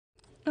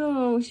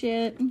Oh,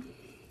 shit.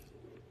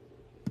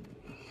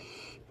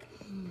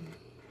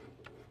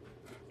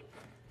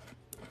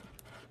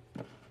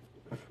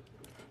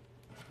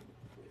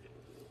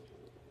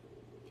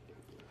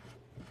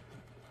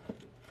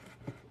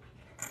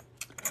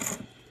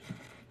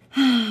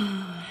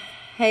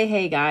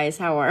 Hey guys,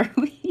 how are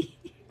we?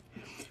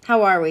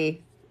 How are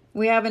we?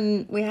 We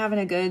having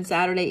a good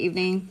Saturday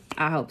evening?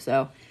 I hope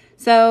so.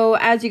 So,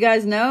 as you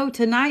guys know,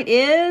 tonight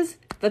is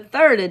the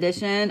 3rd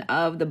edition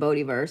of the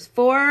Bodhiverse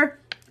for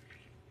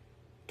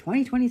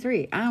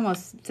 2023. I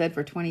almost said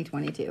for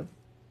 2022.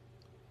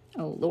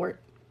 Oh, Lord.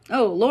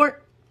 Oh, Lord.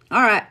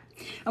 All right.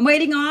 I'm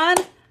waiting on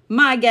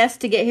my guest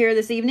to get here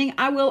this evening.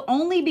 I will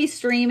only be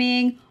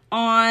streaming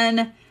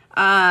on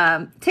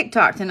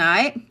TikTok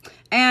tonight.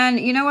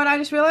 And you know what? I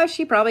just realized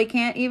she probably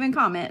can't even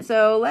comment.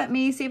 So let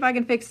me see if I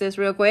can fix this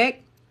real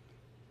quick.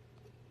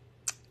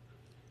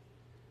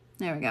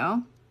 There we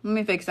go. Let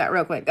me fix that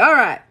real quick. All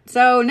right.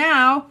 So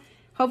now,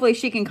 hopefully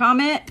she can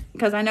comment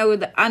because I know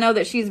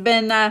that she's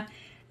been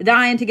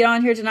dying to get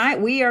on here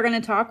tonight. We are going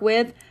to talk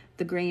with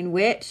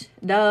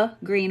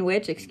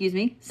DaGreenWitch, excuse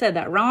me. Said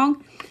that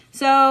wrong.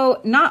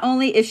 So not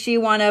only is she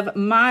one of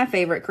my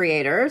favorite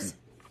creators,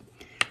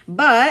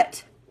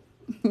 but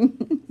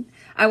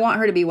I want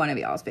her to be one of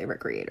y'all's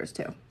favorite creators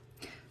too.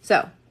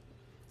 So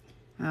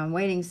I'm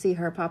waiting to see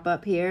her pop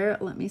up here.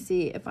 Let me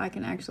see if I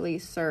can actually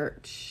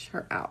search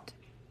her out.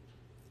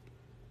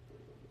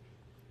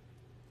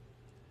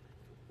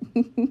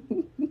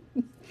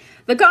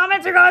 The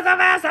comments are going so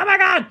fast. Oh my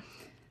God.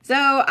 So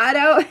I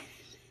don't.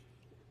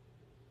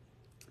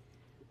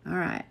 All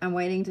right. I'm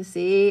waiting to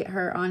see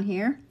her on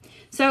here.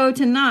 So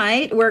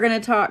tonight we're going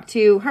to talk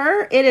to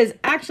her. It is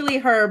actually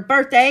her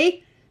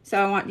birthday.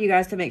 So I want you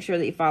guys to make sure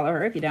that you follow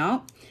her if you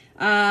don't.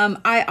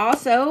 I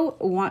also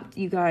want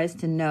you guys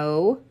to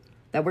know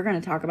that we're going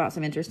to talk about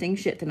some interesting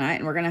shit tonight.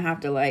 And we're going to have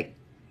to like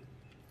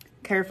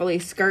carefully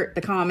skirt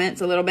the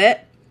comments a little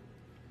bit.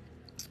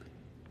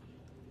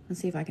 Let's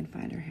see if I can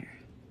find her here.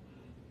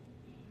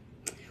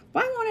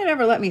 Why won't it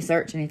ever let me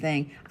search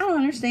anything? I don't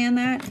understand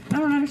that. I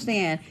don't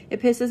understand.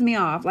 It pisses me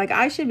off. Like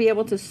I should be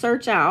able to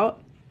search out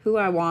who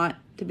I want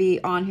to be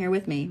on here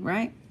with me,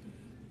 right?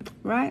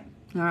 Right?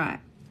 All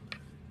right.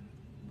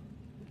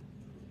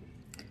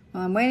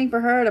 Well, I'm waiting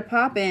for her to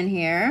pop in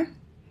here.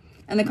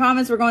 And the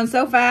comments were going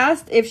so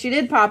fast. If she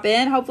did pop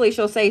in, hopefully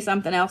she'll say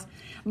something else.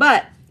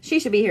 But she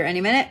should be here any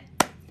minute.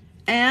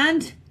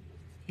 And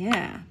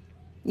yeah.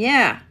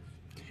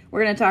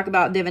 We're going to talk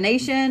about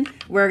divination.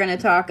 We're going to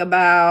talk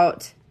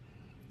about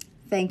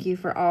thank you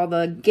for all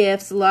the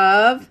gifts,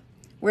 love.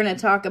 We're going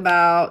to talk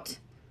about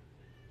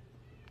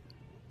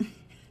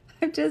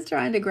I'm just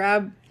trying to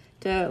grab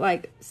to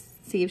like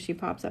see if she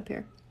pops up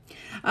here.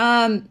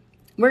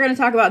 We're going to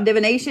talk about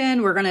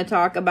divination. We're going to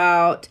talk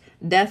about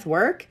death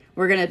work.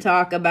 We're going to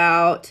talk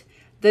about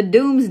the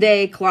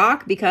doomsday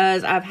clock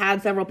because I've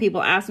had several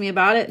people ask me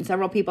about it and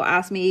several people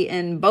asked me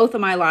in both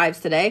of my lives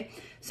today.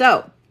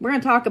 So we're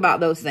going to talk about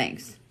those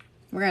things.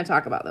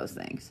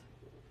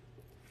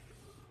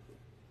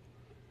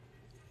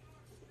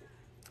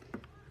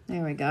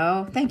 There we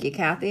go. Thank you,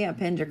 Kathy. I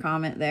pinned your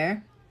comment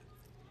there.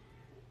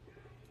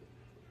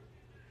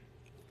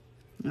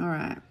 All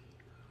right.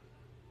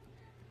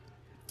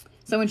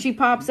 So when she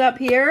pops up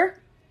here,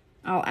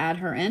 I'll add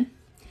her in.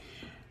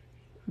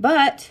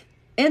 But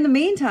in the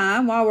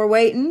meantime, while we're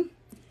waiting,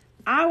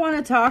 I want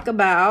to talk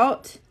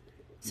about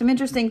some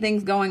interesting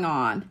things going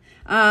on.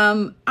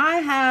 I'm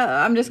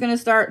just going to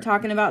start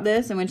talking about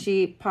this, and when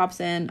she pops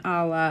in,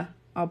 I'll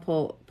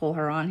pull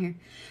her on here.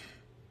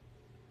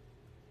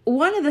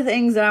 One of the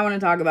things that I want to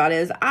talk about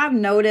is I've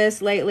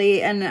noticed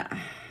lately, and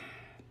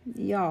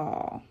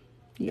y'all,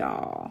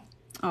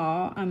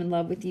 I'm in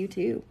love with you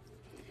too.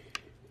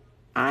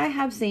 I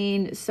have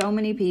seen so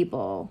many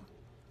people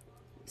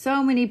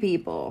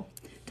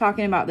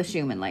talking about the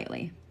Schumann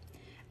lately.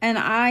 And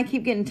I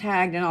keep getting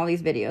tagged in all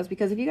these videos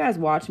because if you guys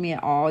watch me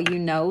at all, you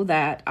know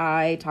that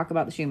I talk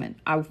about the Schumann.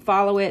 I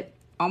follow it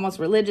almost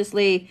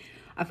religiously.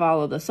 I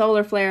follow the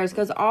solar flares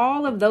because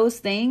all of those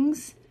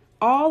things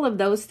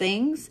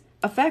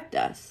affect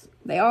us.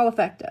 They all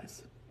affect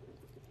us.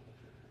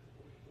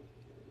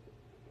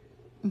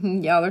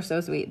 Y'all are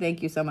so sweet.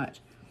 Thank you so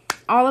much.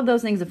 All of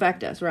those things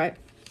affect us, right?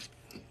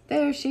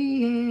 There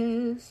she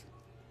is.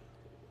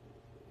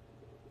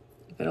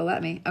 If it'll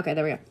let me. Okay,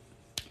 there we go.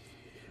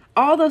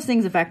 All those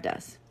things affect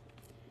us.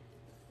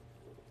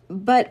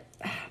 But,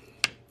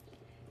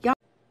 y'all,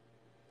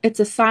 it's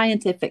a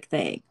scientific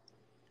thing.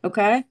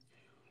 Okay?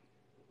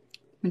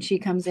 When she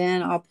comes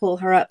in, I'll pull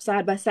her up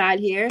side by side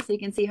here so you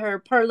can see her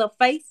purr little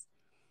face.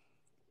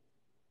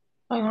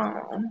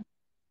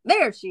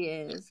 There she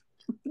is.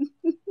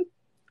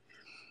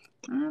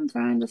 I'm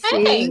trying to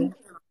see. Hey.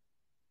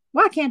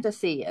 Why can't I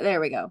see you?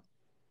 There we go.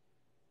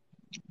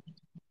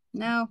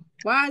 No.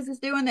 Why is this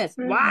doing this?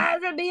 Why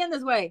is it being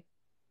this way?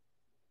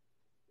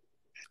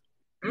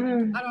 I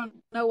don't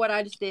know what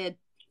I just did.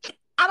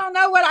 Why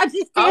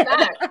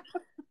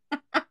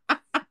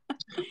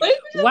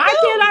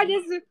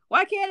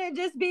can't it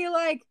just be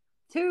like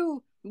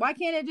two? Why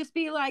can't it just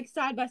be like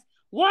side by side?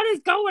 What is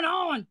going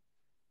on?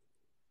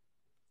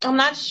 I'm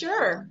not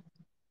sure.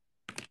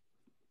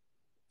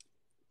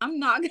 I'm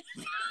not gonna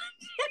touch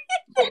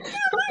anything.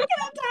 I'm not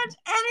gonna touch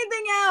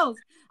anything else.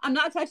 I'm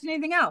not touching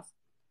anything else.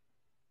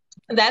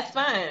 That's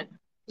fine.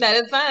 That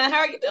is fine. How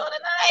are you doing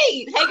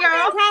tonight? Hey, I'm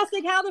girl.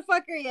 fantastic. How the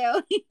fuck are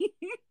you?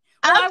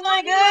 Well, I'm I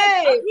want doing you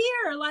like up good.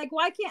 here. Like,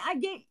 why can't I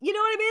get? You know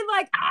what I mean?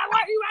 Like, I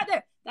want you right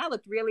there. That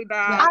looked really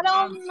bad. I I'm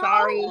don't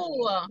sorry.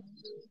 know.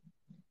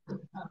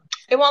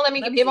 It won't let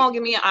me. Let me It see. won't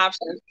give me an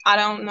option. I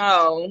don't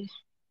know.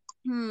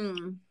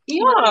 Hmm.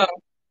 Yeah.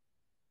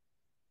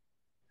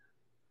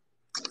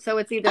 So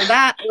it's either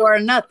that or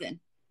nothing.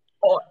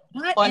 Or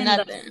What or in the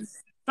nothing.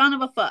 son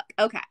of a fuck?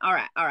 Okay. All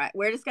right. All right.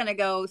 We're just gonna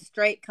go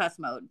straight cuss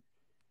mode.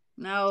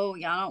 No,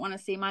 y'all don't want to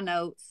see my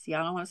notes.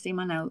 Y'all don't want to see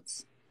my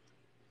notes.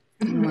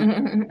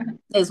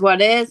 Is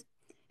what it is.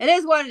 It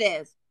is what it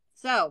is.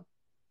 So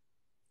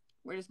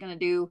we're just gonna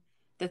do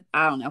the.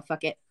 I don't know.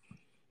 Fuck it.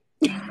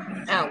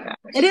 Okay.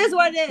 It is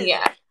what it is.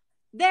 Yeah.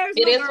 There's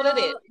It my is what it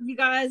is. girl. You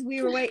guys,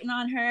 we were waiting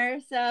on her.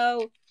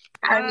 So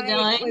How are you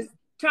I doing? was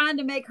trying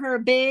to make her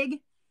big.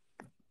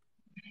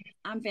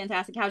 I'm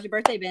fantastic. How's your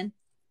birthday been?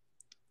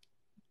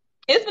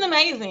 It's been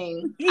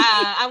amazing.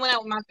 I went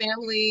out with my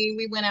family.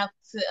 We went out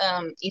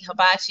to eat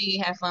hibachi,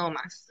 have fun with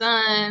my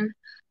son.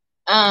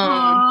 Um,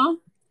 Aw.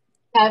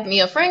 have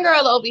me a friend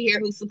girl over here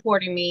who's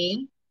supporting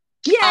me.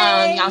 Y'all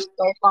Yay. should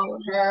go follow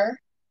her.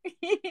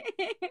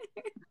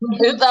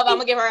 Good stuff. I'm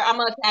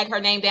gonna tag her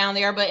name down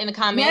there, but in the Yes,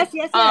 comments.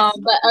 yes, yes.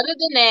 But other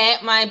than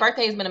that, my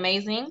birthday has been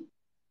amazing. Yours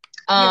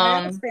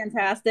Um,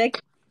 fantastic.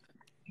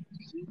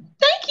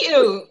 thank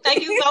you.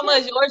 Thank you so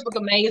much. Yours look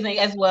amazing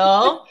as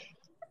well,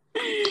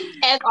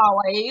 as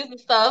always and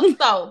stuff.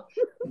 So,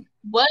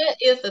 what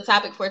is the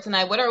topic for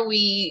tonight? What are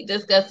we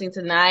discussing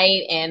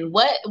tonight? And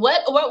what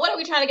are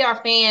we trying to get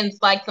our fans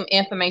like some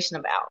information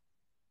about?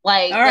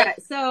 Like, All let's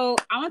right. So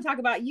I want to talk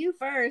about you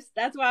first.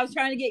 That's why I was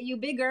trying to get you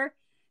bigger.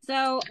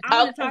 So I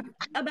want to okay. talk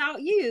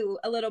about you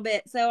a little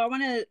bit. So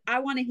I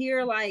want to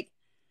hear like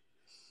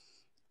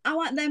I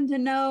want them to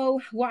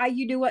know why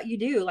you do what you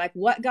do. Like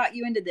what got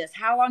you into this?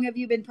 How long have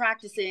you been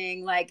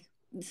practicing? Like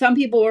some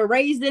people were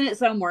raised in it,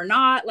 some were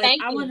not. Like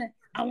Thank you.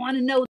 I want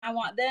to know I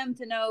want them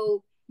to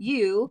know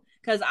you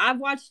cuz I've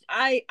watched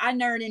I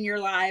nerd in your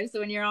live.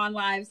 So when you're on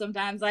live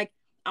sometimes like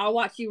I'll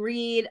watch you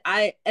read.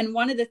 I and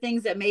one of the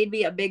things that made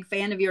me a big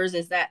fan of yours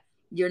is that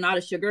you're not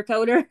a sugar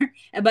coater,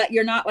 but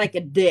you're not like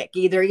a dick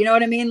either. You know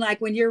what I mean?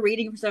 Like when you're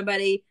reading for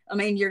somebody, I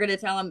mean, you're going to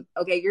tell them,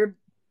 okay,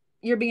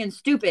 you're being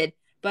stupid,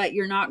 but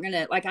you're not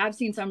gonna like I've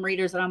seen some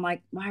readers and I'm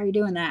like, why are you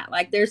doing that?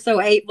 Like they're so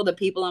hateful to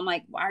people. I'm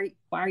like, why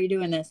are you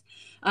doing this?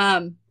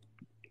 Um,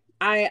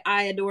 I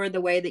adore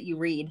the way that you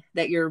read,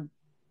 that you're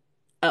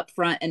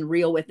upfront and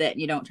real with it and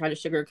you don't try to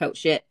sugarcoat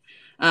shit.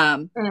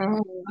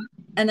 Mhm.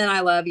 And then I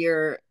love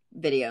your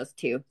videos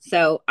too.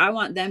 So I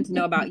want them to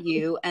know about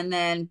you. And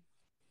then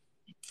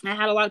I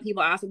had a lot of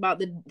people ask about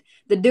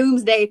the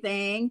doomsday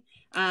thing.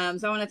 So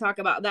I want to talk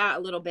about that a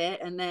little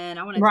bit, and then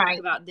I want to talk Right.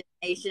 about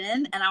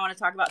divination, and I want to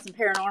talk about some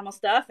paranormal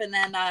stuff, and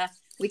then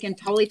we can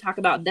totally talk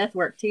about death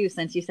work too,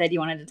 since you said you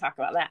wanted to talk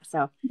about that.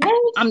 So Yes,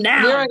 I'm we're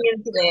down.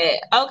 into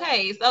that.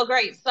 Okay, so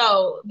great.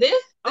 So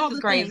this All is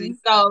the crazy. things.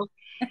 So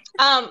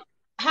um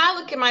how I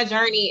look at my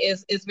journey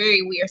is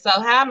very weird. So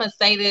how I'm gonna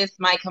say this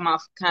might come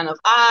off kind of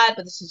odd,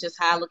 but this is just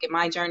how I look at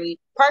my journey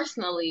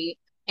personally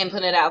and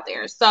put it out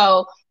there.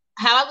 So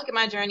how I look at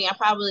my journey, I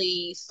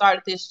probably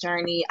started this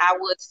journey, I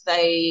would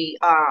say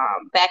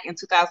back in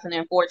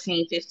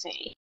 2014,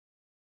 15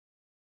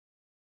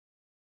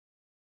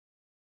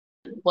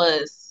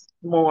 was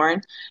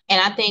born.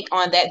 And I think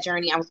on that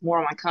journey I was more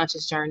on my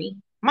conscious journey,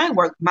 my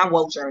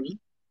woke journey.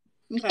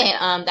 Okay.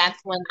 And that's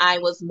when I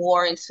was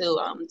more into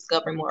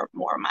discovering more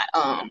of my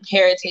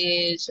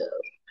heritage,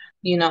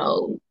 you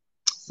know,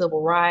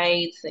 civil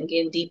rights and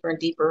getting deeper and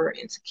deeper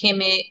into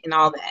Kemet and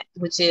all that,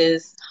 which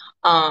is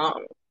um,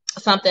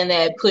 something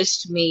that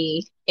pushed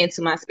me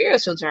into my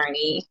spiritual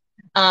journey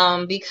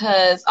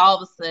because all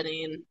of a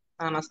sudden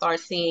I started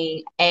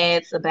seeing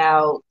ads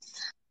about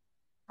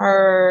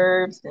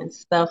herbs and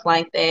stuff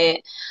like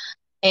that.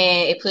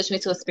 And it pushed me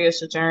to a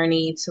spiritual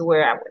journey to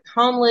where I went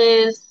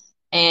homeless.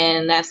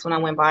 And that's when I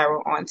went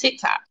viral on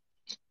TikTok.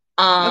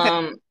 Okay.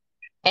 Um,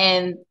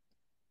 and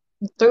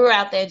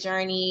throughout that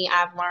journey,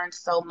 I've learned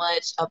so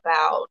much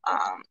about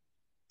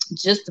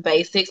just the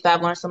basics, but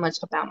I've learned so much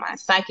about my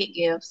psychic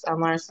gifts. I've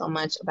learned so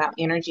much about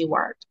energy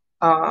work.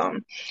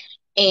 Um,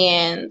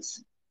 and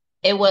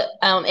and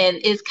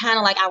it's kind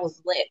of like I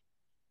was lit.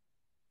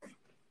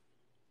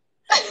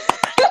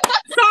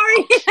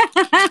 Sorry.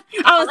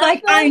 I was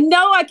like, I Okay,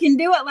 know I can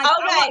do it. Like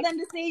I want okay, them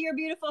to see your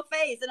beautiful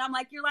face, and I'm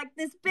like, you're like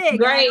this big,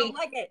 and I don't great.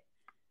 like it.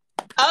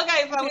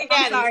 Okay, so we I'm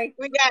got it. sorry.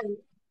 We got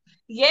it.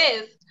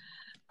 Yes.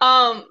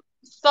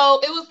 So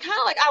it was kind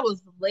of like I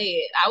was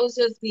led. I was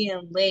just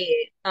being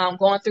led,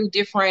 going through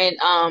different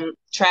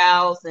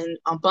trials and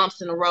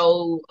bumps in the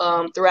road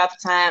throughout the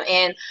time.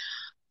 And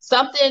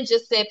something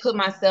just said put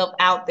myself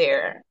out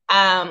there.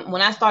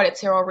 When I started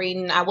tarot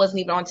reading, I wasn't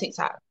even on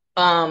TikTok.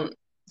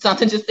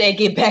 Something just said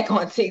get back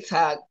on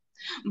TikTok.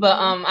 But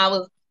Hmm. I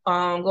was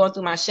going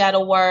through my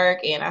shadow work,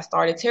 and I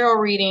started tarot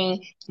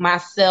reading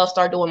myself,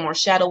 started doing more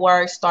shadow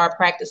work, start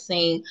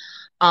practicing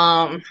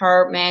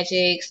herb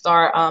magic,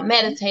 start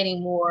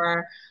meditating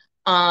more,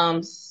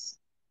 scrying.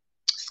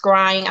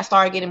 I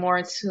started getting more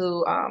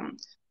into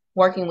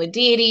working with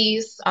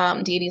deities.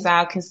 Deities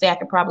I can say I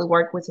could probably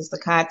work with is the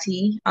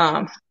Kati.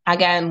 I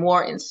got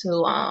more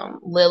into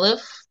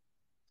Lilith.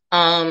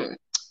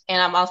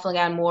 And I've also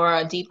gotten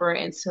more deeper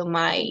into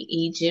my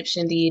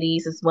Egyptian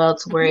deities as well,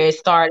 to where it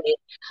started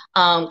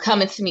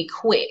coming to me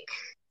quick.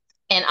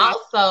 And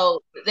also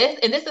this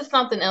is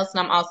something else, and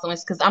I'm also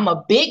into, because I'm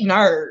a big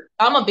nerd.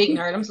 I'm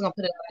just gonna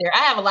put it out there. I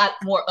have a lot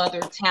more other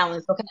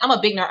talents. Okay, I'm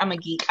a big nerd. I'm a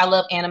geek. I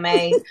love anime.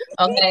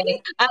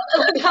 Okay,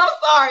 I'm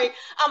sorry.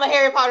 I'm a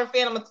Harry Potter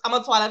fan. I'm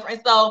a Twilight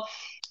fan. So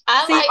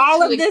I see like all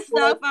to of this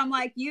stuff. I'm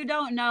like, you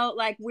don't know.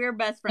 Like, we're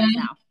best friends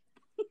now.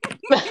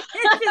 It's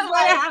just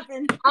what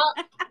happened.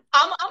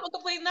 I'm a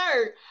complete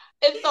nerd,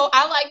 and so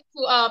I like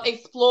to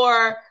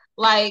explore.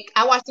 Like,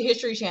 I watch the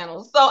History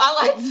Channel, so I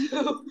like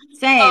to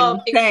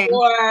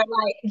explore.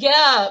 Like,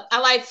 yeah, I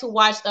like to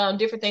watch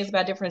different things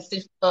about different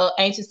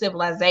ancient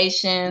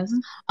civilizations,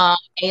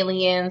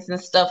 aliens and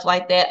stuff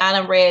like that. I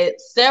done read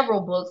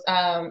several books.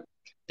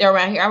 They're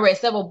around here. I read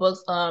several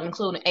books,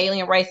 including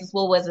Alien Races.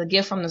 What was A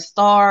Gift from the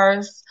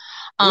Stars?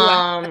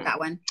 I like that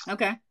one.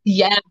 Okay.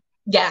 Yeah.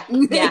 I got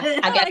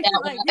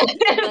that one.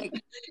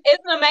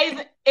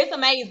 It's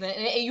amazing,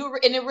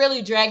 and it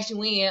really drags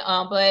you in.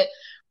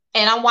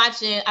 And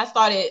I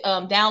started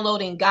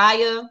downloading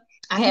Gaia.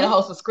 I had a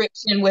whole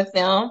subscription with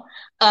them.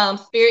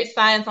 Spirit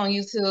Science on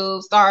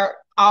YouTube, start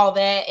all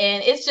that,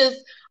 and it's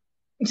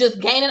just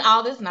gaining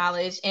all this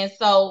knowledge. And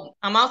so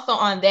I'm also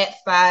on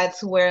that side,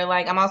 to where,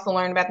 like, I'm also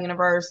learning about the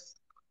universe,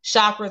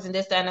 chakras, and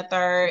this, that, and the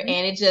third,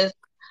 and it's just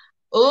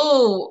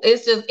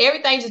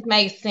everything just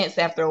made sense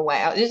after a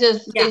while. It's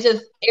just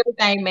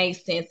everything made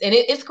sense, and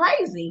it's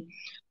crazy.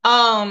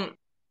 So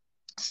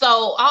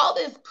all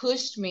this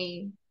pushed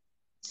me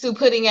to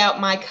putting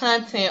out my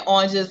content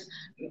on just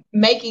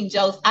making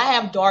jokes. I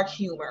have dark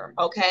humor,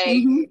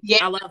 okay?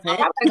 Yeah, I love it.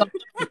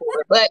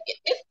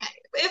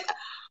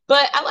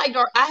 But I like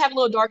dark. I have a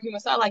little dark humor,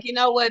 so I'm like, you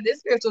know what? This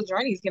spiritual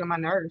journey is getting on my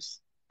nerves.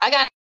 I'm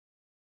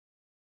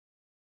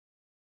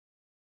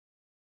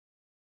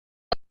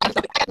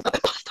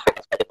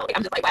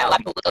just like, wow, a lot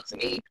of people look up to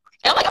me,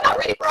 and I'm like, I'm not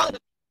ready for all of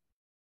this.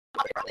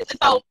 And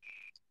so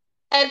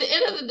at the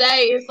end of the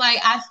day, it's like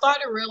I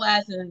started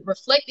realizing,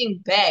 reflecting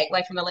back,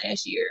 like from the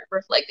last year,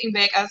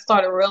 I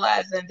started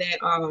realizing that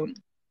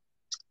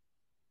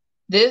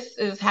this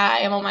is how I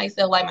am on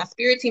myself. Like, my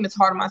spirit team is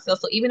hard on myself.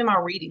 So even in my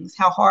readings,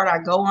 how hard I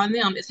go on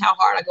them is how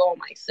hard I go on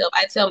myself.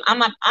 I tell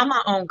them I'm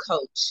my own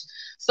coach.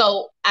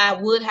 So I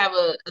would have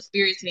a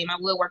spirit team. I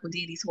would work with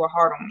deities who are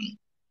hard on me.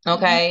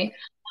 Okay.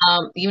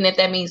 Even if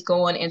that means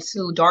going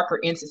into darker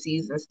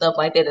entities and stuff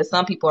like that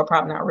some people are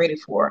probably not ready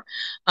for.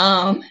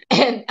 And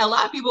a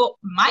lot of people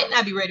might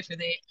not be ready for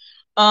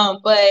that.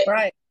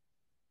 But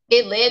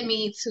it led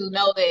me to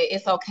know that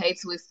it's okay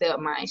to accept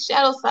my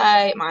shadow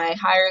side, my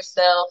higher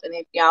self. And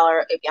if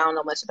y'all don't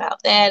know much about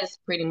that, it's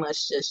pretty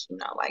much just,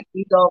 like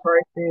ego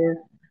versus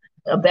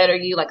a better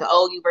you, like an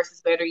old you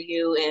versus better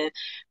you. And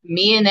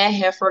me and that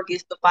heifer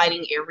gets to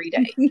fighting every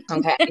day.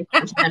 Okay.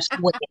 Sometimes she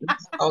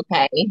wins.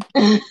 Okay.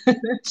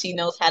 She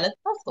knows how to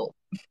tussle.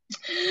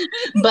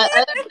 But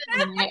other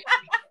than that,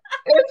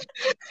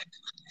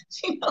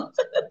 she knows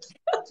how to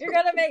tussle. You're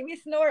going to make me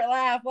snort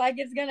laugh like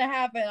it's going to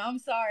happen. I'm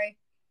sorry.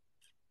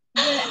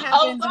 When it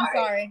happens, I'm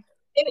sorry.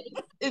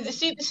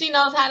 She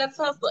knows how to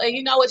tussle, and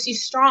you know what?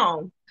 She's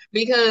strong,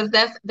 because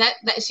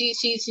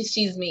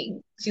she's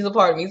me. She's a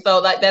part of me. So,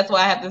 like, that's why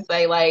I have to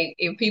say, like,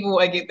 if people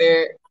want to get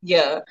there,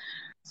 yeah.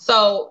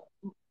 So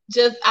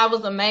I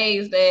was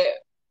amazed at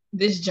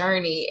this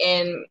journey.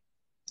 And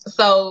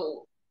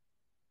so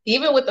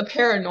even with the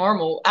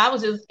paranormal, I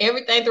was just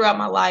everything throughout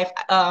my life.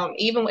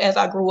 Even as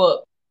I grew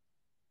up,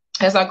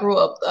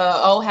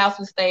 old house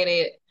we stayed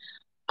at,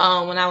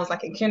 when I was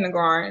like in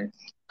kindergarten.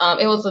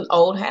 It was an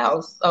old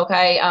house,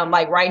 okay?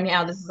 Like right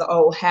now, this is an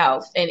old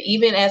house. And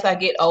even as I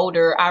get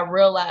older, I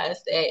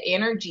realize that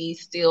energy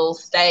still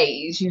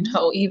stays,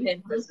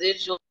 even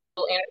residual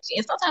energy.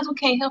 And sometimes we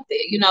can't help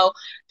it.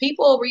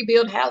 People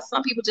rebuild house.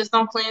 Some people just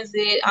don't cleanse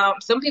it.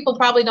 Some people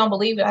probably don't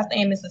believe it. I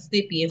stay in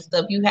Mississippi and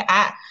stuff.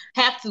 I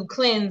have to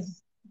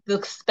cleanse the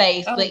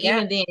space.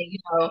 Even then,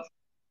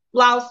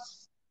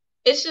 lost.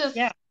 It's just,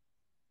 I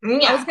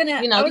was gonna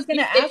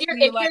ask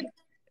you, like,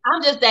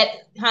 I'm just that,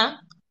 huh?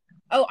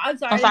 Oh, I'm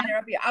sorry to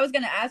interrupt you. I was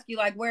going to ask you,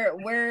 like,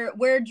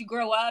 where'd you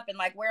grow up, and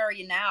like, where are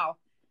you now?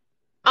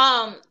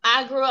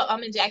 I grew up.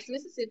 I'm in Jackson,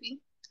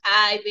 Mississippi.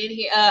 I've been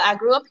here. I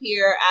grew up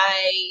here.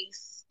 I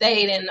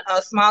stayed in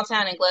a small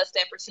town in Gloucester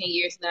for 10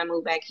 years, and then I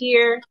moved back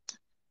here.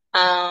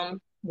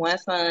 One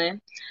son.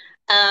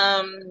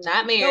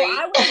 Not married. So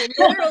I was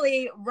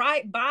literally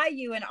right by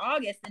you in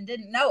August and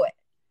didn't know it.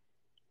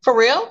 For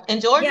real?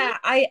 In Georgia? Yeah,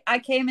 I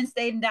came and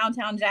stayed in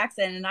downtown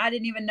Jackson, and I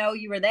didn't even know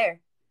you were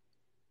there.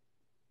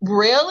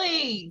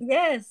 Really?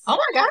 Yes. Oh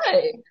my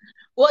God.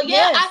 Well,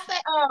 yeah, yes.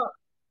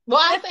 Well,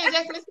 I say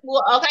Jackson, Mississippi.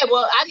 Well, okay,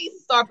 well, I need to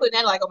start putting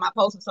that like on my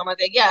post or something like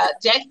that. Yeah,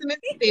 Jackson,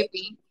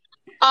 Mississippi.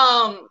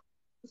 Um,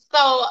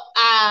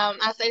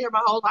 I stayed here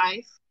my whole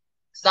life,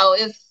 so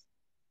it's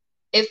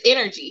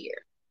energy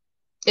here.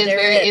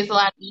 There is. It's a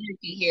lot of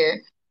energy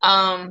here.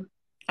 I'm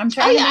Oh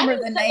trying to yeah, I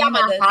remember didn't the tell y'all name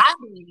of my this.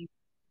 hobby.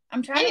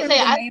 I'm trying I to didn't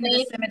remember say the I name of the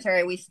think.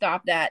 cemetery we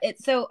stopped at.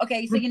 It's so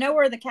okay. So you know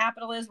where the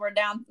Capitol is? Where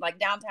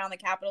downtown the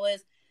Capitol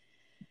is.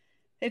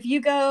 If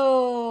you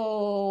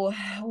go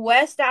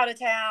west out of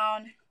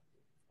town,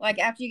 like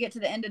after you get to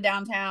the end of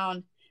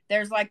downtown,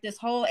 there's like this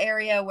whole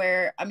area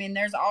where I mean,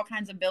 there's all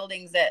kinds of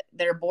buildings that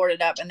are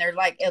boarded up, and there's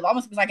like it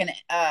almost looks like an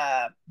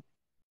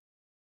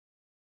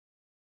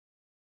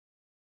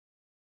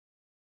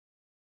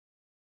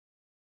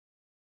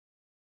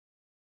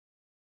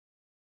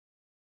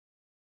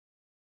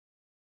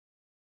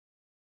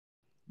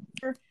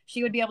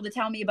she would be able to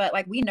tell me, but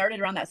like we nerded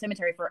around that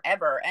cemetery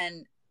forever.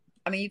 And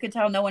I mean, you could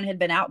tell no one had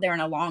been out there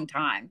in a long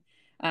time.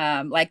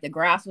 Like the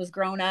grass was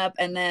grown up.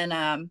 And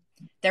then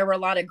there were a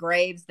lot of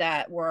graves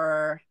that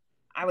were,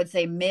 I would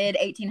say, mid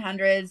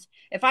 1800s.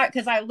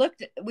 Because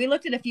we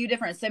looked at a few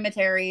different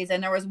cemeteries,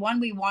 and there was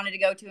one we wanted to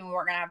go to and we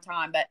weren't going to have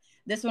time. But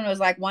this one was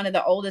like one of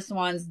the oldest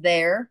ones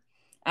there.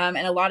 And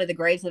a lot of the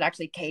graves had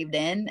actually caved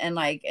in. And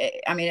like,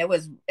 I mean, it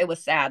was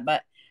sad,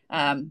 but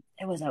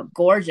it was a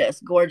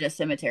gorgeous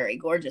cemetery,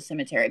 gorgeous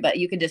cemetery. But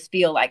you could just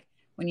feel like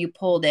when you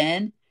pulled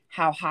in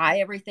how high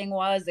everything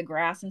was, the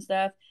grass and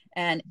stuff.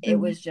 And it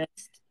was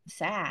just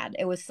sad.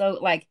 It was so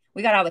like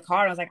we got out of the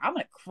car and I was like, I'm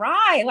gonna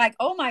cry. Like,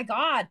 oh my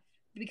God.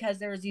 Because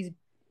there was these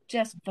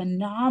just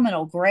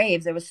phenomenal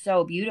graves. It was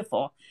so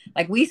beautiful.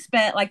 Like we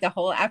spent like the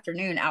whole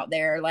afternoon out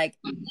there. Like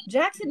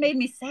Jackson made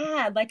me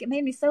sad. Like it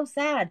made me so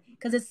sad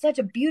because it's such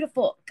a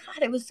beautiful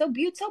God, it was so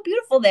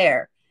beautiful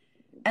there.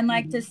 And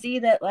like to see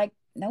that like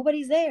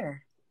nobody's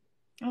there.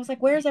 I was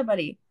like, where's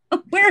everybody?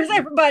 Where's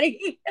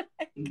everybody?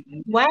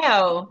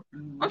 Wow,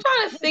 I'm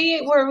trying to see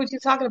it where what you're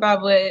talking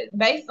about, but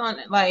based on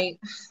like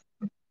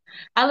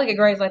I look at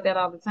grades like that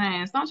all the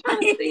time, so I'm trying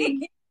to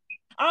see.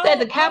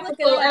 Said the I'll look it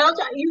capital, and up I'm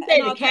trying. You and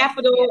say the I'll text it to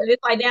capital, you. and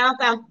it's like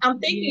downtown. I'm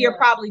thinking you're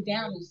probably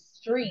down the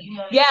street.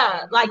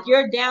 Yeah, like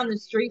you're down the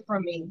street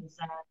from me.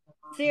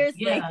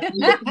 Seriously. You're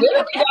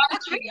literally down the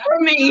street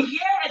from me.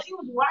 Yeah, she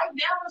was right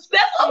down the street.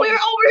 That's what we were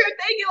over here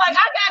thinking. Like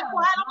I got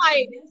quiet. I'm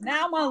like,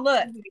 Now I'm gonna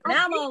look. I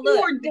Now I'm think gonna you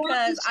look were down the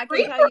because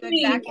street from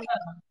me.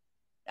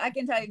 I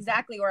can tell you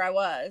exactly where I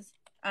was.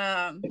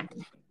 I'll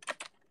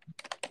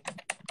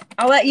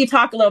let you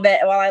talk a little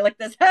bit while I look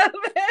this up.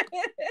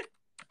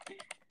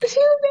 She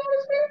was down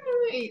the street from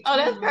me. Oh,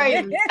 that's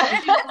crazy.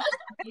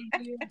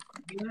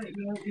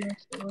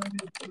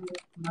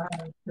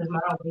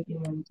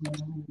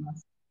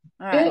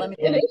 All right, let me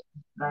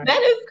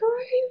That is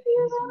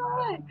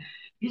crazy.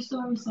 Your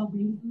story's so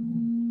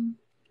beautiful.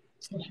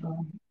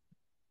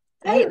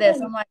 I hate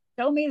this. I'm like,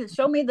 show me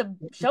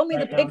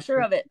the picture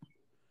of it.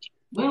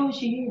 When was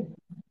she here?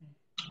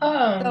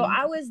 So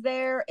I was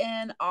there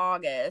in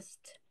August.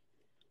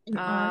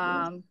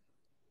 I'm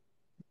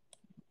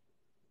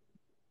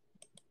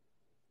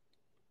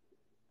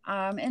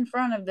in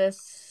front of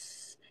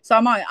this. So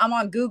I'm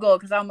on Google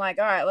because I'm like,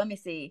 all right, let me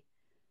see.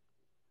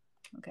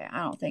 Okay,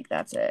 I don't think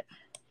that's it.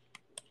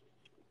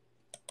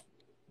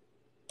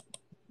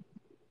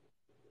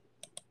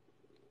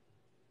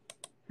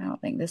 I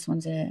don't think this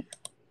one's it.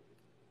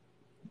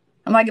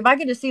 I'm like, if I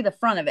could just see the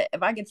front of it,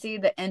 if I could see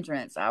the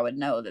entrance, I would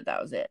know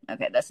that was it.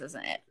 Okay, this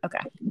isn't it. Okay.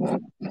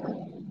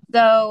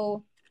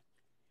 So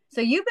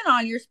you've been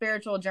on your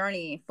spiritual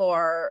journey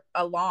for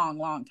a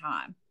long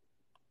time.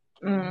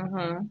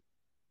 Mm-hmm.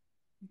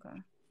 Okay.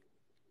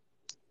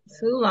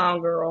 Too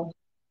long, girl.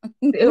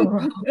 Still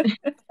rolling.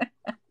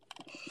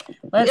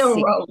 Let's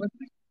see.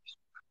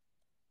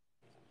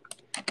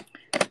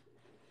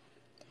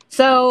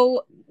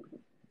 So,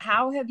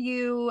 how have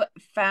you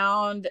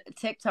found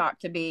TikTok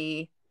to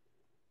be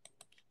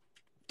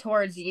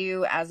towards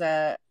you as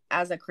a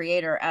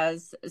creator,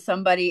 as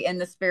somebody in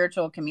the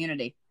spiritual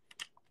community?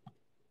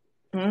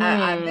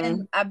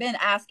 I've been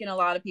asking a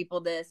lot of people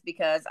this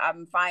because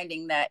I'm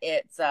finding that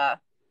it's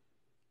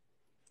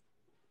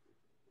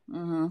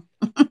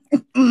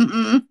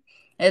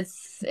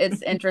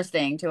it's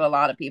interesting to a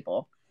lot of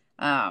people.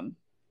 Yeah.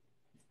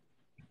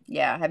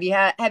 Have you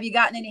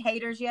gotten any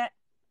haters yet?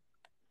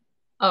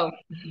 Oh.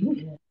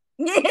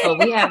 Oh,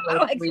 we have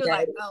those every day.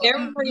 Like,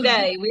 every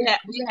day we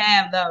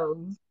have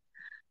those.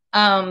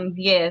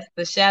 Yes,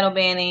 the shadow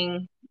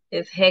banning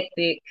is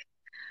hectic.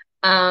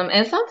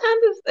 And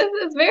sometimes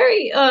it's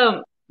very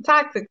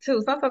toxic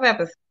too. Sometimes I have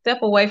to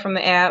step away from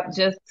the app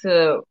just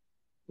to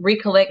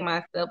recollect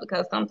myself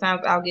because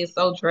sometimes I'll get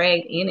so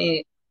dragged in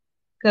it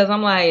because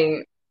I'm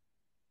like,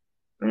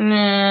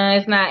 nah,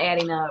 it's not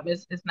adding up.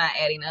 It's not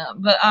adding up.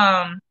 But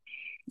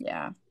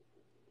yeah.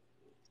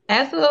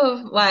 As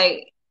of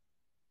like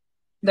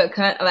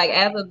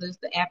as of just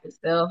the app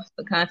itself,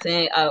 the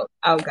content, oh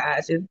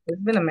gosh, it's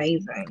been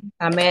amazing.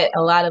 I met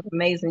a lot of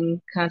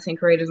amazing content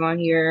creators on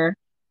here.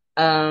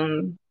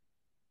 Mentored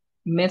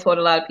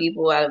a lot of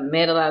people. I've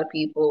met a lot of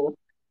people,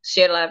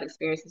 shared a lot of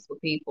experiences with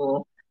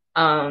people.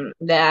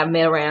 that I've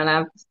met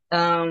around.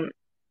 I've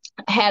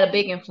had a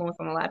big influence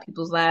on a lot of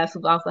people's lives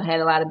who've also had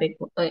a lot of big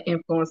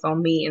influence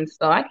on me. And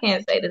so I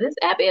can't say that this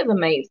app is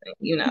amazing,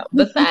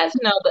 besides,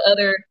 the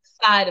other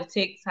side of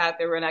TikTok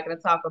that we're not going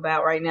to talk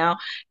about right now.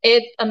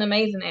 It's an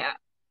amazing app.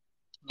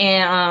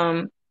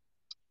 And,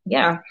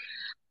 yeah,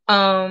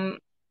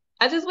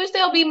 I just wish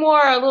there'll be a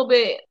little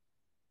bit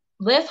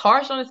less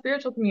harsh on the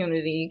spiritual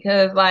community,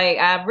 because like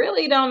I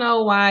really don't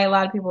know why a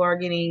lot of people are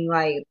getting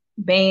like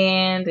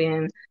banned,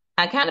 and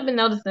I kind of been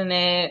noticing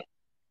that.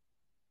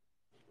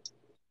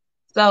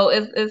 So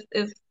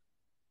it's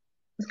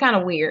kind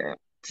of weird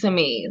to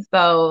me.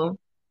 So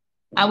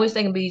I wish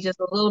they can be just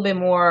a little bit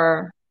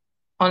more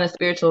on a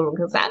spiritual,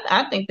 because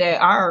I think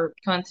that our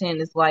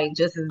content is like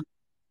just as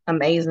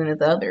amazing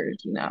as others.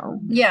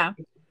 Yeah.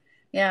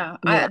 Yeah.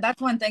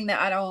 That's one thing that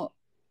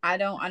I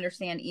don't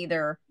understand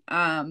either.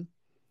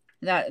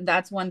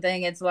 That's one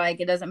thing. It's like,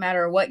 it doesn't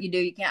matter what you do.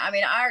 You can't, I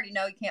mean, I already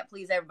know you can't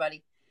please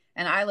everybody.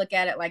 And I look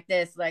at it like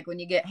this, like when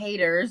you get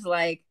haters,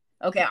 like,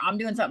 okay, I'm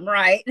doing something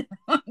right.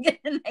 I'm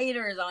getting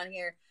haters on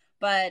here.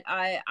 But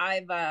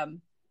I've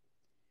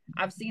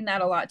seen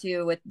that a lot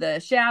too with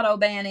the shadow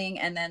banning.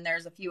 And then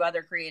there's a few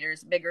other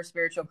creators, bigger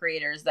spiritual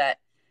creators that,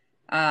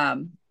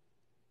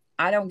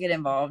 I don't get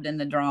involved in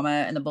the drama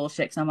and the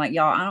bullshit. Cause I'm like,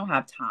 y'all, I don't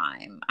have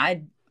time.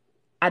 I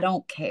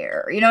don't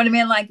care. You know what I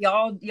mean? Like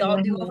y'all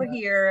do over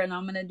here and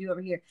I'm going to do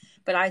over here.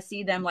 But I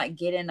see them like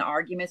get into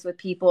arguments with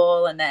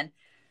people and then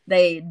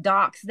they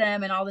dox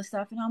them and all this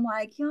stuff. And I'm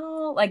like,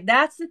 y'all, like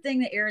that's the thing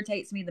that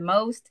irritates me the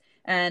most.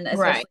 And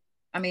especially, Right.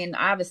 I mean,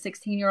 I have a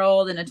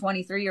 16-year-old and a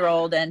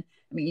 23-year-old, and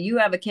I mean, you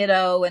have a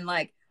kiddo, and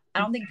like, I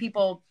don't think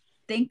people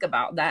think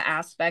about that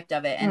aspect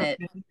of it. And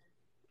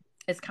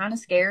it's kind of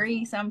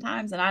scary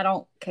sometimes. And I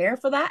don't care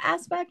for that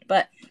aspect,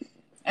 but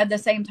at the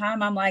same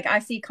time, I'm like, I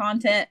see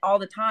content all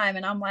the time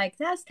and I'm like,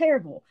 that's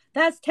terrible.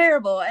 That's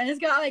terrible. And it's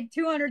got like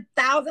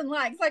 200,000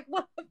 likes. Like,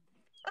 what?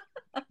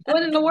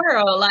 What in the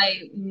world?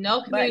 Like,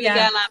 no community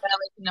guideline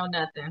violation, no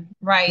nothing.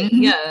 Right.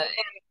 Mm-hmm. Yeah.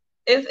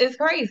 And it's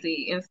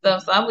crazy and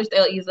stuff. So I wish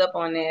they'll ease up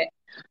on that.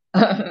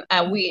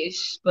 I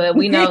wish, but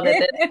we know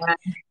that that's not.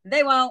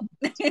 They won't.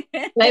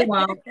 They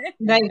won't.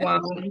 They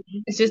won't.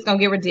 It's just going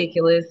to get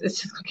ridiculous.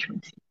 It's just going to get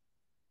ridiculous.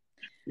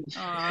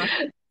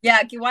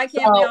 Yeah, why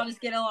can't we all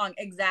just get along?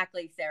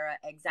 Exactly, Sarah.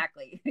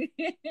 Exactly.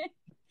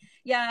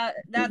 Yeah,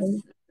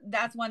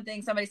 that's one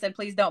thing. Somebody said,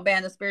 please don't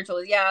ban the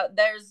spiritualists. Yeah,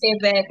 there's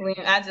exactly.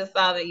 I just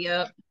saw that.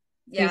 Yep.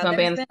 Yeah,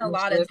 there's been a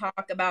lot of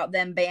talk about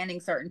them banning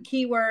certain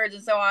keywords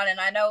and so on. And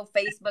I know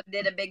Facebook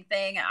did a big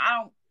thing. I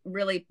don't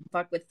really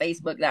fuck with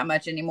Facebook that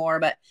much anymore,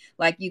 but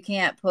like you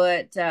can't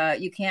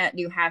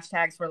do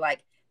hashtags for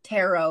like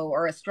tarot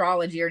or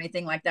astrology or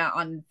anything like that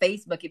on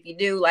Facebook. If you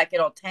do, like,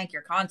 it'll tank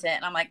your content.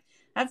 And I'm like,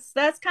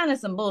 that's kind of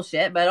some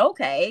bullshit, but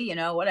okay,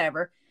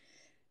 whatever.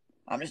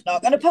 I'm just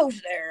not going to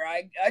post there.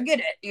 I get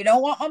it. You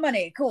don't want my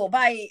money. Cool.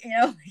 Bye.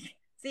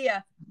 See ya.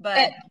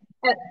 But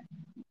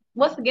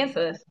what's against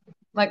us?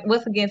 Like,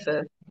 what's against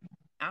us?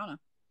 I don't know.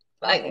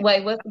 Like, okay.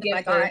 Wait, what's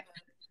against us? Right.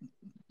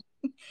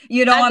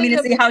 You don't want me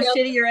to see how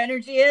shitty your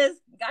energy is?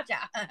 Gotcha.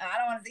 I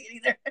don't want to see it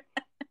either.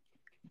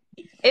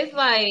 It's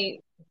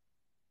like,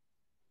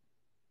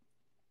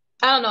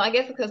 I don't know. I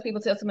guess because people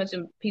tell too much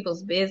of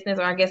people's business,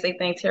 or I guess they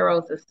think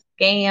tarot's a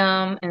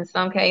scam in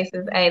some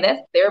cases. Hey,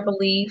 that's their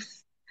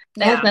beliefs.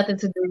 That has nothing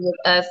to do with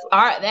us.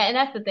 And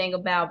that's the thing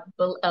about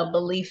a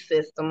belief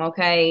system,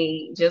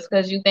 okay? Just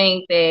because you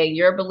think that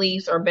your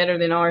beliefs are better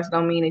than ours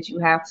don't mean that you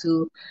have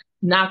to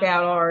knock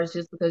out ours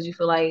just because you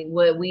feel like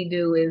what we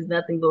do is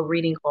nothing but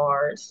reading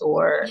cards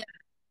or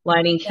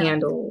lighting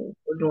candles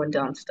or doing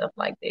dumb stuff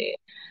like that.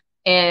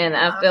 And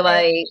I feel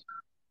like...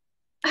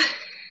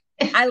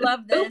 I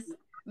love this.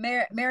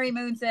 Mary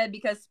Moon said,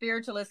 because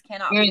spiritualists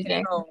cannot be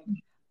controlled.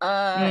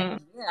 Yeah,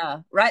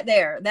 right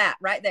there. That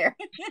right there.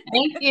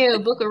 Thank you.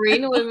 Book a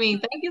reading with me.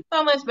 Thank you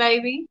so much,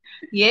 baby.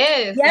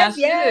 Yes. That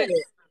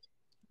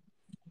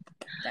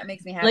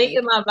makes me happy. Link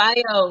in my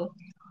bio.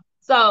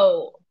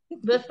 So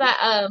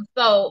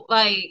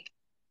like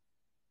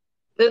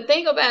the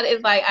thing about it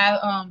is like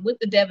I with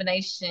the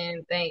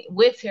divination thing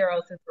with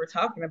tarot, since we're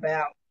talking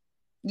about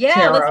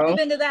tarot, let's move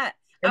into that.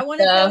 I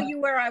want to tell you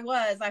where I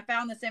was. I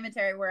found the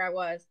cemetery where I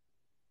was.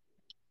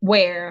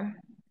 Where?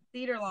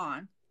 Cedar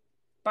Lawn.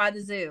 By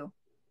the zoo.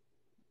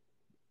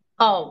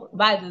 Oh,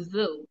 by the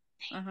zoo.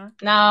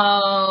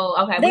 No.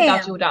 Okay. Damn. We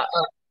thought you were up.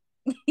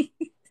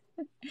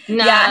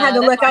 No, I had to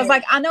look. I was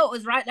like, I know it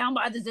was right down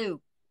by the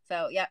zoo.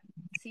 So, yeah.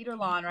 Cedar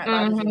Lawn right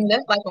by the zoo.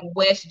 That's like on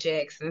West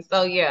Jackson.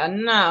 So, yeah.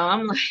 No,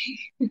 I'm like,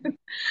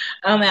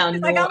 I'm out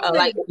north,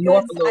 like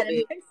north a little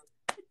bit.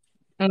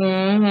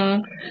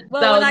 Well,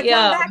 so, when I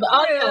come back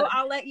through,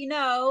 I'll let you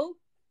know.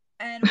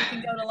 And we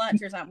can go to lunch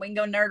or something. We can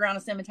go nerd around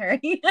a cemetery.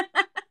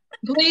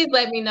 Please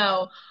let me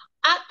know.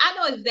 I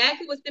know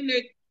exactly what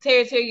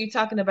cemetery you're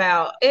talking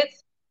about.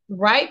 It's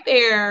right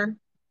there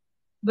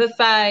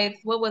besides,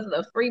 what was it,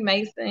 a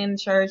Freemason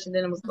church, and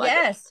then it was like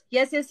yes.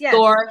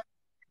 Store.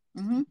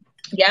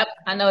 Yep,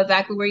 I know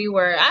exactly where you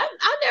were. I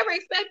never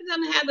expected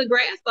them to have the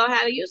grass though.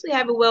 How they usually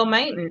have it well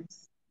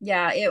maintenance.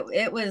 Yeah,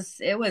 it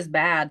was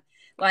bad.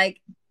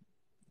 Like,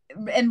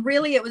 and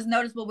really it was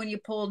noticeable when you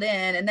pulled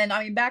in. And then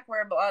I mean, back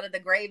where a lot of the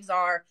graves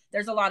are,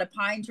 there's a lot of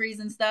pine trees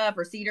and stuff,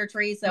 or cedar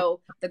trees,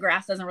 so the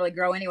grass doesn't really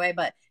grow anyway.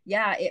 But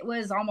yeah, it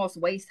was almost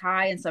waist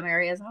high in some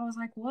areas. I was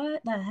like,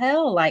 what the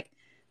hell? Like,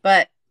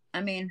 but I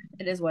mean,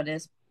 it is what it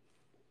is.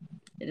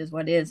 It is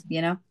what it is,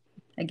 you know.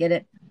 I get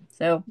it.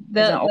 So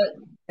it's an old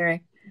The area.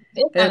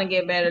 it's But gonna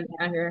get better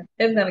down here.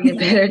 It's gonna get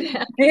better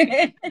down.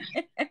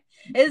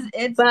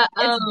 But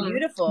it's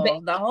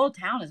beautiful. The whole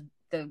town is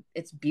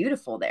it's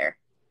beautiful there.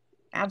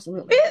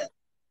 Absolutely. it's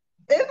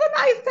a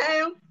nice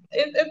town.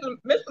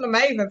 It's an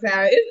amazing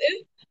town.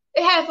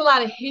 It has a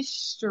lot of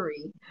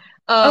history.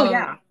 Oh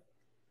yeah.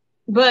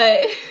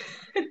 But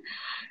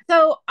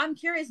So I'm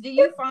curious, do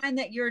you find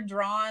that you're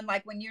drawn,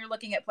 like when you're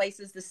looking at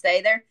places to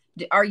stay there,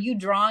 are you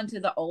drawn to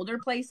the older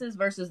places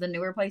versus the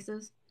newer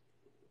places?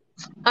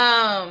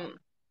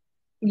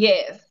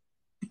 yes,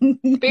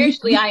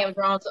 spiritually, I am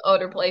drawn to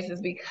older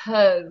places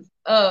because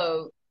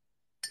of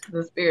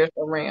the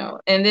spiritual realm.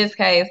 In this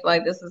case,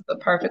 like this is the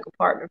perfect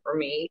apartment for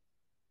me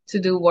to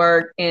do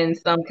work in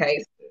some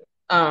cases.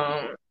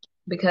 Um,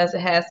 because it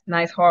has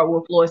nice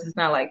hardwood floors. It's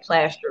not like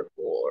plaster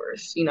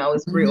floors,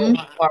 it's real Hmm.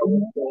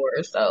 hardwood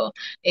floors. So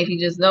if you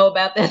just know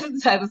about that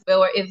type of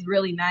floor, it's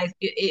really nice.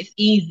 It's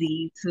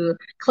easy to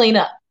clean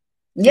up.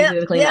 Yep, Easy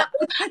to clean yep.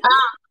 up.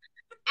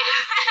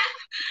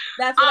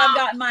 That's what I've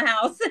got in my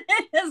house.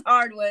 It's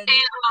hardwoods.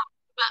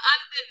 But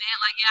other than that,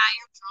 like yeah, I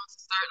am drawn to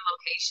certain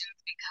locations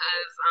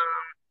because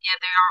yeah,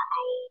 they are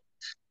old.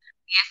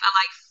 Yes, I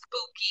like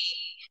spooky.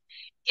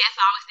 Yes,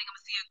 I always think I'm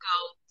gonna see a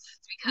ghost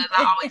because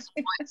I always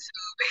want to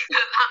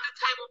because I'm the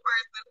type of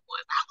person who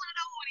wants I want to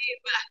know who it is,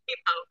 but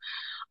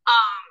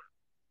um,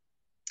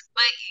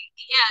 but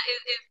yeah,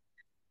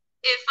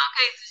 in some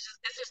cases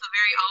it's just a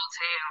very old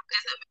town.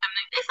 I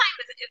mean, it's like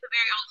it's a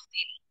very old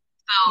city,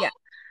 so Yeah.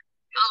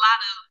 a lot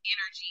of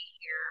energy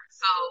here.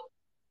 So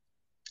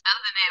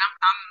other than that,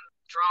 I'm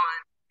drawn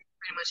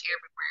pretty much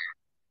everywhere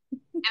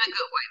in a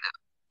good way though,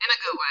 in a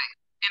good way,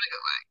 in a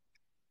good way.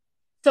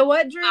 So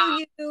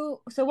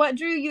what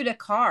drew you to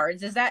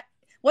cards? Is that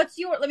what's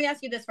your let me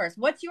ask you this first.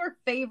 What's your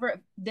favorite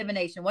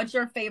divination? What's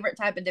your favorite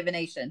type of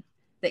divination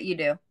that you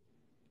do?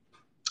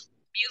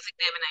 Music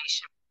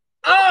divination.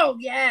 Oh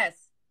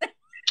yes.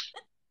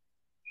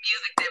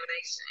 Music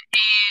divination.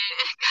 And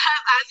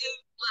because I just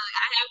look,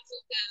 I have to,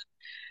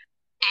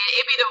 and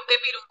it be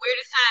the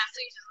weirdest time. So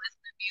you just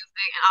listen to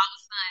music, and all of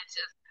a sudden,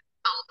 just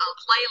a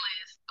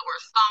playlist or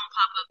a song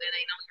pop up that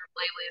ain't on your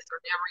playlist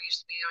or never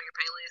used to be on your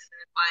playlist, and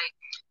it's like,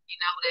 you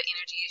know who that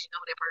energy is, you know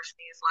who that person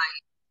is,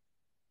 like,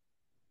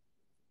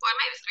 or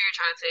maybe spirit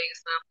trying to tell you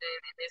something,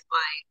 and it's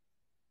like,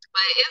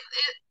 but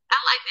I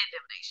like that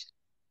divination.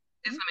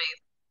 It's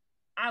amazing.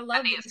 I I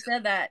love think that you it's good.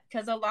 said that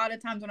because a lot of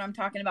times when I'm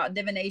talking about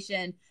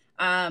divination,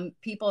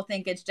 people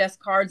think it's just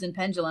cards and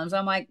pendulums.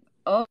 I'm like,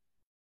 oh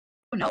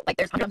no, like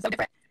there's hundreds so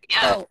different.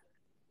 Yeah. So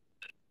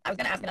I was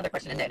gonna ask another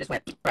question and it just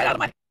went right out of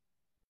my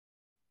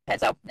head.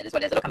 So it is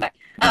what it is. It'll come back.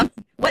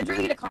 What drew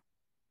you to cards?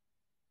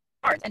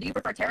 And do you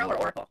prefer tarot or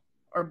oracle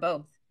or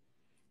both?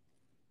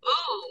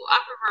 Ooh, I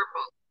prefer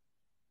both.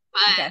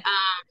 But Okay.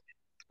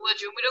 what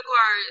drew me to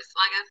cards,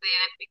 like I said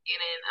at the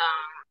beginning,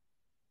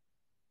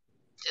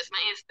 just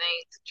my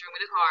instinct drew me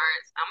to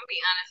cards. I'm gonna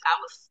be honest, I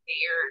was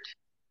scared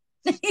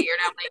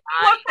out of my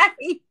mind Why?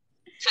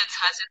 to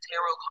touch a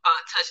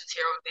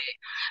tarot deck.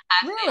 I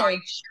said, "Are you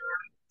Really? sure?"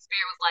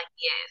 Spirit was like,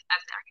 "Yes." I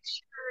said, "Are you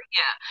sure?"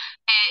 Yeah.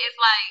 And it's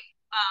like,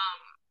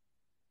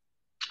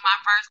 my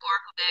first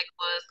oracle deck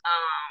was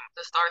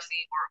the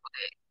Starseed oracle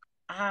deck,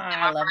 and Ah, I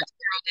my love that. first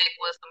tarot deck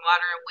was the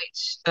Modern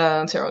Witch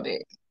tarot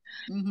deck.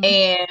 Mm-hmm.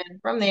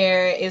 And from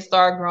there, it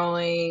started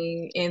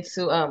growing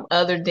into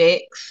other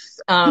decks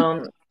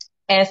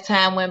as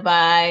time went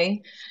by.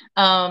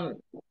 Um,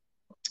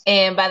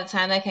 and by the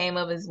time that came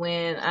up is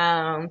when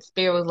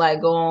Spirit was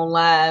like, go on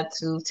live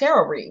to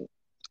tarot read.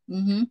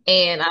 Mm-hmm.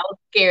 And I was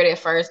scared at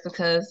first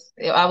because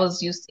I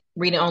was used to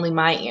reading only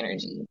my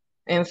energy.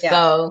 And Yeah.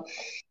 so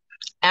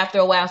after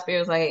a while, Spirit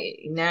was like,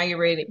 now you're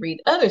ready to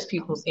read others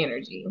people's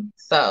energy.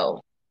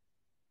 So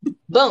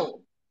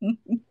boom.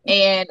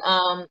 And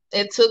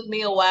it took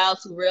me a while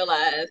to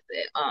realize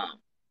that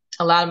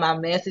a lot of my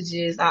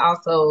messages I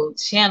also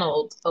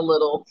channeled a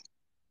little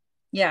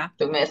Yeah.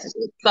 through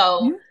messages.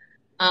 So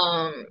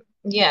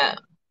yeah,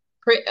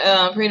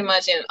 pretty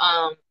much. And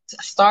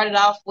started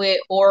off with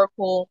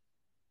Oracle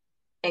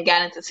and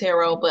got into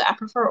tarot, but I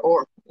prefer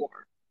Oracle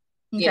more.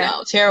 Okay.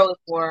 Tarot is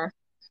more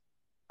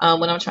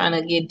when I'm trying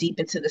to get deep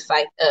into the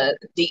site,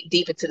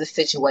 deep into the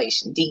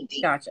situation, deep.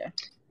 Gotcha. Gotcha.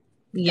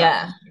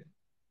 Yeah.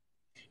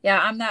 Yeah,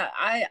 I'm not.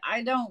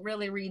 I don't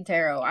really read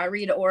tarot. I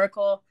read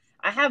oracle.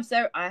 I have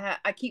so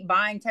I keep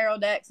buying tarot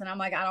decks, and I'm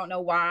like, I don't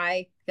know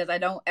why because I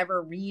don't ever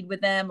read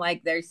with them.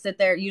 Like they sit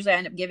there. Usually, I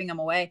end up giving them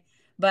away.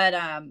 But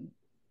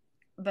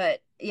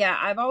yeah,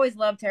 I've always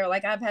loved tarot.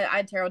 Like I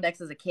had tarot decks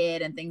as a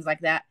kid and things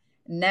like that.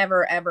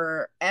 Never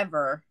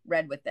ever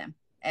read with them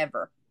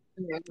ever.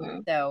 Mm-hmm.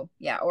 So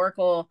yeah,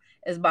 oracle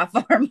is by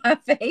far my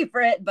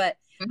favorite. But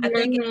I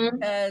think it's Mm-hmm.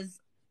 because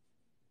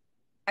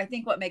I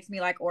think what makes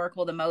me like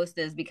Oracle the most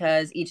is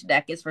because each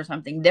deck is for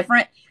something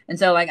different. And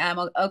so like, I'm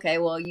okay,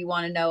 well, you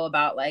want to know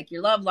about like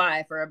your love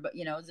life, or,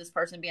 you know, is this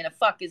person being a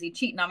fuck? Is he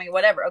cheating on me?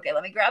 Whatever. Okay,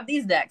 let me grab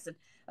these decks. And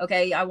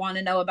okay, I want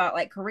to know about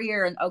like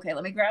career, and okay,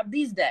 let me grab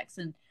these decks.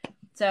 And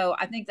so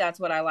I think that's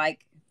what I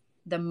like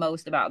the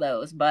most about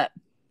those. But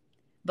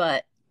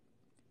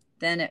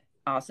then it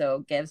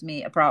also gives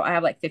me a problem. I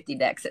have like 50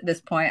 decks at this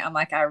point. I'm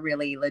like, I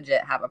really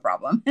legit have a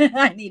problem.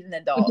 I need an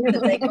adult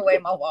to take away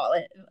my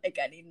wallet. Like,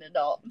 I need an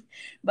adult.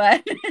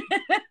 But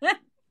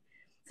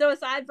so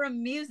aside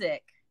from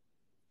music,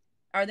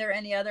 are there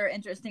any other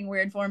interesting,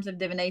 weird forms of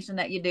divination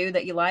that you do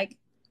that you like,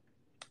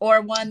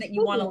 or one that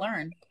you want to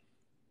learn?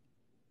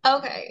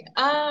 Okay.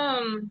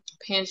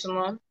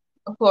 Pendulum,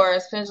 of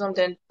course, pendulum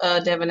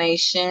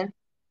divination.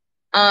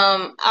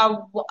 I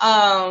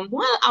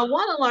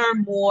want to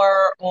learn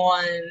more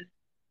on,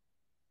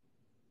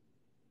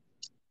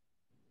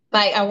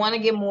 like, I want to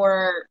get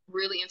more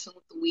really into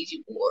the Ouija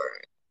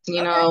board,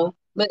 you Okay. know.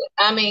 But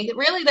I mean,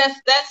 really, that's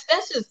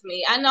just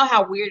me. I know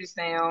how weird it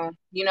sounds.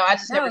 You know, I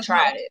just No, never it's not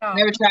tried weird it. at all.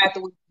 Never tried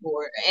the Ouija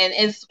board, and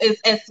it's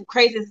as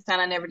crazy as it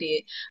sounds. I never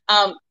did.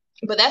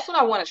 But that's what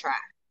I want to try.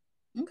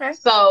 Okay.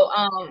 So,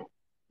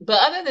 but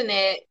other than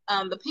that,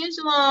 the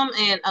pendulum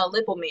and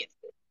lipomancy.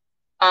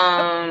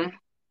 Um,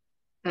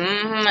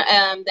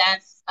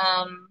 that's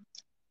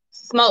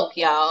smoke,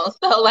 y'all.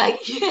 So like,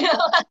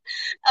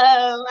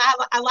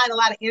 I light a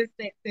lot of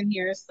incense in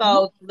here. Mhm.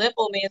 So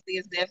lipomancy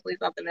is definitely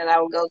something that I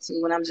will go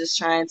to when I'm just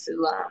trying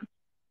to,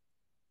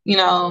 you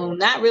know,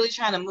 not really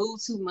trying to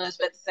move too much,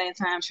 but at the same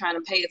time trying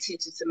to pay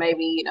attention to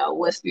maybe, you know,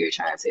 what spirit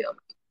trying to tell me.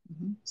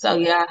 Mhm. So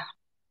yeah.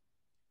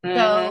 Hmm.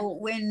 So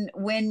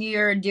when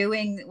you're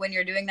doing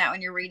that,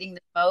 when you're reading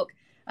the smoke,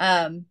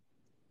 um,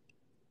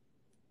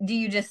 do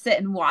you just sit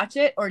and watch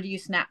it, or do you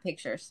snap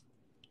pictures?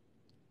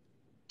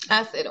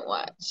 I sit and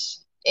watch.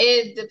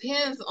 It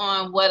depends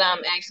on what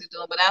I'm actually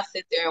doing, but I'll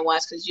sit there and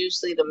watch because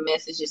usually the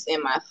message is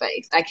in my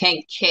face. I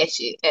can't catch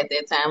it at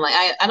that time. Like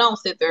I don't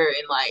sit there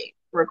and like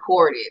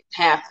record it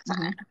half the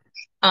time.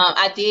 Mm-hmm.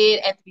 I did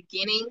at the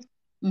beginning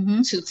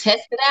Mm-hmm. to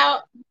test it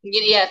out.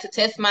 Yeah, to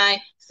test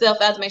myself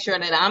out to make sure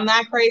that I'm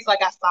not crazy.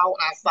 Like I saw what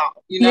I saw,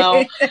 you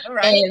know.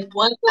 Right. And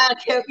once I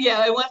kept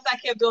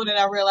doing it,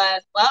 I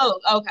realized, oh,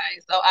 okay,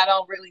 so I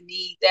don't really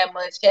need that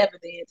much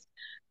evidence.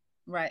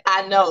 Right.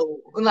 I know,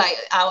 like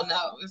I'll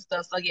know and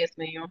stuff. So yes,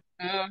 ma'am.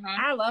 Mm-hmm.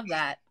 I love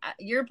that.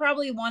 You're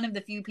probably one of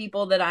the few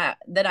people that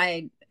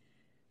I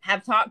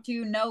have talked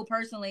to know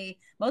personally.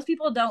 Most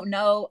people don't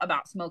know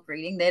about smoke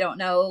reading. They don't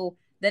know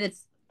that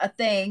it's a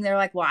thing. They're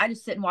like, well, I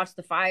just sit and watch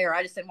the fire.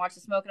 I just sit and watch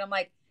the smoke. And I'm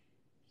like,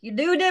 you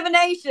do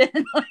divination.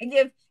 Like,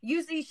 if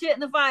you see shit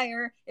in the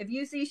fire, if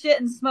you see shit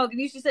in smoke, if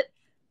you see shit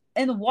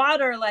in the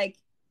water, like,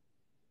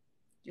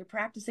 you're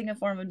practicing a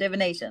form of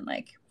divination.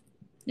 Like,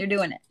 you're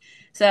doing it.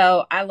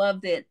 So I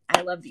love that.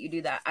 I love that you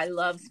do that. I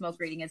love smoke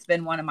reading. It's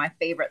been one of my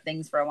favorite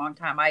things for a long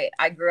time.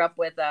 I grew up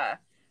with a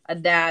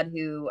dad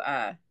who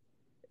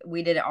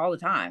we did it all the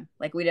time.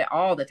 Like, we did it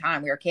all the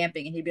time. We were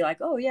camping and he'd be like,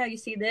 oh yeah, you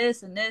see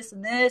this and this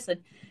and this.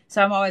 And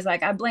so I'm always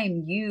like, I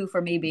blame you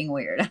for me being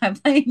weird. I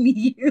blame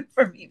you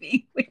for me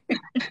being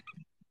weird.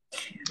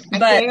 I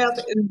But can't help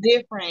it. It's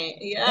different.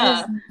 there's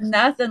Yeah.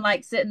 nothing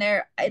like sitting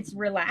there. It's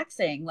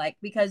relaxing, like,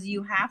 because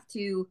you have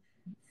to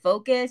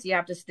focus. You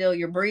have to still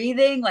your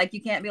breathing. Like,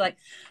 you can't be like,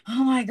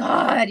 oh my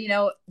God, you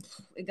know,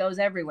 it goes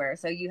everywhere.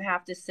 So you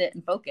have to sit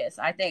and focus.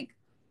 I think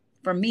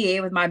for me,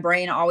 with my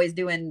brain always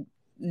doing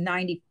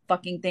 90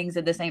 fucking things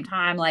at the same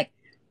time, like,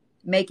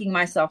 making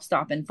myself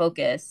stop and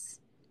focus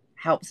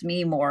helps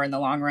me more in the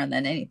long run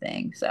than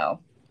anything. So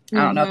I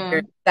don't know if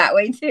you're Mm-hmm. that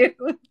way too,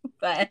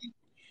 but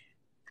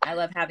I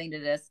love having to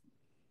just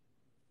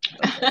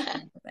focus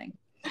on everything.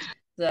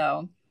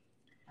 So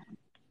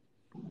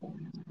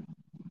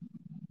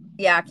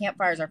yeah,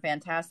 campfires are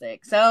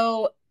fantastic.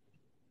 So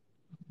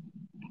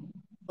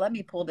let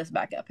me pull this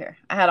back up here.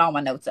 I had all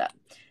my notes up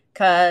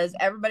because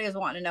everybody was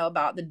wanting to know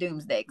about the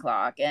doomsday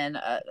clock and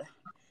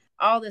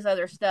all this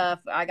other stuff.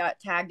 I got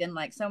tagged in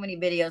like so many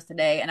videos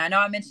today, and I know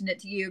I mentioned it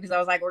to you because I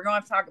was like, we're going to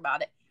have to talk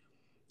about it.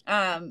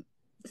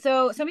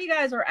 So some of you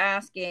guys were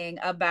asking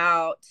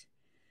about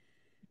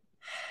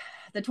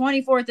the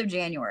 24th of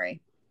January.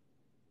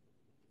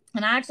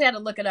 And I actually had to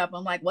look it up.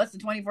 I'm like, what's the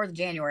 24th of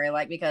January?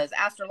 Like, because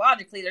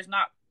astrologically, there's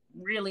not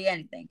really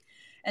anything.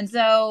 And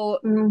so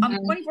on the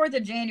Mm-hmm. 24th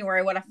of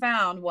January, what I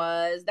found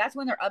was that's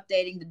when they're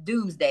updating the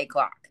doomsday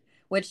clock,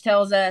 which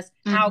tells us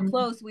how Mm-hmm.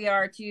 close we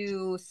are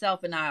to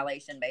self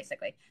annihilation,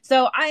 basically.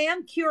 So I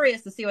am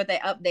curious to see what they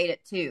update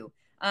it to.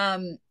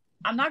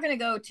 I'm not going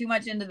to go too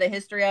much into the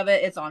history of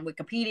it. It's on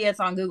Wikipedia, it's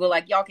on Google.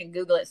 Like, y'all can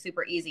Google it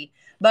super easy.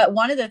 But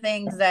one of the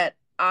things that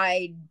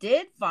I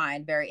did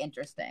find very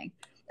interesting,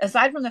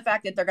 aside from the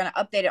fact that they're going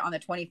to update it on the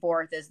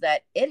 24th, is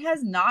that it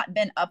has not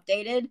been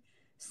updated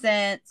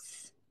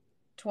since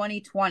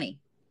 2020.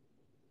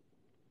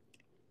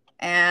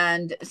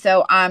 And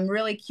so I'm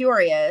really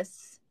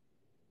curious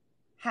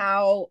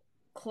how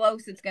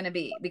close it's going to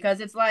be, because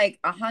it's like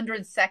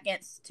 100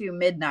 seconds to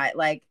midnight.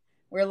 Like,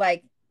 we're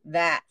like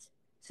that.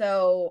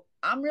 So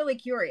I'm really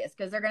curious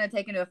because they're going to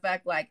take into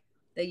effect like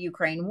the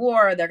Ukraine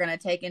war. They're going to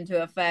take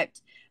into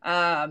effect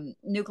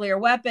nuclear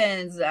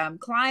weapons,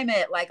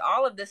 climate, like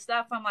all of this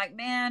stuff. I'm like,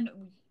 man,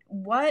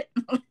 what?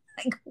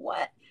 Like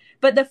what?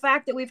 But the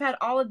fact that we've had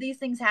all of these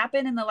things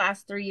happen in the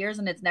last 3 years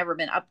and it's never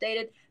been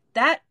updated,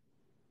 that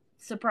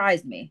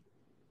surprised me.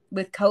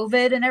 With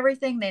COVID and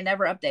everything, they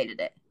never updated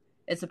it.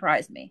 It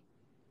surprised me.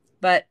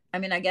 But I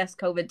mean, I guess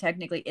COVID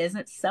technically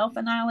isn't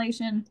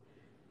self-annihilation,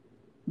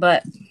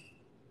 but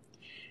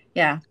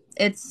yeah,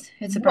 it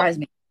surprised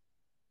me.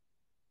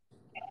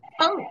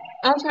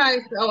 I'm trying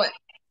to so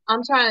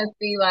I'm trying to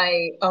see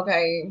like,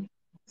 okay,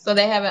 so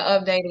they haven't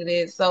updated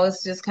it, so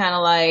it's just kind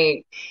of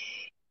like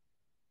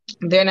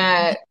they're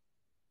not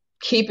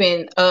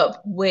keeping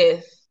up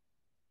with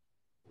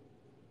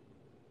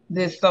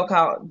this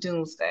so-called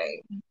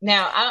doomsday.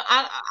 Now,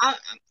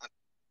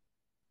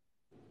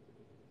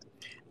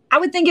 I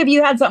would think if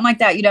you had something like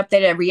that, you'd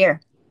update it every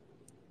year.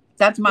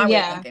 That's my way of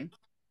yeah, thinking.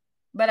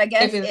 But I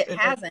guess if it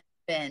it's hasn't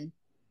been.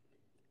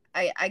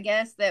 I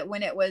guess that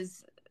when it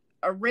was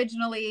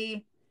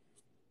originally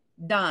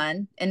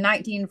done in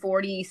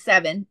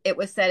 1947, it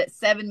was set at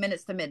 7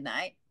 minutes to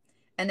midnight.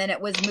 And then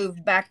it was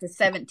moved back to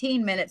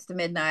 17 minutes to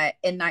midnight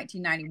in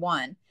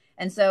 1991.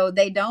 And so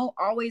they don't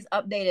always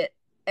update it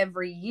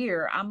every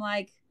year. I'm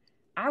like,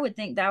 I would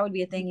think that would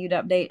be a thing you'd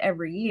update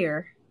every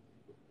year.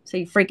 So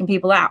you're freaking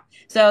people out.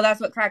 So that's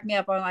what cracked me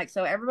up. I'm like,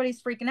 so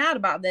everybody's freaking out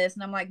about this.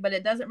 And I'm like, but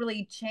it doesn't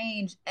really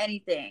change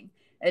anything.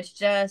 It's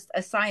just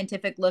a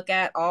scientific look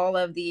at all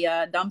of the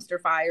dumpster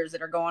fires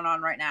that are going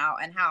on right now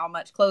and how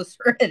much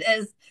closer it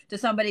is to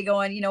somebody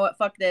going, you know what,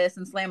 fuck this,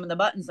 and slamming the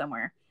button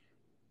somewhere.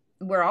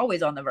 We're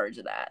always on the verge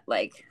of that.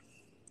 Like,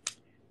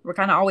 we're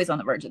kind of always on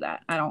the verge of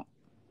that. I don't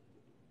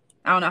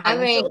know how I you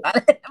feel mean, about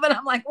it, but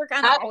I'm like, we're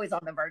kind of always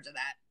on the verge of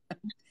that.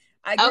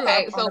 I grew up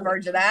okay, on so the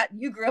verge of that.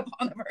 You grew up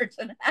on the verge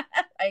of that.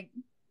 Like,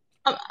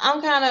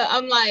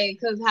 I'm like,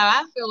 because how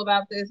I feel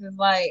about this is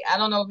like, I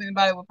don't know if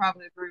anybody would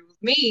probably agree with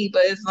me,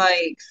 but it's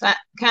like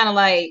kind of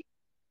like,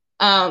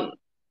 um,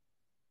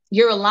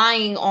 you're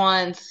relying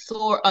on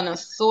a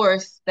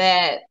source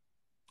that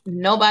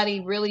nobody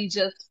really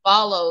just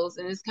follows,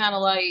 and it's kind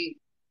of like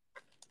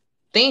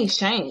things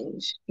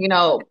change.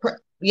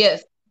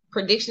 Yes,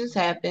 predictions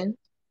happen.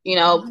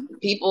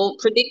 People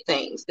predict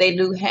things; they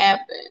do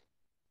happen.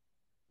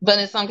 But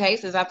in some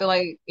cases, I feel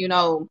like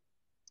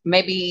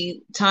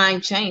maybe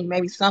time changed,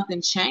 maybe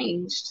something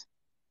changed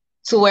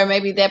to where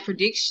maybe that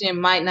prediction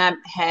might not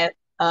have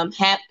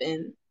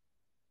happened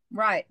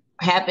right.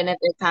 happen at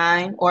that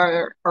time,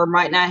 or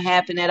might not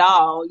happen at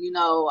all.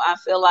 I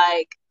feel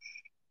like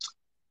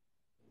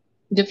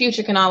the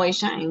future can always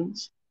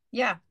change.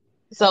 Yeah.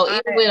 So I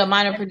even with a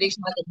minor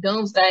prediction like a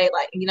doomsday,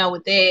 like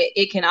with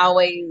that, it can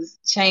always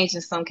change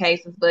in some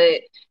cases,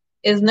 but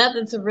it's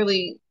nothing to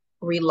really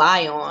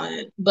rely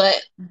on.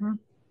 But mm-hmm.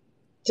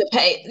 to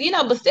pay,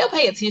 but still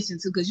pay attention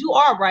to, because you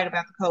are right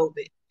about the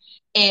COVID.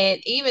 And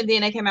even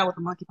then they came out with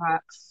the monkeypox.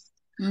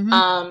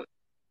 Mm-hmm.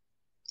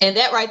 And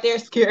that right there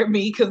scared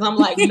me, because I'm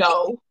like,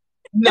 no,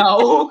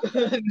 no,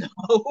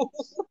 no,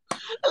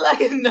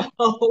 like no.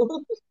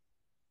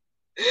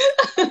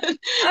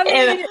 I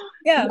And mean,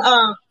 yeah.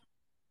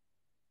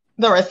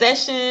 the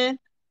recession,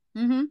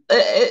 Mm-hmm.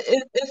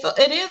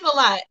 it is a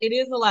lot. It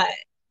is a lot,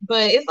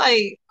 but it's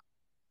like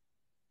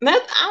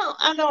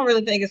I don't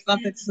really think it's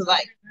something to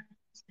like.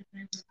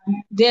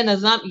 Then the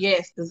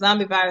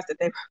zombie virus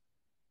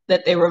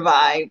that they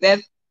revived.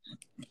 I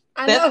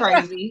That's know.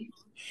 crazy.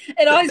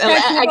 It always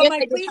cracks me up. I I'm guess like,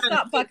 they just please trying to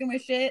stop fucking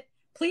with shit.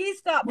 Please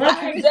stop That's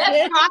fucking with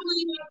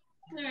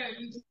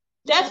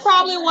shit.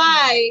 probably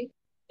why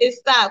it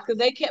stopped, because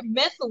they kept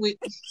messing with,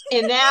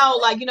 and now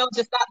like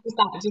just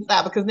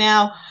stop, because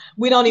now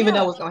we don't even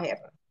know Yeah. what's gonna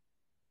happen.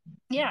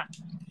 Yeah.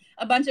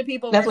 A bunch of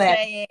people That's were what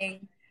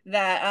saying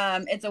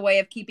that it's a way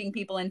of keeping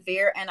people in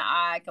fear, and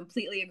I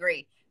completely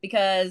agree,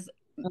 because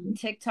happened.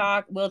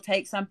 TikTok will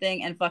take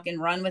something and fucking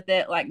run with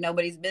it like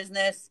nobody's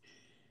business.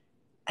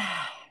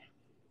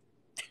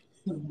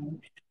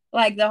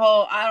 Like the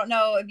whole, I don't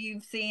know if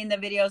you've seen the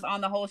videos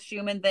on the whole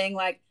Schumann thing.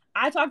 Like,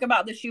 I talk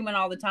about the Schumann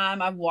all the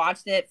time. I've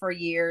watched it for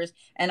years,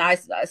 and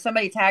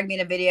somebody tagged me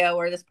in a video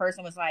where this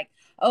person was like,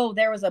 "Oh,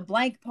 there was a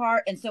blank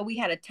part, and so we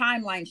had a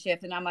timeline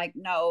shift." And I'm like,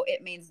 "No,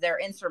 it means their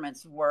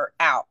instruments were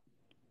out.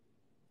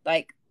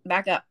 Like,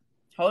 back up,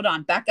 hold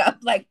on, back up,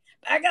 like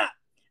back up."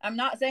 I'm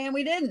not saying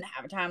we didn't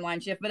have a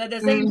timeline shift, but at the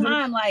same Mm-hmm.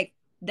 time, like,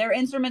 their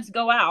instruments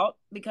go out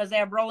because they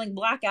have rolling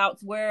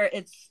blackouts where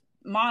it's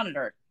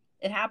monitored.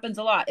 It happens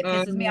a lot. It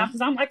pisses me Mm-hmm. off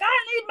because I'm like,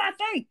 I need my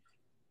thing.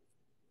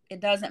 It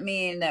doesn't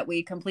mean that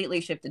we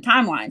completely shifted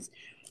timelines.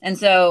 And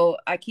so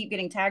I keep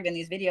getting tagged in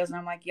these videos, and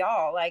I'm like,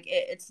 y'all, like,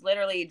 it's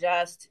literally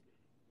just,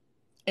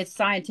 it's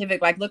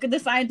scientific. Like, look at the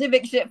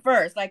scientific shit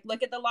first. Like,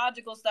 look at the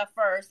logical stuff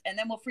first, and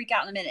then we'll freak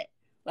out in a minute.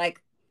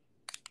 Like,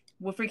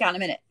 we'll freak out in a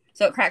minute.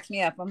 So it cracks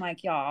me up. I'm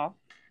like, y'all,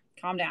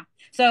 calm down.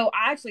 So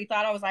I actually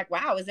thought, I was like,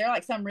 wow, is there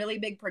like some really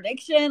big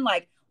prediction?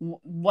 Like,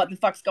 what the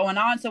fuck's going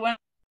on? So when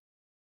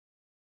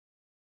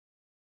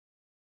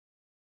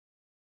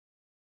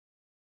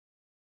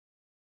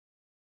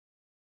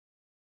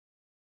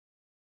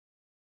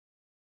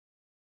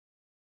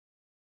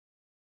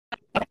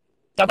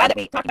So glad that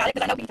we talked about it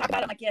because I know we can talk about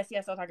it. I'm like, yes,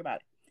 I'll talk about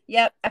it.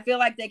 Yep. I feel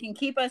like they can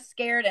keep us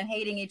scared and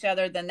hating each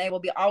other, then they will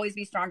always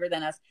be stronger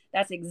than us.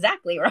 That's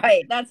exactly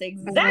right. That's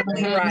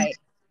exactly right.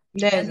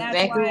 That's And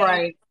exactly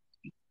right.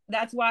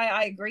 That's why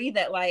I agree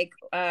that like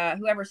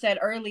whoever said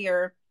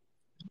earlier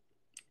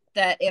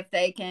that if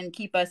they can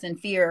keep us in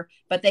fear,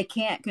 but they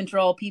can't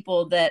control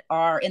people that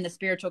are in the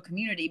spiritual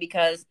community,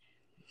 because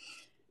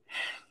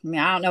I mean,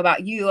 I don't know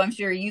about you. I'm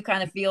sure you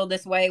kind of feel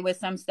this way with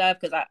some stuff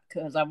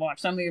because I've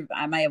watched some of your.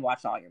 I may have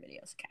watched all your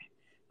videos. Okay,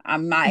 I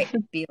might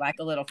be like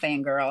a little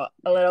fangirl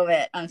a little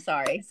bit. I'm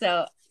sorry.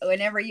 So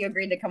whenever you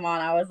agreed to come on,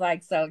 I was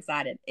like so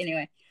excited.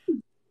 Anyway,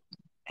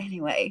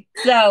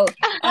 so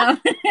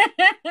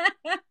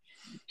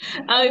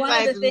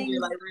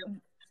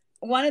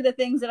one of the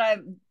things that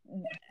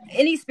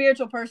any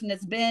spiritual person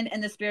that's been in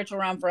the spiritual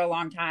realm for a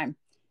long time,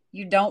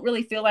 you don't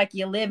really feel like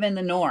you live in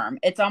the norm.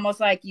 It's almost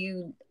like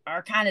you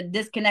are kind of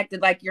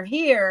disconnected, like you're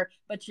here,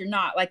 but you're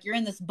not, like you're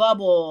in this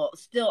bubble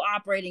still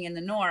operating in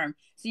the norm.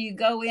 So you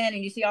go in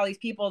and you see all these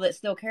people that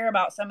still care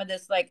about some of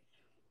this like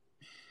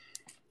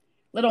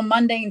little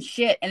mundane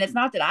shit. And it's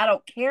not that I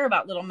don't care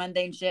about little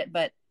mundane shit,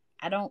 but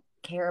I don't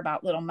care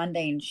about little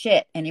mundane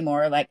shit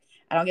anymore. Like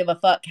I don't give a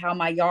fuck how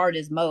my yard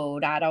is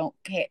mowed. I don't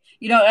care.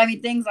 You know what I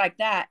mean? Things like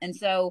that. And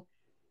so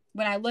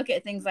when I look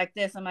at things like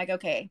this, I'm like,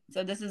 okay,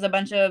 so this is a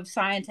bunch of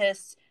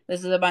scientists. This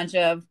is a bunch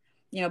of,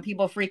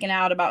 people freaking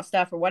out about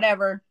stuff or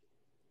whatever.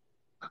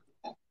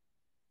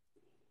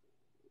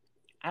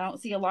 I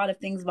don't see a lot of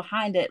things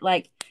behind it.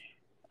 Like,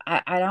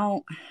 I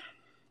don't,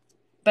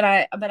 but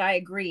I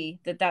agree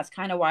that that's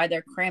kind of why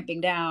they're clamping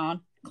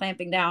down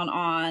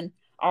on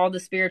all the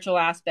spiritual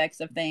aspects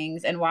of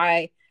things, and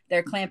why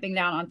they're clamping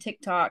down on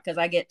TikTok, because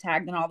I get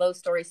tagged in all those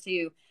stories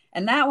too.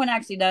 And that one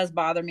actually does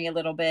bother me a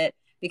little bit,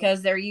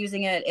 because they're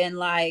using it in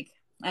like,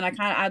 and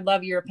I'd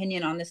love your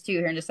opinion on this too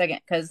here in just a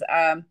second, because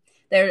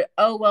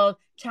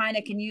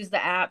China can use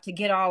the app to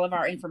get all of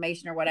our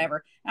information or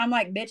whatever. And I'm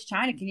like, bitch,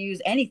 China can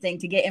use anything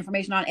to get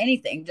information on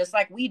anything, just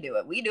like we do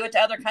it. We do it to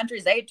other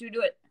countries. They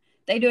do it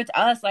to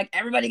us. Like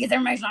everybody gets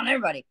information on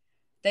everybody.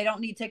 They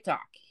don't need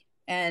TikTok.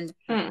 And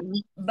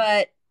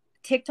but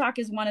TikTok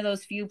is one of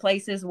those few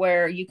places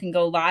where you can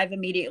go live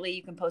immediately.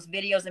 You can post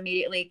videos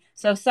immediately.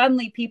 So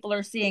suddenly people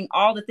are seeing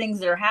all the things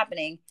that are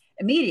happening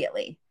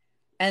immediately,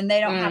 and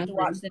they don't have to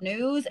watch the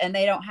news, and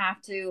they don't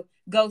have to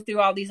go through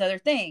all these other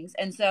things.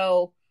 And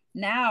so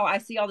now I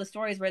see all the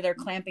stories where they're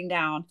clamping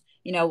down,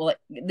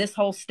 this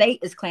whole state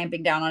is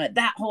clamping down on it,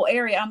 that whole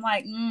area. I'm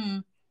like,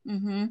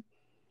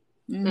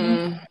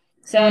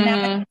 so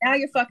now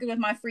you're fucking with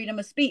my freedom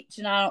of speech,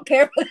 and I don't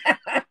care for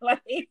that.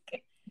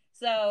 Like,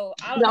 so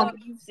I don't know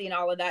if you've seen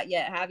all of that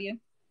yet, have you?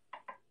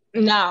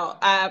 No,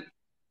 I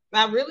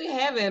really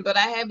haven't, but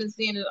I have been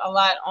seeing it a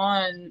lot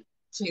on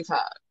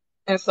TikTok.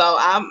 And so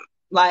I'm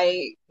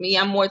like,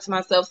 I'm more to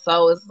myself.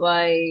 So it's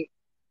like,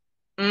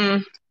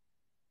 I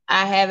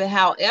haven't.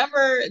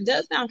 However, it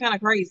does sound kind of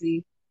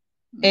crazy.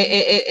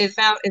 It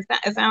sounds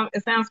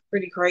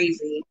pretty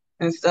crazy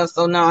and stuff.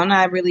 So no, I'm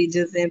not really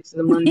just into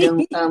the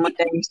mundane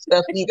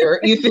stuff either.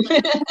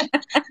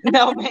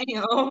 No,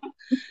 ma'am.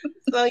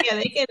 So yeah,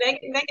 they can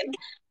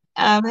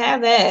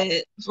have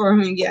that for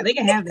me. Yeah, they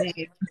can have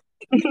that.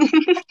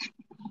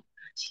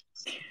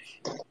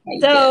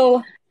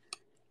 So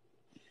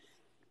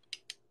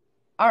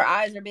our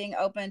eyes are being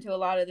open to a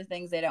lot of the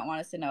things they don't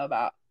want us to know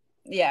about.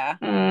 Yeah.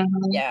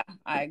 Yeah,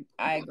 I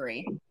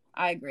agree.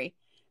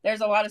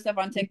 There's a lot of stuff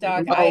on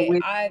TikTok.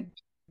 I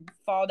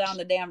fall down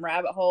the damn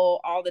rabbit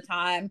hole all the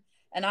time,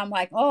 and I'm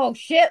like, oh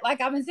shit, like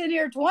I've been sitting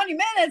here 20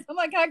 minutes. I'm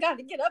like, I got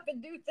to get up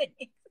and do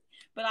things.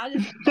 But I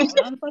just fall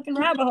down the fucking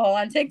rabbit hole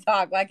on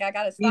TikTok. Like I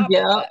got to stop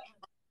it.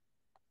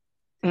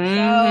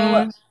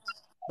 So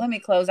let me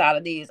close out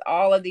of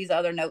all of these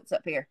other notes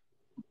up here.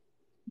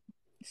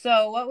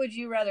 So what would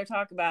you rather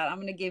talk about? I'm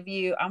going to give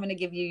you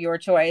your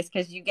choice,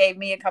 because you gave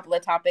me a couple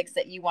of topics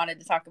that you wanted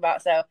to talk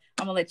about. So I'm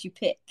going to let you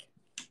pick.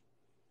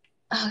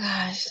 Oh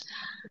gosh.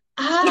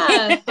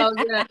 So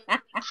yeah.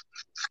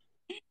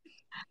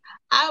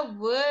 I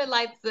would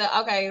like to,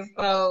 okay,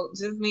 so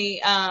just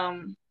me,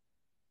 I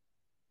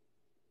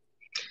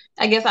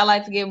guess I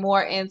like to get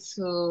more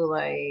into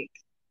like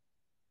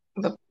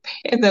the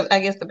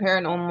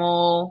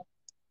paranormal.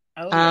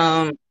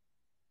 Oh,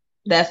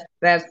 yes.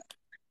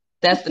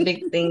 That's the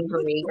big thing for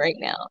me right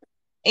now.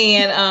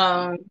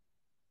 And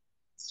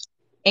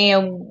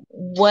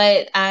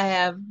what I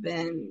have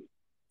been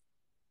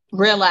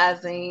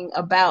realizing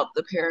about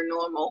the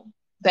paranormal,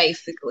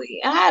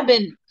 basically. I have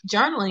been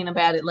journaling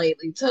about it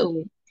lately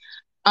too.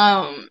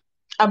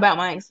 About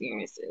my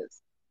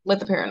experiences with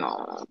the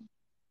paranormal.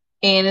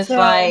 And it's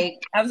like,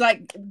 I was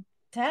like,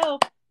 tell.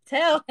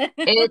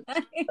 It's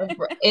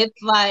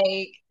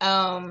like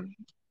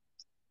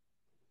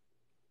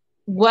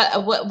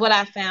what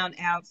I found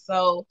out.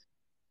 So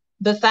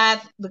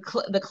besides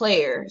the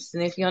clairs,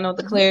 and if you don't know what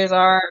the clairs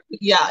are,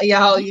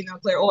 y'all,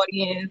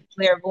 clairaudience,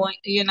 clairvoyant,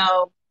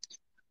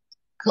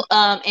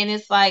 and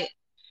it's like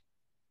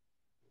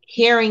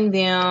hearing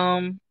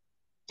them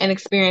and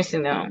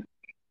experiencing them.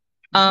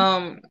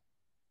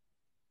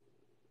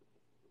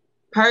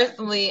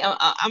 personally,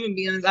 I'm gonna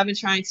be honest. I've been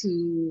trying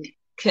to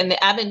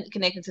connect. I've been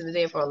connecting to the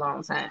dead for a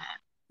long time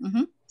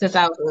Mm-hmm. since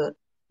I was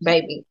a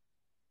baby,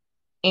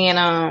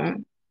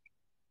 and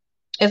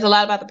it's a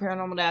lot about the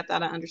paranormal that I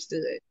thought I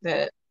understood.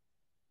 That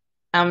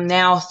I'm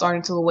now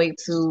starting to awake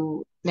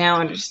to now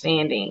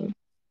understanding.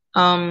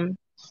 Um,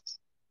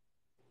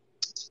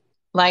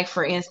 like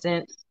for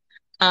instance,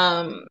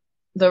 um,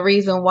 the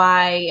reason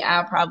why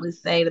I probably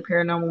say the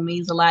paranormal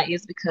means a lot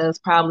is because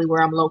probably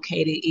where I'm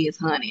located is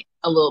haunted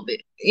a little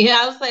bit. Yeah,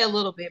 I would say a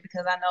little bit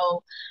because I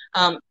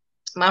know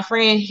my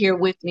friend here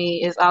with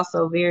me is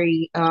also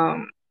very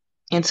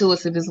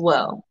intuitive as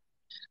well.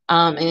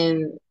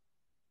 And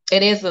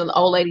it is an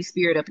old lady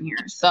spirit up in here.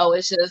 So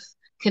it's just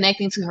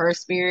connecting to her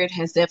spirit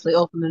has definitely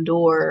opened the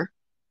door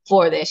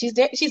for that. She's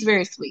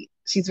very sweet.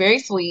 She's very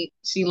sweet.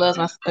 She loves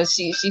my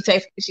she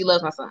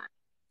loves my son.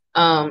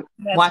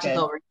 That's Watches good.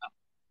 over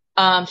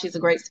him. She's a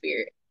great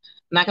spirit.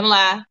 I'm not gonna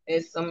lie,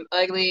 it's some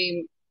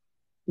ugly,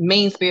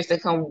 mean spirits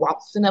that come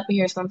waltzing up in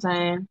here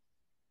sometimes.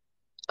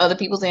 Other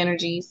people's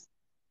energies.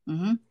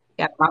 Mm-hmm.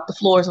 Got to mop the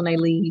floors when they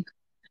leave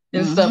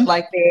and stuff Mm-hmm.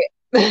 like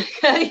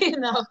that. you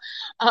know.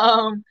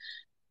 Um,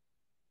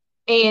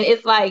 and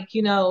it's like,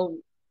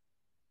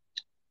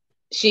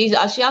 she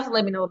also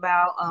let me know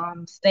about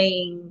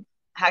staying,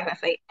 how can I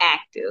say,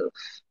 active.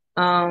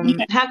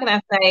 How can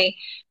I say,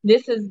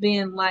 this has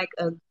been like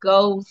a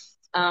ghost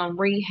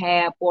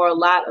rehab for a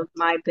lot of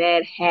my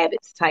bad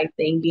habits type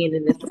thing being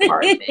in this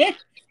apartment.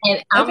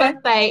 And I'm Okay.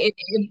 gonna say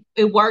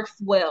it works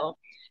well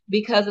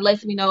because it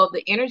lets me know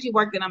the energy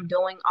work that I'm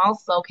doing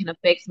also can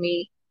affect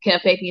me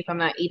if I'm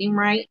not eating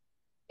right,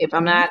 if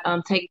I'm Mm-hmm.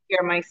 not taking care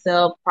of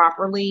myself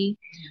properly.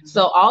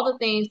 So all the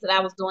things that I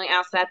was doing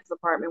outside this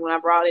apartment when I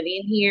brought it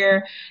in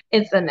here,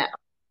 it's a no.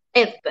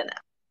 It's a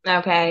no.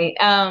 Okay.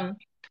 And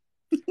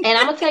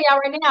I'm gonna tell y'all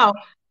right now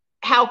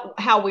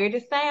how weird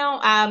it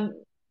sound.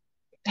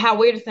 How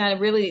weird it sound. It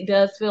really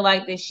does feel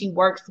like that she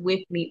works with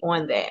me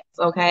on that.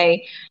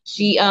 Okay,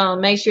 she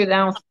makes sure that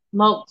I don't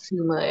smoke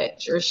too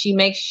much, or she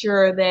makes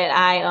sure that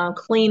I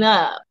clean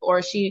up,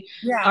 or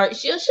Yeah.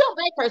 she'll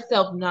make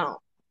herself known,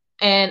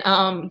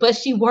 and but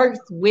she works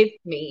with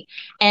me,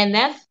 and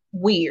that's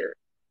weird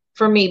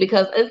for me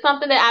because it's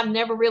something that I've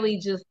never really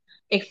just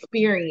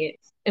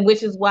experienced, and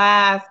which is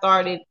why I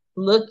started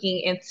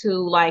looking into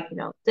like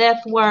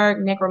death work,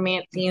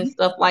 necromancy, and Mm-hmm.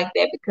 stuff like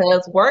that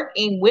because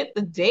working with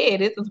the dead,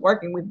 this is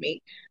working with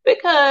me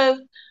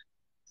because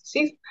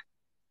she's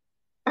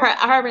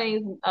her name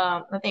is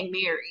I think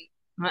Mary.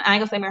 I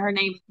ain't gonna say her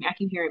name. I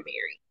keep hearing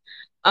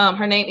Mary.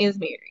 Her name is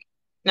Mary,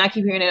 and I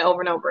keep hearing it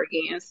over and over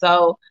again.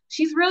 So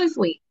she's really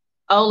sweet,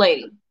 old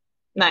lady,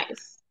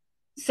 nice.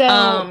 So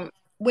Um,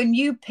 when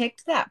you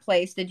picked that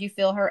place, did you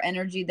feel her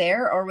energy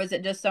there, or was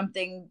it just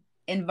something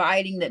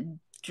inviting that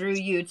drew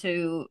you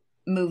to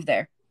move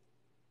there?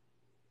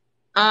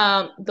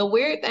 the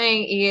weird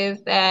thing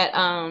is that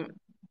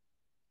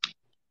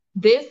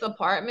this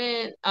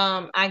apartment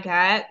I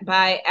got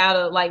by out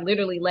of like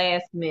literally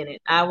last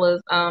minute. I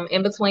was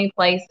in between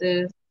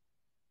places,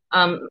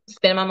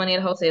 spending my money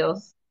at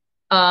hotels.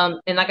 And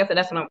like I said,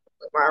 that's when I'm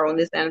on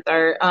this and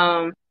third.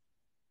 And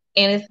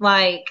it's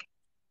like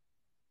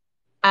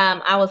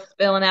I was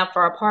filling out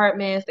for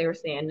apartments. They were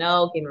saying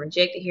no, getting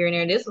rejected here and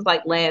there. This was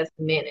like last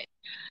minute.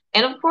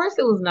 And of course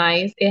it was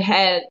nice. It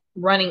had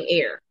running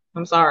air.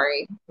 I'm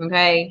sorry.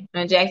 Okay.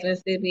 In Jackson,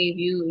 Mississippi, if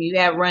you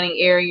have running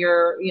air,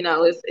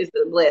 it's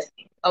a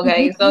blessing.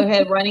 Okay. So it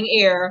had running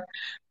air.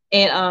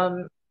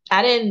 And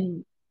I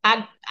didn't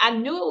I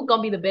knew it was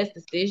gonna be the best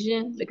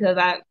decision because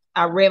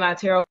I read my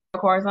tarot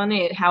cards on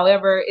it.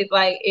 However, it's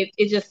like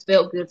it just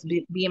felt good to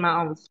be in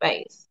my own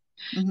space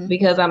Mm-hmm.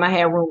 because I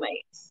had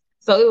roommates.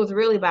 So it was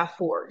really by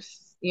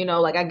force.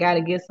 Like I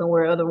gotta get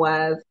somewhere,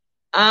 otherwise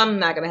I'm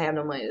not gonna have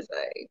no money to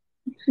save.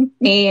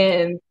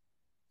 And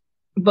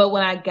but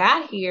when I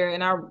got here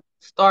and I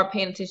started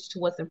paying attention to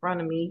what's in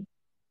front of me,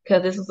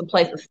 because this was a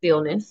place of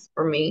stillness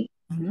for me,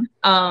 Mm-hmm.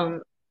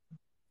 um,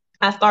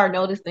 I started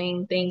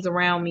noticing things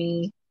around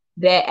me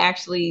that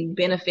actually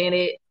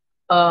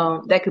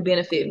that could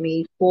benefit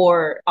me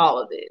for all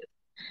of this.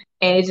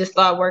 And it just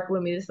started working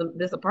with me.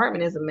 This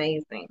apartment is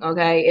amazing.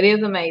 Okay. It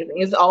is amazing.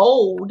 It's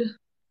old.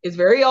 It's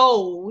very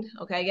old.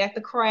 Okay. Got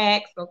the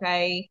cracks.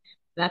 Okay.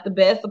 Not the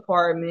best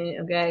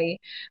apartment. Okay.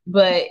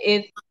 But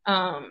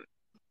um,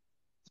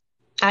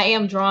 I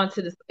am drawn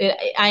to this.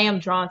 I am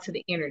drawn to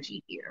the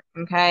energy here.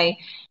 Okay.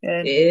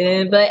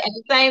 Good. But at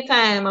the same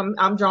time,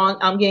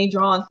 I'm getting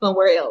drawn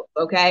somewhere else.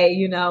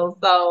 Okay.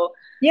 So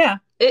Yeah.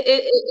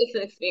 it's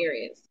an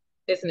experience.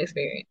 It's an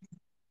experience.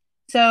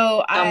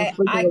 So I'm I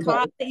speaking with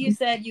caught that you both.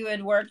 said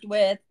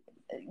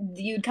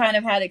you'd kind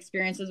of had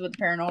experiences with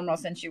paranormal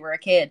since you were a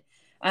kid.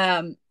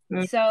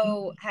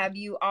 So have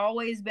you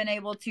always been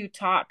able to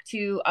talk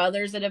to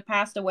others that have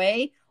passed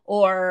away,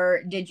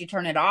 or did you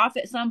turn it off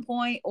at some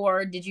point,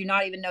 or did you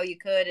not even know you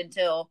could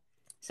until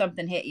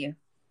something hit you?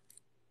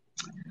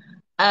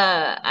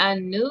 I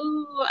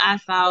knew I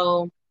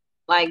saw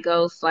like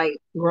ghosts like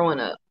growing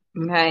up.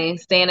 Okay,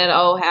 staying at an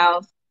old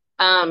house.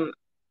 Um,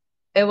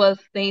 it was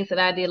things that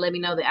I did let me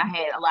know that I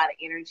had a lot of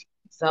energy.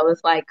 So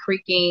it's like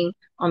creaking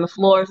on the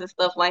floors and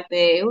stuff like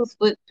that.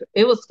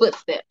 It was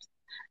footsteps.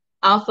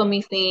 Also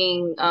me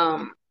seeing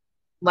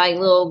like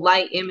little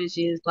light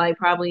images, like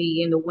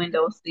probably in the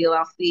window still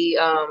I'll see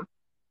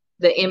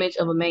the image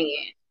of a man.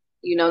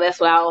 You know, that's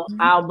what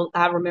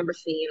I remember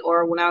seeing.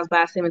 Or when I was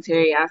by a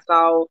cemetery, I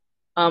saw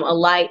a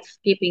light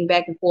skipping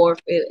back and forth.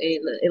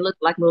 It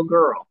looked like a little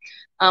girl.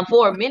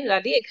 For a minute,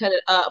 I did cut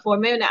it. For a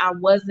minute, I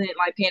wasn't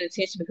like paying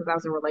attention because I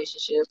was in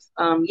relationships.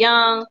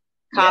 Young,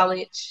 Yep.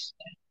 college,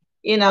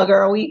 you know,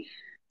 girl, we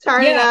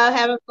turning Yeah. up,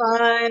 having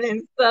fun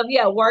and stuff.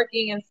 Yeah,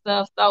 working and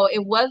stuff. So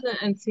it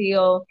wasn't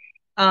until,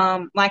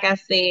 like I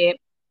said,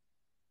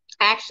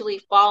 actually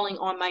falling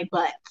on my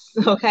butt,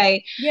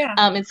 okay, Yeah.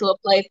 into a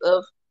place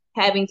of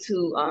having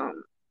to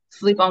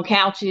sleep on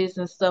couches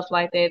and stuff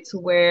like that, to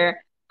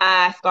where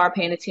I start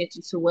paying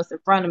attention to what's in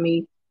front of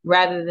me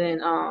rather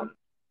than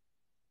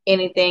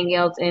anything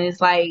else. And it's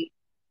like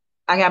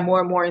I got more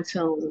and more in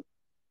tune.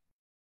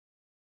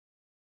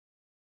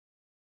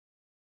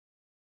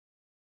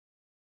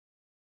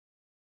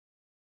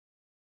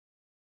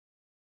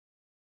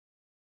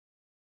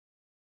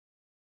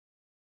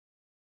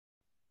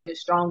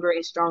 Stronger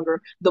and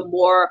stronger the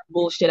more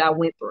bullshit I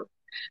went through.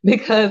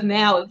 Because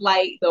now it's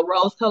like the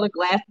rose colored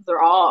glasses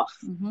are off.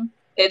 Mm-hmm.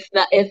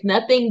 It's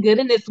nothing good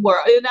in this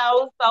world, you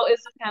know. So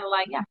it's just kind of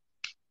like, yeah,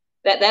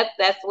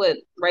 that's what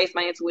raised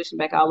my intuition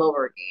back all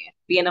over again.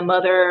 Being a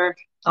mother,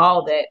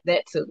 all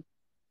that too.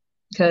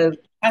 Because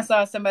I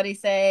saw somebody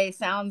say,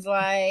 sounds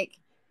like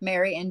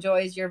Mary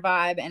enjoys your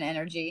vibe and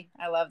energy.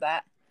 I love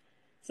that.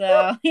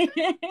 So she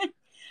gets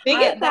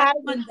that's tired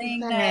of one it thing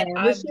that sometimes,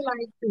 but I've she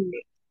likes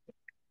it.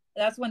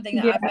 that's one thing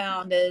that I Yeah.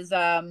 found is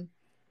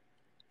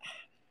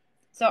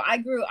so I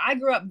grew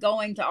up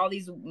going to all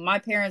these, my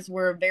parents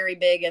were very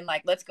big and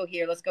like, let's go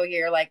here,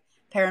 like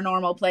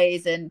paranormal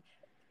plays, and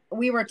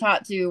we were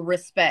taught to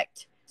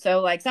respect.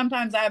 So like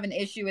sometimes I have an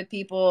issue with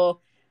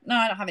people. No,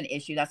 I don't have an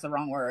issue. That's the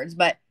wrong words,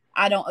 but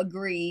I don't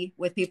agree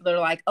with people that are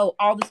like, oh,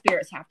 all the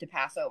spirits have to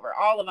pass over.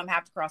 All of them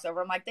have to cross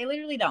over. I'm like, they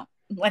literally don't.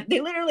 Like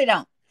they literally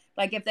don't.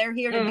 Like if they're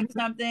here to do Mm.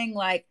 something,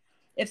 like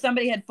if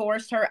somebody had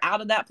forced her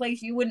out of that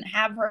place, you wouldn't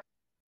have her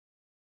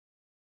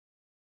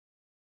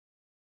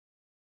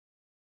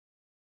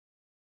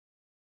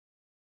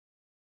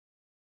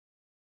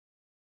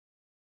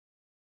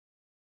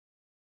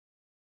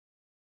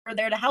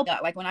there to help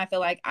out. Like when I feel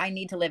like I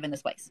need to live in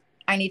this place,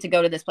 I need to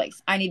go to this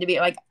place, I need to be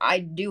like, I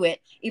do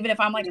it, even if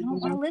I'm like, I don't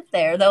want Mhm. to live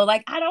there though.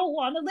 Like I don't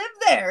want to live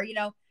there, you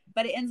know.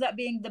 But it ends up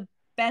being the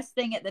best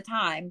thing at the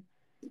time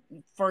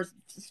for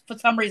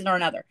some reason or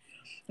another.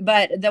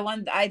 But the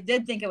one I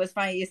did think it was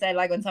funny, you said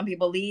like when some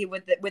people leave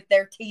with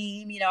their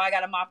team, you know, I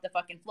got to mop the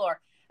fucking floor.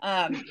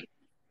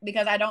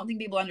 Because I don't think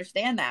people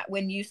understand that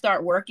when you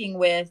start working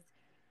with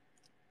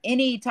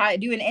any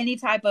type, doing any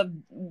type of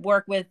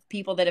work with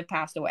people that have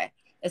passed away,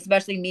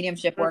 especially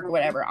mediumship work or Mhm.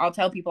 whatever. I'll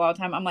tell people all the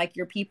time, I'm like,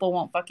 your people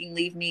won't fucking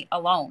leave me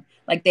alone.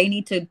 Like they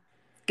need to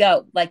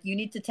go. Like you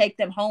need to take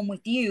them home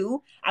with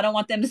you. I don't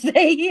want them to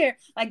stay here.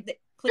 Like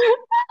please,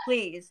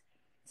 please.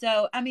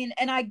 So I mean,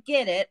 and I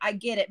get it. I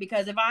get it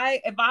because if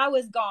I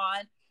was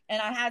gone and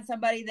I had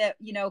somebody that,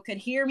 you know, could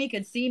hear me,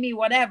 could see me,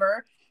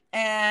 whatever,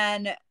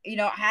 and you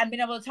know, hadn't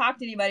been able to talk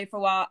to anybody for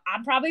a while,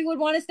 I probably would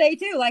want to stay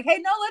too. Like, hey,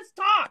 no, let's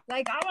talk.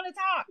 Like, I want to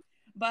talk.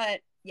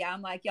 But yeah,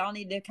 I'm like, y'all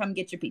need to come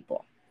get your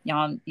people.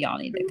 Y'all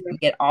need to come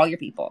get all your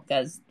people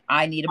because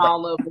I need a break.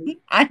 All of them.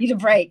 I need a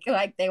break.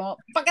 Like they won't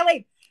fucking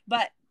leave.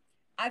 But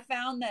I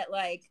found that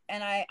like,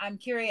 and I'm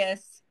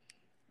curious.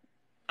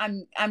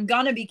 I'm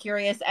gonna be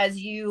curious as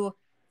you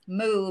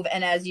move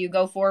and as you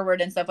go forward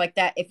and stuff like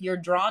that. If you're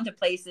drawn to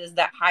places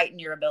that heighten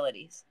your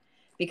abilities,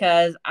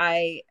 because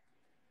I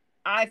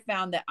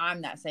found that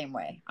I'm that same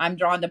way. I'm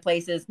drawn to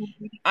places.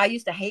 I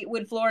used to hate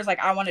wood floors. Like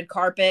I wanted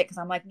carpet because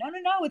I'm like, no, no,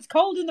 no, it's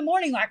cold in the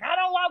morning. Like I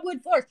don't want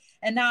wood floors.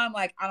 And now I'm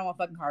like, I don't want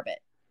fucking carpet.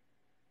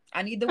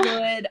 I need the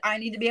wood. I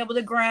need to be able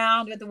to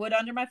ground with the wood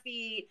under my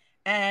feet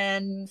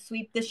and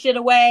sweep the shit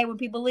away when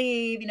people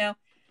leave, you know.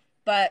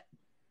 But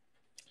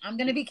I'm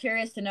gonna be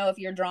curious to know if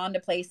you're drawn to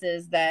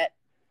places that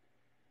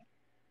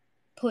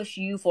push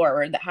you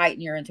forward, that heighten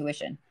your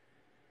intuition.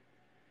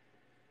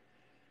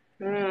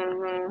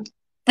 Hmm.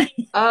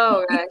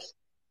 Oh gosh.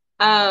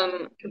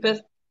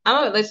 But I'm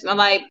gonna let you know,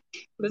 like,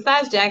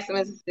 besides Jackson,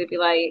 Mississippi,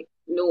 like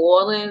New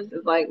Orleans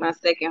is like my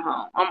second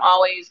home. I'm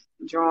always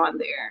drawn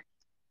there.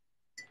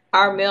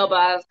 Our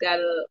mailbox got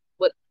a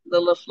what the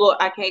LaFleur,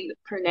 I can't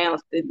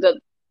pronounce it.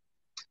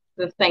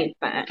 The Saint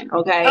sign,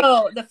 okay?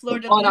 Oh, the fleur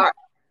de On lis. our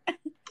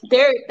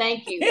there,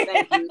 thank you.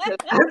 'Cause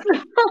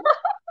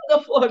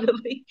the Fleur de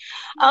Lis.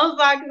 I'm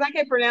sorry because I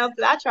can't pronounce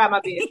it. I try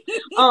my best.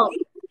 Um,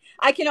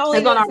 I can only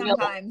it's do on it our mailbox.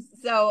 sometimes,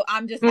 so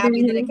I'm just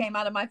happy that it Hmm. came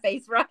out of my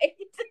face right.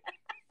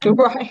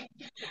 Right.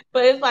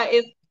 But it's like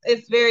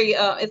it's very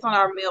it's on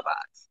our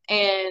mailbox.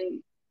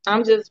 And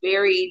I'm just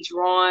very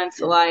drawn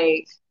to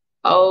like,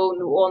 oh,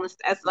 New Orleans.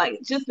 That's like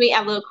just me.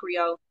 I love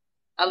Creole.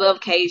 I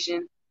love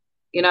Cajun,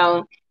 you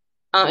know.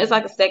 It's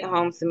like a second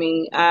home to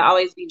me. I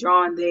always be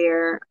drawn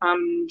there.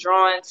 I'm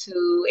drawn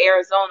to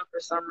Arizona for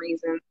some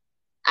reason.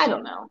 I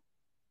don't know.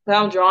 So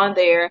I'm drawn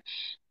there.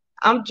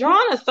 I'm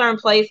drawn to certain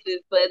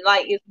places, but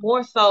like it's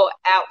more so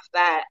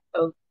outside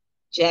of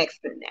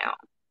Jackson now.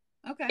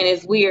 Okay. And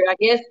it's weird. I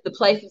guess the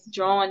places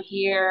drawn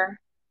here,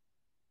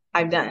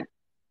 I've done.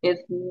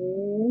 It's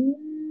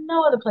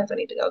no other place I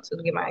need to go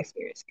to get my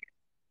experience here.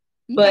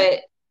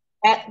 Okay.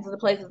 But at the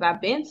places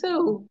I've been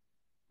to,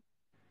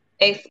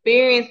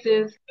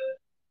 experiences,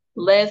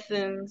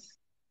 lessons,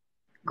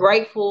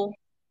 grateful,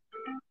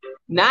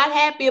 not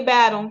happy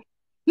about them,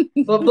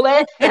 but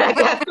blessed that I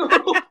got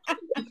through.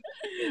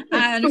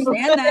 I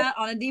understand that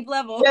on a deep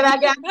level. That I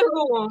got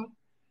through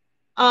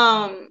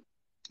them.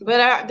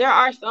 But there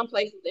are some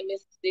places in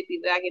Mississippi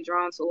that I get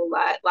drawn to a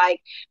lot, like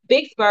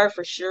Big Spur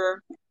for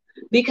sure,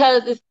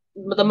 because it's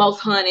the most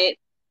hunted.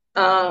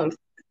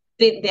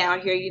 Sit down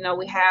here,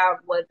 we have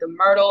the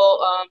Myrtle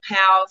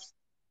house.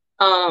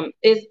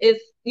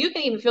 It's you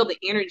can even feel the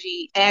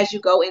energy as you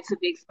go into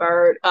Big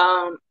Spur,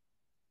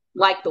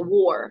 like the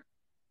war.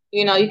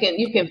 You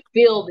can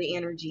feel the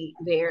energy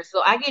there.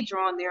 So I get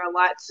drawn there a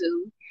lot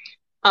too.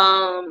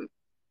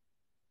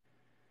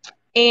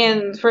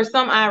 And for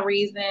some odd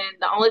reason,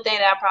 the only thing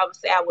that I probably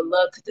say I would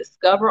love to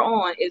discover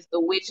on is the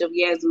Witch of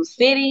Yazoo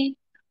City.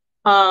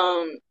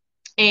 And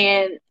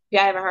if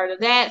y'all haven't heard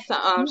of that,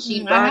 so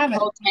she I burned the haven't.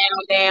 whole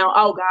town down.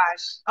 Oh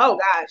gosh, oh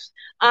gosh.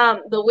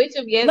 The Witch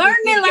of Yazoo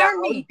City, Learn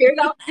y'all. me. Here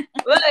we go.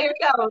 Look, here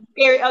we go.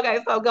 Scary. Okay,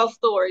 so ghost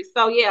story.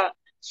 So yeah,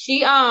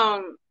 she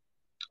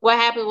what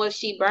happened was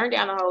she burned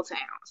down the whole town.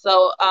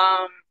 So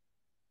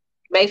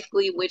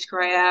basically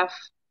witchcraft.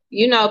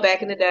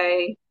 Back in the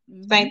day,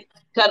 saints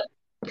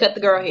cut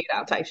the girl head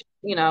out type shit,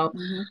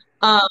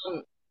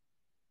 Um,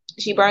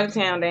 she burned the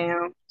town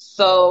down.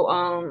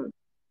 So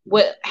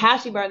how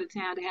she burned the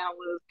town down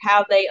was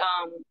how they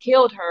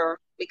killed her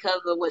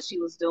because of what she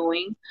was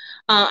doing.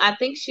 I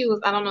think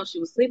I don't know if she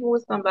was sleeping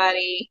with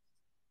somebody,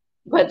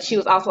 but she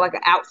was also like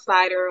an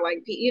outsider,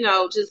 like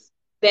just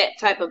that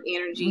type of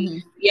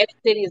energy. Yes,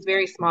 the city is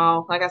very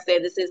small. Like I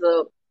said, this is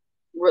a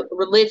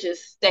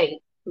religious state,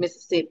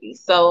 Mississippi.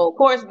 So of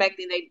course back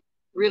then they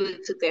really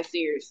took that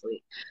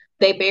seriously.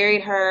 They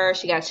buried her.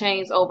 She got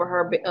chains over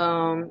her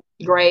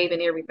grave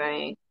and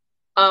everything.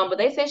 But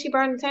they said she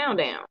burned the town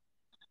down.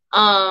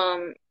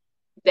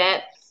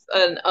 That's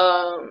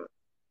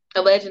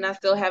a legend I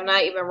still have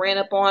not even ran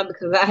up on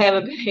because I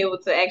haven't been able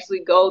to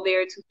actually go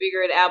there to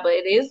figure it out. But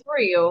it is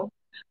real.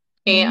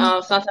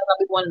 And sometimes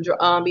I want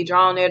to be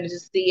drawn there to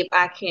just see if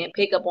I can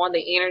pick up on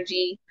the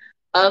energy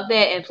of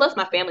that. And plus,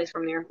 my family's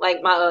from there.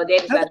 Like my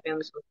daddy's side of the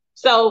family's from there.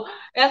 So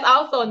that's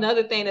also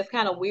another thing that's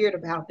kind of weird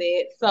about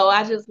that. So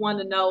I just want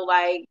to know,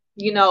 like,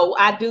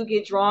 I do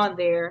get drawn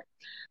there.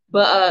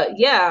 But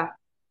yeah,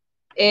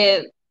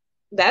 and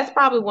that's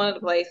probably one of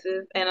the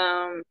places. And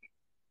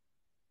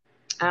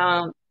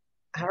I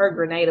heard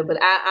Grenada, but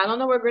I don't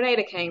know where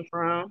Grenada came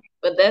from.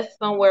 But that's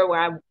somewhere where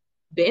I've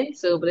been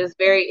to, but it's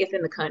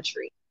in the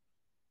country.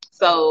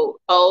 So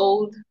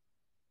old,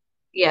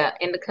 yeah,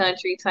 in the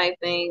country type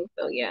thing.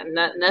 So yeah,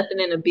 nothing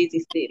in a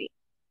busy city.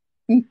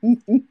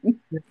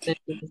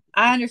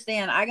 I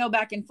understand. I go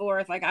back and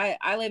forth. Like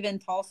I live in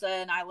Tulsa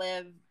and I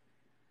live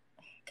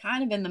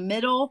kind of in the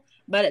middle,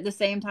 but at the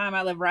same time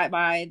I live right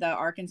by the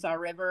Arkansas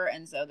River,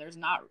 and so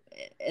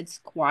it's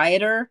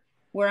quieter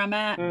where I'm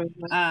at.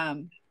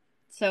 Mm-hmm.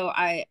 So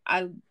I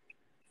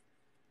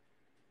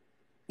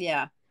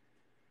yeah.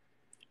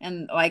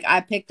 And like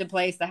I picked a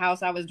place, the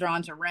house I was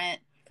drawn to rent,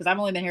 because I've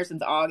only been here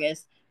since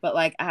August, but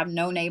like I have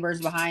no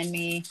neighbors behind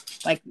me.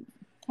 Like,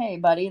 hey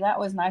buddy, that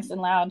was nice and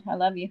loud. I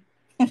love you.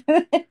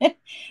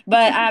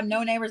 But I have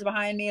no neighbors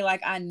behind me.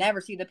 Like I never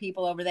see the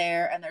people over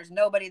there, and there's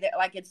nobody there.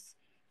 Like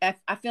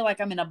I feel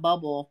like I'm in a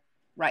bubble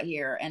right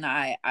here, and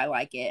I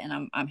like it,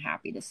 and I'm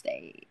happy to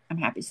stay. I'm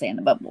happy to stay in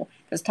the bubble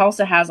because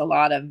Tulsa has a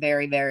lot of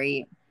very,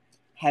 very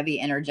heavy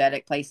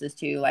energetic places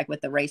too, like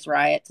with the race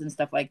riots and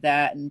stuff like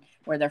that, and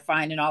where they're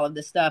finding all of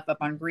this stuff up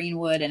on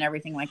Greenwood and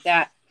everything like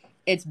that.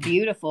 It's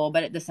beautiful,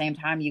 but at the same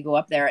time you go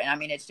up there and I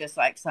mean it's just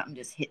like something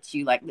just hits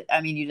you, like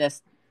I mean you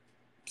just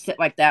sit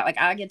like that. Like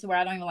I get to where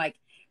I don't even like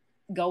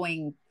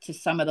going to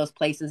some of those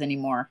places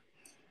anymore.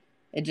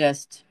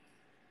 It's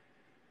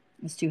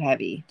too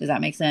heavy. Does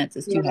that make sense?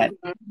 It's too heavy.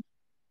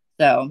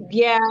 So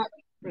Yeah,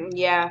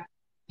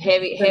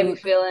 heavy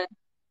feeling.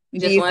 do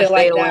Just you want feel to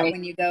stay like that away.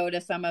 when you go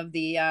to some of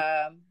the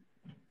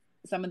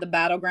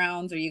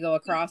battlegrounds, or you go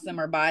across them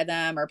or by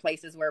them, or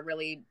places where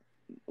really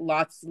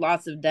lots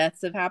of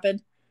deaths have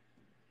happened?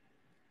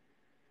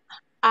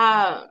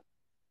 I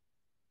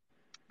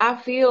I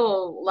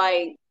feel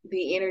like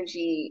the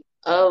energy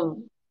of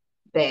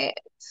that,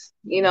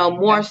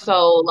 more Okay.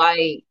 so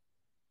like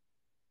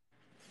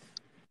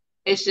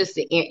it's just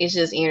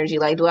energy.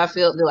 Like, do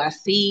I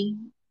see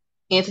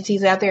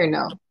entities out there?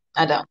 No,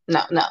 I don't.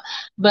 No, no.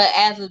 But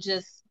as of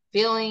just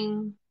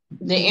feeling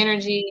the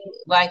energy,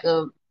 like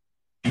of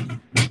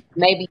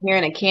maybe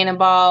hearing a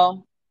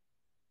cannonball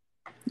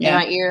in Yeah.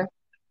 my ear,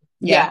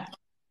 Yeah.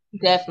 yeah,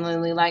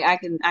 definitely. Like I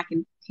can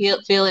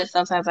feel it.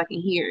 Sometimes I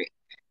can hear it,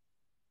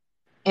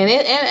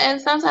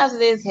 and sometimes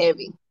it is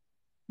heavy.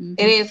 It Mm-hmm.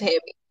 is heavy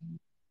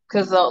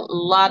because a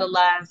lot of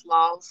lives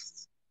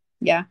lost.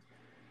 Yeah.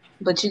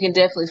 but you can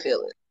definitely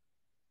feel it.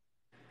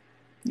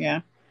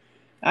 Yeah.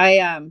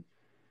 I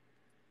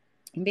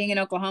being in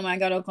Oklahoma, I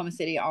go to Oklahoma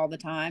City all the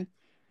time.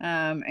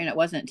 And it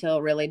wasn't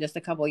until really just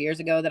a couple of years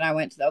ago that I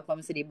went to the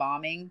Oklahoma City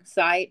bombing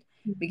site,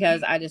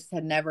 because I just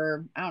had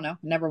never, I don't know,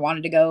 never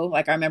wanted to go.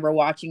 Like, I remember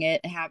watching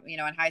it in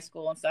high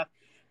school and stuff,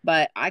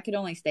 but I could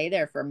only stay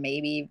there for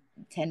maybe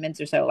 10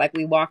 minutes or so. Like,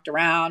 we walked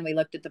around, we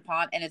looked at the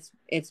pond, and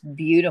it's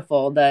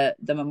beautiful. The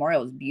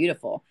memorial is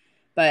beautiful.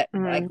 But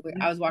like,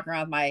 I was walking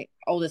around with my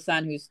oldest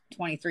son, who's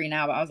 23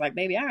 now, but I was like,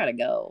 baby, I gotta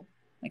go.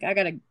 Like, I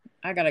gotta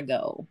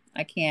go.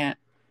 I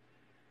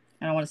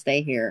don't want to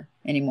stay here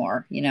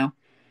anymore,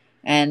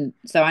 And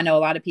so I know a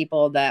lot of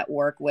people that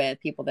work with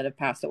people that have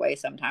passed away.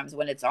 Sometimes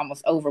when it's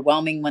almost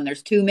overwhelming, when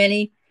there's too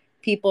many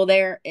people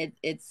there,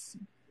 it's,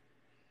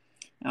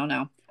 I don't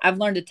know. I've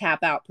learned to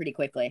tap out pretty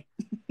quickly.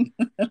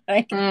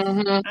 Like,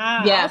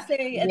 I'll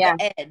stay at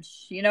the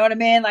edge. You know what I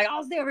mean? Like,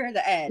 I'll stay over here at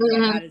the edge.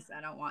 Like,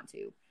 I don't want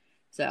to.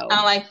 So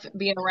I like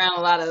being around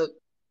a lot of,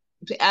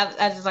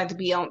 I just like to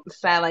be on the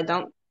side. Like,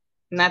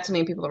 not too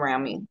many people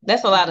around me.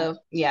 That's a lot of,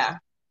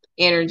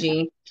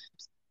 energy.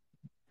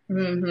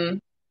 So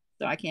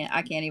I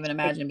can't even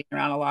imagine being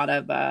around a lot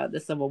of the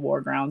Civil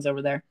War grounds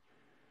over there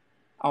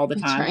all the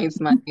time. It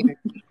drains my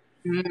energy.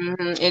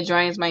 It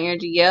drains my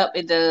energy. Yep,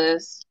 it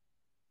does.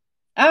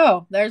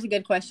 Oh, there's a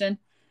good question.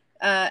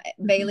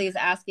 Bailey is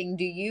asking,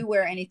 do you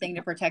wear anything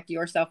to protect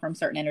yourself from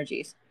certain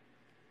energies?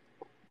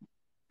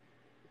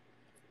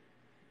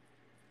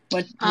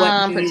 What do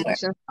you wear?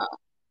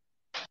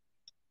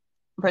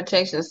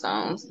 Protection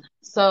stones.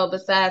 So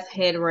besides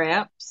head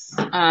wraps,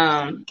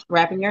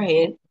 wrapping your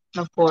head,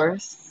 of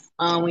course,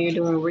 when you're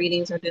doing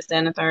readings or this, that,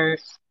 and the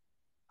third.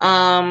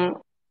 I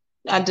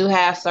do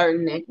have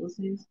certain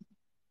necklaces.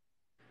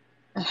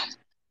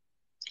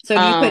 So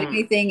do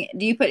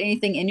you put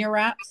anything in your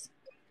wraps,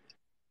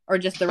 or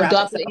just the wrap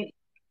itself?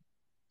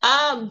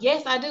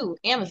 Yes, I do.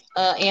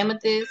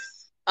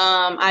 Amethyst.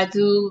 I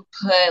do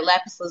put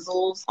lapis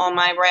lazuli on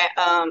my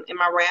in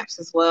my wraps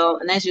as well,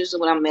 and that's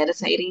usually when I'm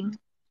meditating.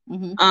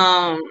 Those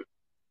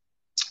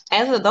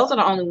are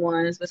the only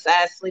ones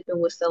besides sleeping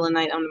with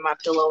selenite under my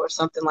pillow or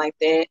something like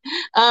that.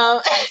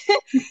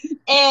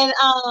 And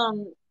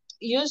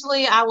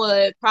usually I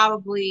would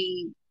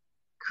probably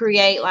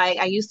create, like,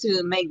 I used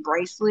to make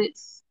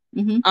bracelets.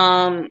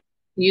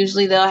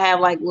 Usually they'll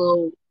have like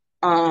little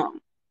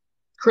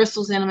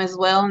crystals in them as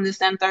well, and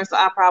this and third. So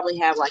I probably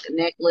have like a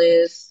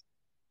necklace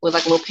with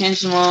like a little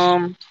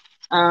pendulum.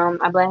 I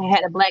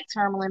had a black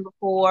tourmaline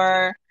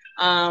before.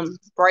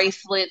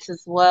 Bracelets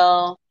as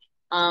well.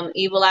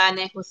 Evil eye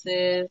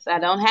necklaces. I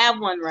don't have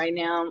one right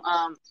now.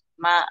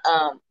 But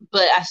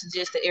I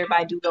suggest that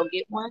everybody do go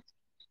get one,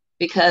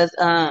 because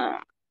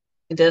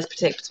it does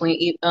protect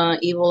between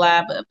evil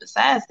eye. But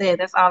besides that,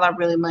 that's all I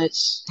really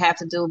much have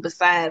to do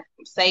besides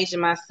saging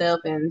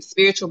myself and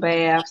spiritual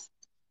baths.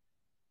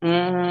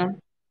 I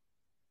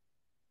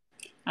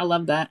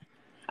love that.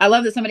 I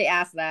love that somebody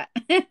asked that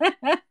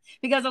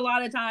because a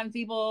lot of times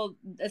people,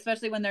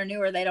 especially when they're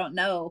newer, they don't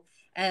know.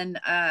 And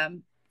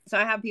so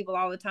I have people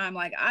all the time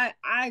like,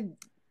 I'm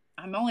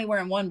only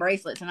wearing one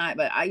bracelet tonight,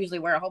 but I usually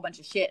wear a whole bunch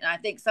of shit. And I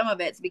think some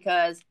of it's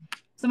because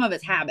some of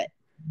it's habit.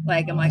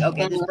 Like, I'm like,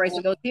 okay, this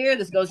bracelet goes here,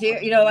 this goes here.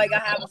 Like, I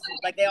have,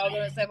 like, they all go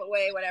in a separate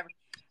way, whatever.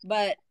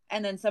 But,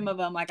 and then some of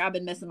them, like, I've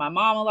been missing my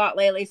mom a lot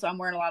lately, so I'm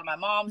wearing a lot of my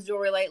mom's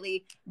jewelry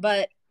lately.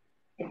 But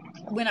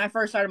when I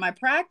first started my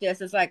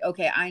practice, it's like,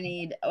 okay, I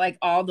need like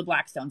all the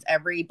black stones,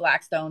 every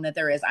black stone that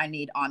there is, I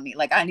need on me.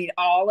 Like, I need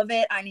all of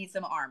it. I need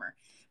some armor.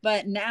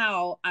 But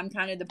now I'm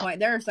kind of the point.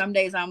 There are some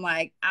days I'm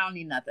like, I don't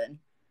need nothing.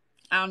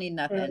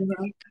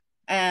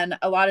 And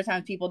a lot of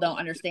times people don't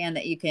understand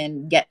that you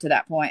can get to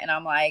that point. And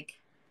I'm like,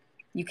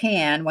 you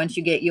can, once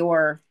you get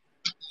your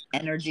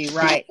energy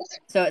right.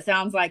 So it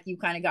sounds like you've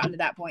kind of gotten to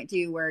that point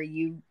too, where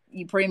you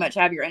pretty much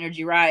have your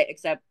energy right,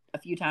 except a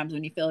few times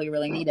when you feel you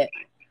really need it.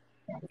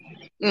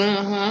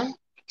 I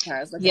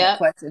was looking at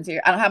questions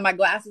here. I don't have my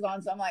glasses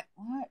on, so I'm like,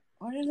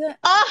 what is it?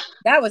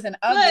 That was an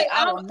ugly. Look,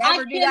 I will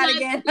never do that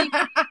again.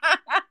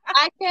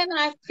 I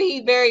cannot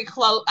see very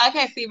close. I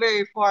can't see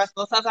very far,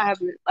 so sometimes I have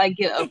to like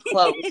get up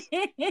close.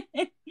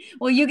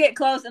 Well, you get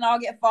close and I'll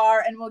get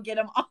far, and we'll get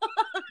them all.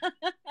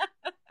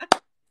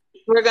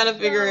 We're gonna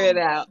figure it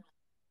out.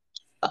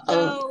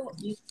 So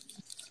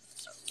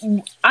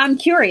I'm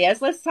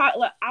curious. Let's talk.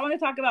 I want to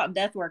talk about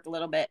death work a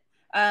little bit,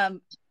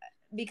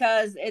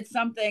 because it's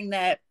something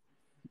that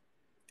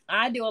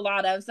I do a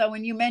lot of. So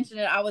when you mentioned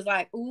it, I was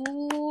like,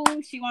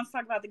 ooh, she wants to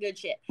talk about the good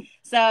shit.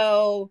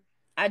 So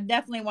I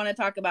definitely want to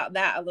talk about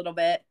that a little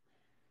bit.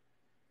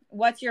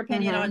 What's your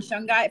opinion on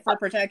shungite for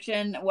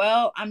protection?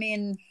 Well, I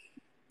mean,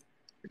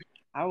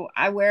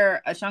 I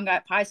wear a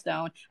shungite pie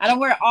stone. I don't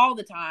wear it all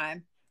the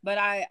time, but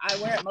I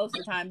wear it most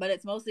of the time. But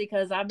it's mostly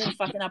because I've been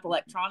fucking up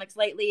electronics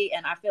lately,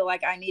 and I feel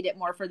like I need it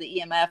more for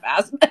the EMF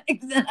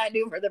aspects than I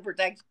do for the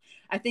protection.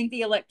 I think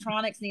the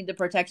electronics need the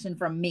protection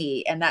from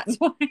me, and that's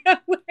why I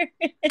wear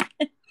it.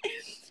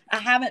 I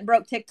haven't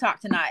broke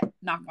TikTok tonight,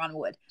 knock on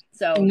wood.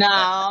 So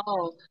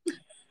no.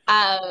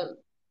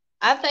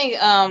 I think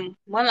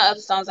one of the other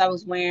songs I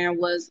was wearing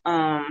was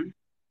I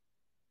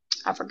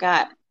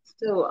forgot.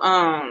 Still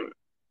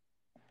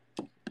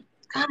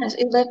gosh,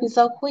 it left me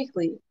so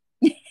quickly.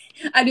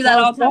 I do I that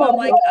was all the time. I'm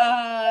like,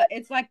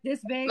 it's like this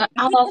big.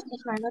 I lost my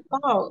train of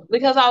thought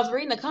because I was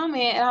reading the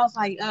comment and I was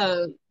like,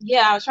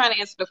 yeah, I was trying to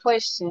answer the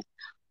question.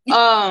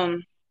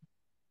 Um,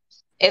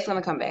 it's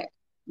gonna come back.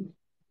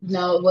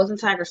 No, it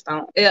wasn't Tiger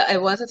Stone.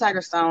 It wasn't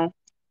Tiger Stone.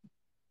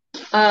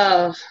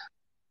 Uh,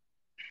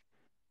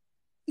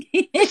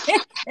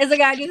 It's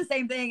like I do the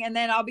same thing, and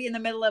then I'll be in the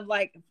middle of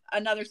like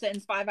another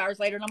sentence 5 hours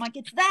later, and I'm like,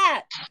 it's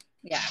that.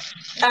 Yeah.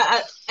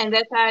 and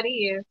that's how it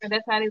is. And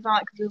that's how it is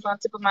on because it's on the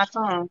tip of my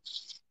tongue.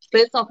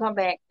 But it's gonna come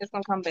back. It's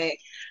gonna come back.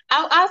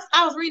 I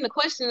was reading the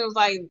question. It was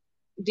like,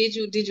 did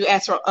you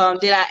astro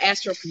did I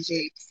astro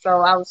project?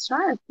 So I was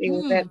trying to see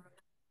what that.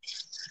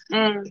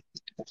 Mm.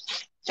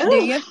 Do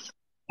you?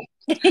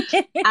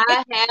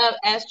 I have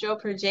astro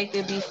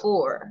projected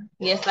before.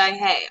 Yes, I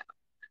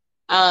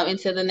have.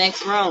 Into the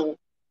next room.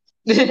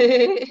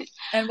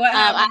 And what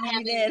happened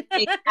when you did?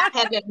 I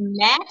haven't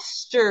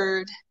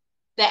mastered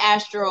the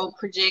astral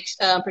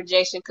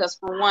projection because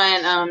for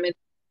one, it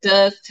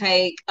does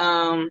take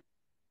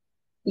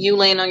you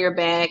laying on your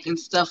back and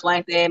stuff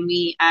like that.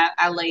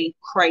 I lay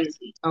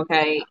crazy.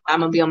 Okay, I'm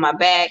gonna be on my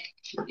back,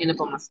 end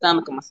up on my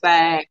stomach, on my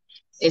side.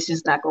 It's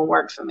just not gonna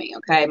work for me.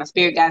 Okay, my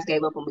spirit guys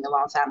gave up on me a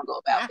long time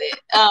ago about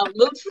that.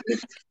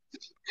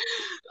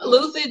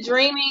 Lucid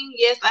dreaming,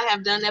 yes, I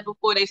have done that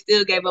before. They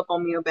still gave up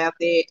on me about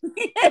that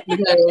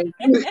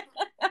because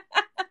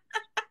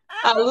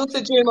I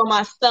lucid dream on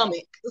my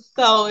stomach.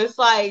 So it's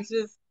like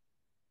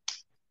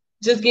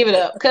just give it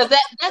up because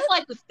that's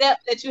like the step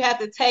that you have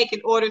to take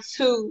in order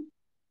to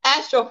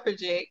astral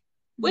project.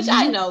 Which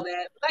I know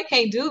that, but I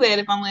can't do that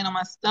if I'm laying on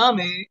my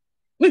stomach.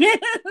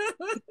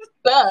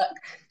 Stuck.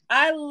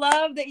 I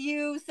love that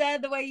you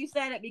said the way you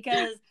said it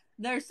because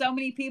there's so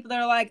many people that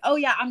are like, oh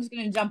yeah, I'm just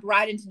going to jump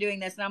right into doing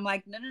this. And I'm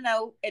like,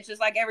 no. It's just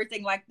like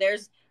everything. Like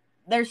there's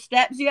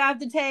steps you have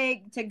to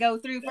take to go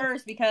through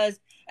first because,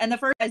 and the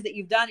first time that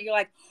you've done it, you're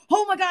like,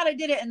 oh my God, I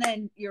did it. And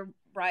then you're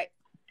right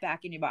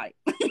back in your body.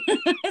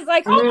 It's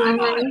like, oh my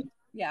God.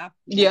 Yeah.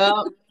 Yeah.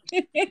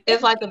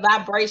 It's like the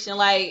vibration,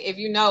 like if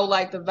you know,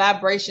 like the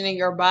vibration in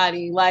your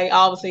body, like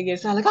all of a sudden you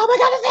get like, oh my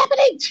God, it's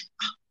happening.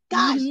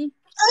 Gosh.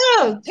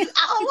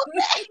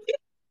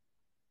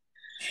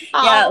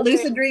 Yeah,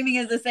 lucid dreaming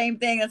is the same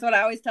thing. That's what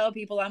I always tell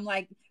people. I'm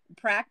like,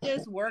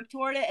 practice, work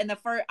toward it. And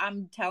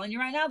I'm telling you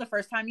right now, the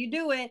first time you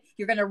do it,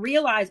 you're going to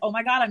realize, oh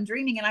my God, I'm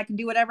dreaming and I can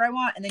do whatever I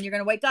want. And then you're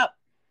going to wake up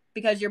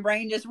because your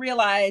brain just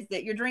realized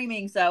that you're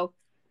dreaming. So,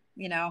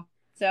 yeah.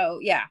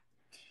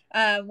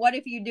 What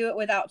if you do it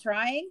without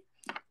trying?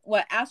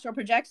 What, astral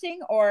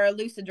projecting or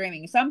lucid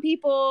dreaming? Some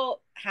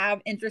people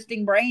have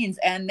interesting brains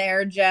and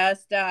they're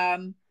just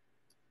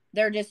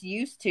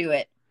used to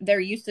it. They're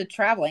used to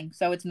traveling,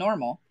 so it's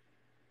normal.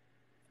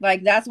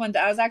 Like that's when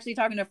I was actually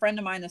talking to a friend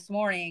of mine this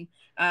morning.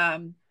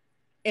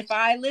 If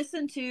I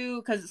listen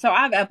to, so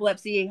I have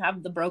epilepsy,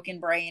 have the broken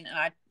brain, and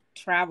I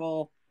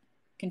travel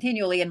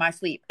continually in my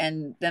sleep,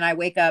 and then I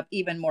wake up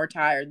even more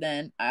tired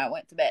than I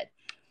went to bed.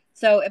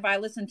 So if I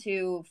listen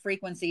to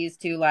frequencies,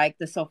 to like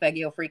the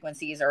solfeggio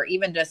frequencies, or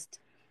even just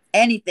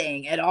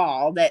anything at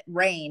all, that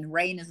rain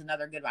is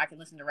another good one. I can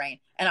listen to rain,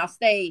 and I'll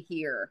stay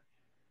here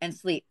and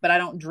sleep, but I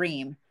don't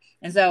dream.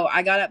 And so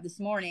I got up this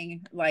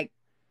morning, like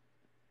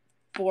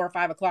 4 or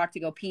 5 o'clock to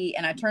go pee,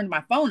 and I turned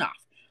my phone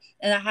off,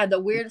 and I had the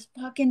weirdest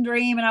fucking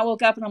dream, and I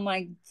woke up and I'm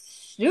like,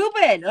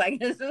 stupid, like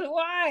this is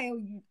why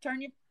you don't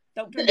turn your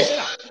shit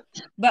off.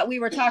 But we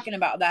were talking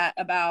about that,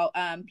 about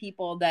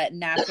people that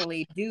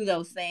naturally do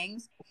those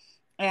things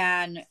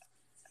and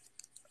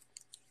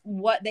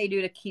what they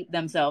do to keep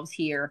themselves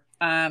here.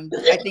 I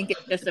think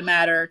it's just a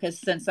matter, because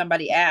since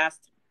somebody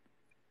asked,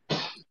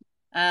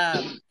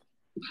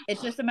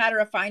 it's just a matter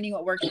of finding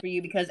what works for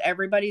you, because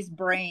everybody's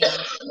brain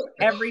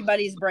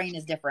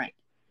is different.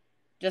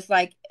 Just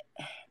like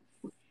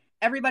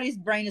everybody's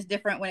brain is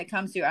different when it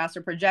comes to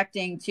astral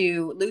projecting,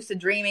 to lucid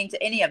dreaming,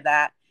 to any of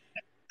that.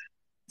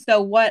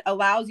 So what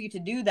allows you to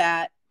do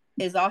that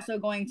is also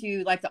going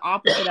to, like the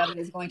opposite of it,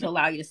 is going to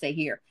allow you to stay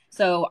here.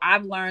 So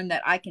I've learned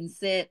that I can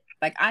sit,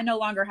 like I no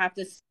longer have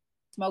to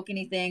smoke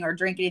anything or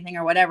drink anything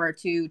or whatever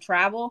to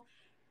travel.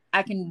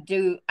 I can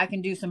do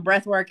some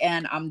breath work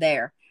and I'm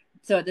there.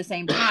 So at the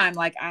same time,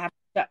 like I have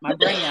to shut my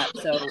brain up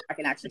so I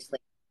can actually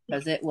sleep,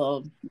 because it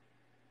will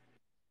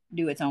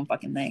do its own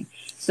fucking thing.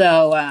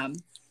 So I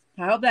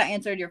hope that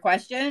answered your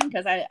question,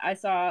 because I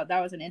saw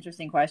that was an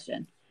interesting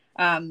question.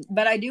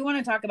 But I do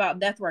want to talk about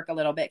death work a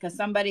little bit, because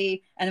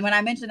somebody, and when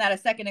I mentioned that a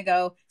second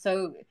ago,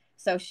 so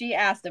she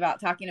asked about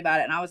talking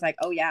about it, and I was like,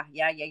 oh yeah,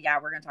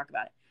 we're gonna talk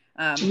about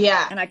it.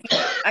 Yeah. And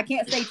I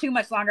can't stay too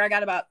much longer. I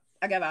got about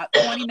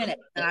 20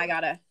 minutes, and I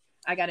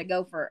gotta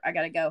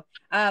go.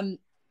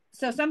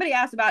 So somebody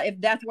asked about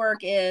if death work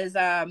is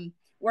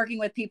working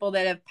with people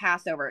that have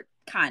passed over.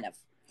 Kind of.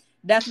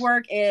 Death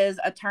work is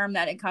a term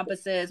that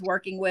encompasses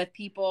working with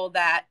people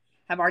that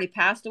have already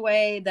passed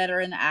away, that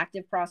are in the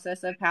active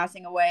process of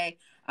passing away,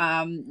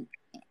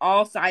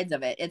 all sides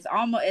of it. It's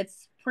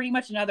pretty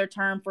much another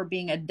term for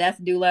being a death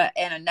doula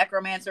and a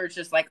necromancer. It's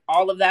just like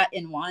all of that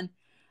in one.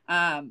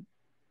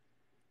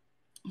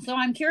 So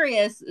I'm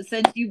curious,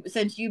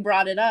 since you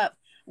brought it up,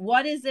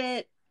 what is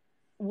it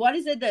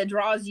that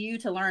draws you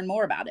to learn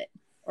more about it,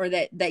 or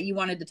that you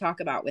wanted to talk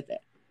about with it?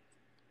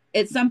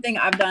 It's something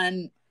I've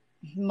done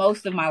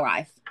most of my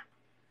life.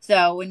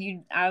 So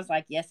I was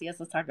like, yes,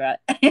 let's talk about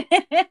it.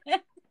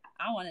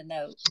 I want to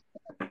know.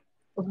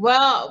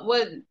 Well,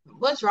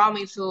 what drew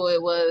me to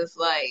it was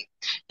like,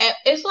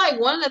 it's like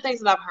one of the things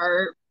that I've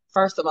heard,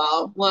 first of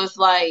all, was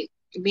like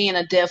being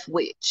a deaf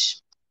witch.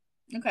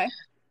 Okay.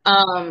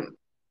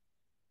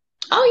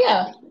 Oh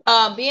yeah.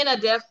 Being a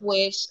deaf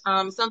witch,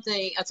 a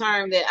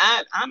term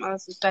that I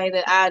must say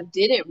that I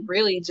didn't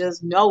really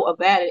just know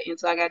about it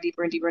until I got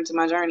deeper and deeper into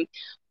my journey.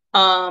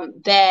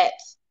 That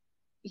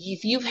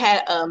if you've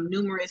had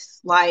numerous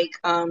like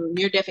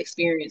near-death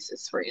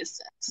experiences, for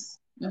instance,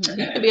 you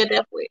could be a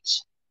deaf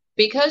witch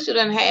because you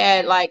done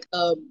had like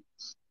a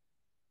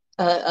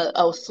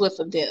swift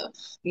of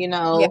death, you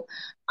know. Yeah.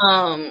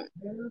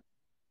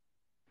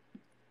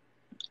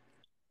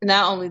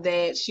 Not only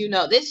that, you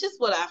know, that's just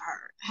what I've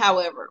heard.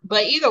 However,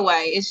 but either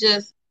way, it's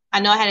just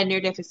I know I had a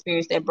near-death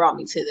experience that brought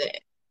me to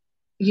that,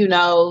 you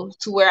know,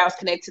 to where I was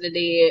connected to the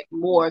dead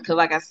more. Because,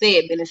 like I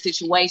said, been in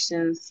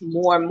situations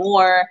more and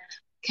more,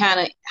 kind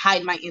of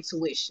hide my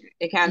intuition.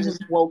 It kind of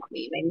just woke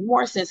me, made me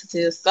more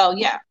sensitive. So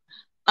yeah,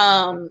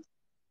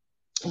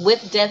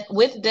 with death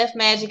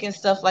magic and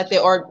stuff like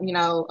that, or you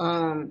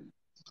know,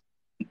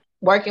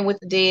 working with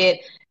the dead,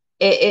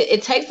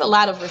 it takes a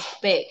lot of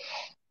respect.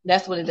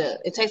 That's what it does.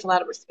 It takes a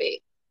lot of respect.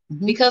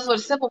 Because for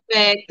the simple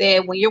fact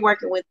that when you're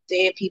working with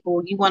dead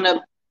people, you want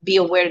to be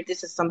aware that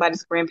this is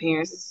somebody's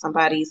grandparents, this is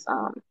somebody's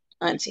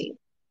auntie,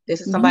 this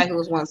is somebody who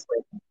was once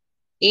living.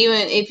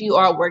 Even if you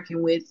are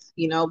working with,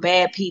 you know,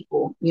 bad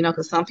people, you know,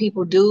 because some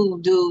people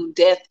do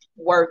death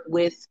work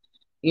with,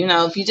 you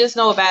know, if you just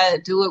know about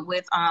it, do it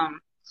with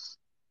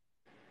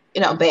you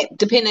know, bad,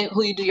 depending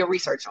who you do your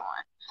research on.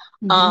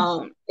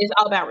 It's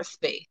all about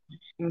respect.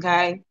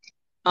 Okay.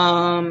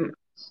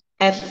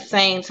 At the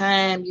same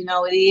time, you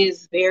know, it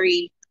is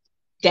very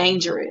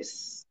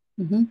dangerous.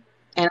 And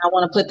I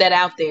want to put that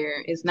out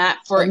there. It's not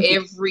for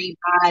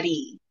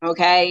everybody.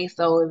 Okay.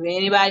 So if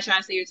anybody trying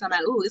to say you're talking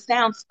about, ooh, it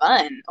sounds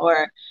fun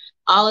or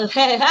all of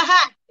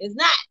that, it's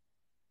not.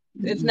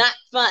 It's not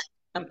fun.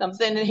 I'm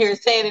sitting here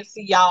saying it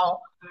to y'all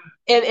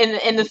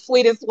in the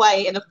sweetest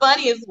way, in the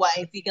funniest way.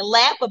 So you can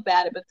laugh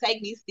about it, but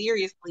take me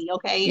seriously.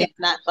 Okay. It's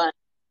not fun.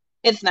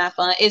 It's not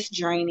fun. It's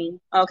draining.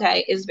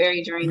 Okay. It's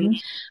very draining,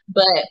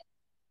 but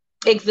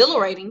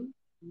exhilarating,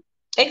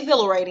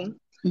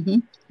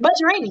 but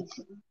draining.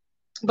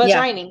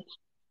 Draining.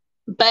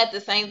 But at the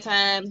same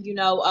time, you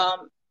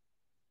know,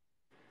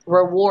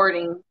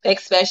 rewarding,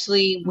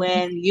 especially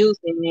when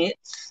using it.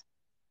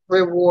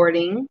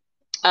 Rewarding.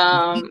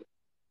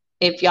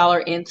 If y'all are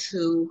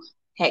into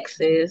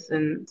hexes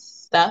and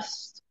stuff,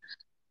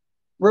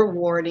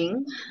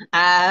 rewarding.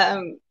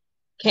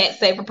 Can't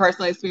say for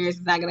personal experience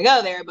it's not gonna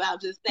go there, but I'm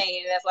just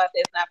saying that's why I say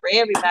it's not for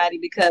everybody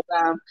because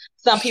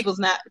some people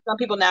not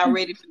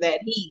ready for that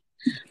heat.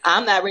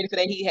 I'm not ready for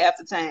that heat half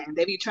the time.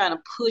 They be trying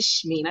to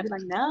push me, and I be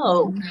like,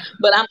 no.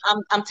 But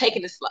I'm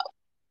taking it slow.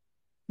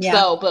 Yeah.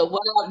 So, but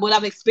what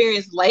I've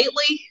experienced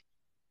lately,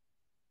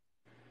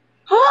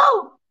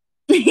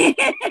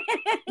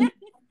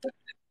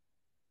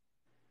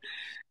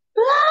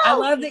 I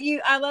love that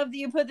you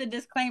put the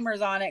disclaimers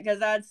on it, because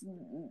that's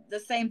the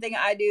same thing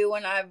I do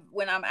when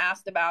I'm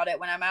asked about it,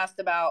 when I'm asked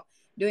about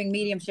doing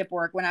mediumship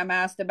work, when I'm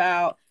asked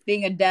about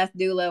being a death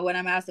doula, when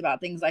I'm asked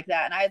about things like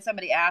that. And I had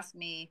somebody ask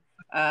me,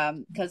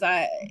 because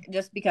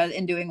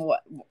in doing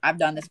what I've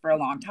done this for a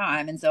long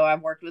time, and so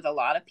I've worked with a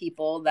lot of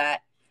people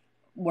that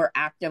were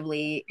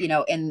actively, you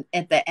know,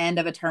 at the end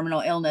of a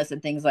terminal illness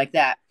and things like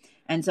that.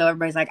 And so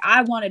everybody's like,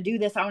 I want to do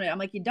this. I'm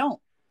like,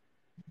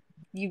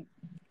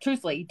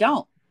 truthfully,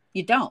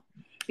 you don't,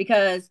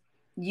 because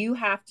you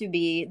have to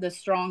be the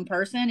strong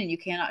person, and you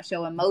cannot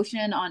show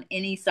emotion on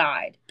any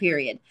side,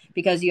 period,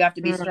 because you have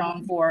to be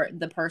strong for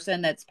the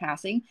person that's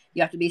passing.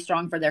 You have to be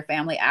strong for their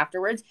family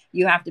afterwards.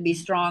 You have to be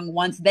strong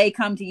once they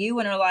come to you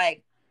and are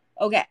like,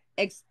 okay,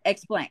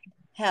 explain,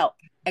 help,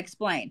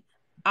 explain.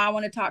 I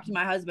want to talk to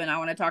my husband. I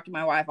want to talk to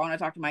my wife. I want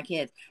to talk to my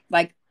kids,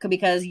 like,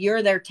 because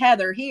you're their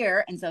tether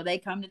here. And so they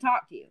come to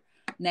talk to you.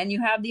 And then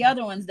you have the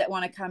other ones that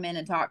want to come in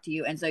and talk to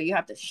you. And so you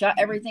have to shut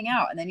everything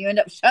out. And then you end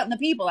up shutting the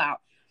people out.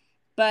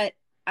 But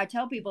I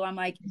tell people, I'm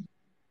like,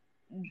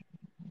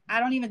 I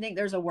don't even think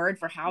there's a word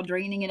for how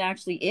draining it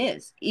actually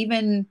is.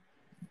 Even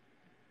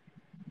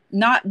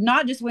not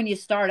just when you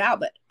start out,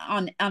 but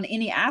on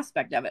any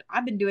aspect of it.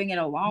 I've been doing it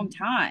a long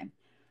time.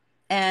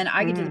 And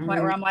I get to the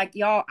point where I'm like,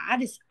 y'all, I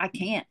just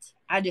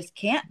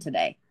can't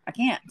today. I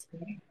can't.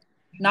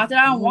 Not that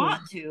I don't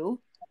want to.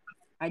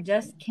 I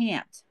just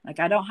can't. Like,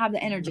 I don't have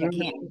the energy. I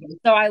can't.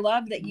 So I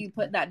love that you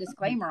put that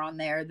disclaimer on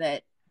there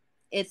that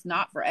it's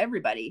not for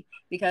everybody,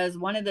 because this is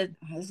one of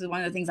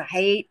the things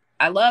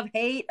I love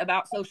hate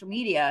about social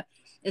media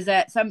is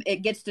that it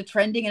gets to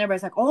trending and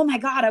everybody's like, oh my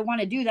God, I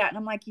want to do that. And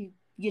I'm like, you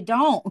you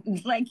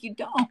don't. Like, you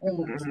don't.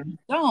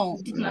 No.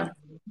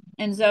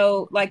 And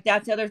so, like,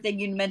 that's the other thing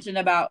you mentioned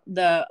about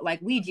the,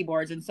 like, Ouija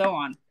boards and so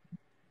on.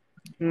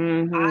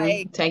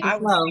 Take it I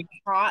was slow.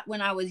 taught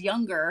when I was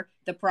younger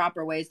the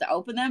proper ways to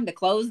open them, to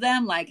close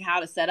them, like how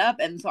to set up.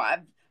 And so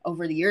I've,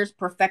 over the years,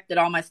 perfected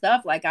all my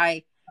stuff. Like,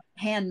 I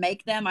hand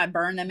make them, I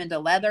burn them into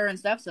leather and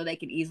stuff so they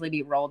can easily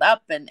be rolled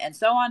up and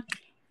so on.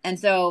 And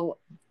so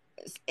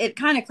it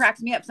kind of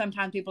cracks me up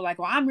sometimes. People are like,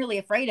 well, I'm really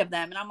afraid of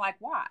them. And I'm like,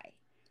 why?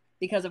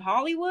 Because of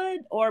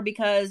Hollywood, or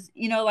because,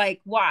 you know,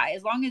 like, why?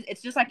 As long as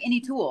it's just like any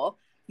tool,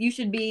 you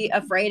should be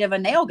afraid of a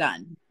nail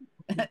gun.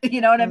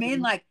 You know what I mean?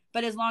 Like,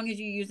 but as long as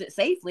you use it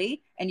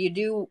safely and you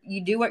do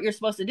what you're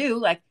supposed to do,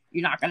 like,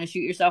 you're not going to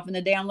shoot yourself in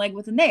the damn leg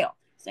with a nail.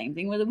 Same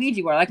thing with a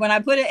Ouija board. Like, when I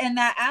put it in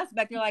that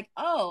aspect, you're like,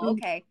 oh,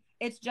 okay,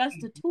 it's just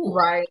a tool.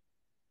 Right.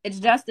 It's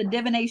just a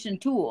divination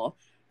tool.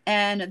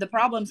 And the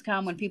problems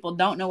come when people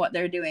don't know what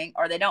they're doing,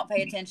 or they don't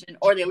pay attention,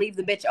 or they leave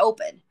the bitch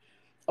open,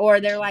 or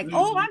they're like,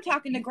 oh, I'm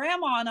talking to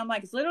grandma. And I'm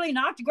like, it's literally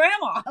not to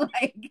grandma.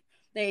 Like,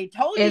 they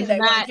told you they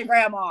weren't to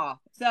grandma.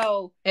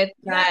 So it's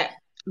not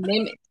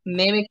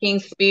mimicking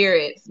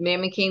spirits,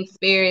 mimicking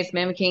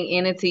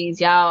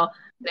entities, y'all.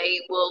 They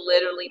will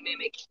literally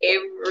mimic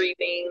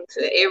everything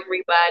to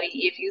everybody.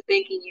 If you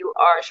thinking you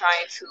are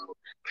trying to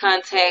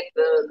contact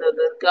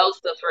the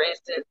ghost of, for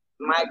instance,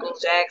 Michael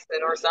Jackson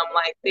or something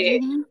like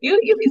that,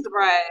 you'll be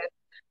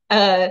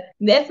surprised.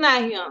 That's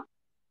not him.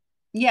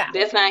 Yeah.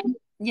 That's not him.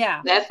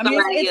 Yeah. That's I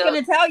mean, it's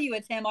going to tell you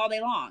it's him all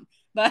day long,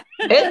 but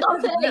it's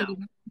going to tell you.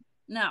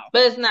 No.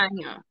 But it's not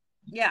him.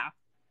 Yeah.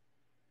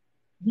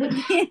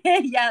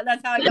 Yeah,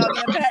 that's how y'all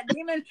get a pet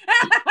demon.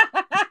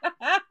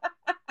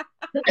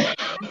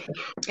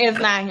 It's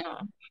not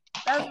him.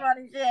 That's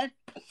funny shit.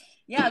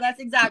 Yeah, that's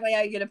exactly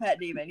how you get a pet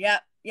demon.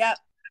 Yep.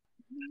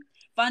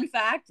 Fun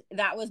fact,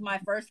 that was my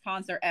first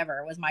concert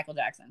ever, was Michael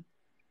Jackson.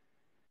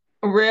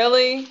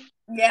 Really?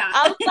 Yeah.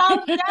 I'm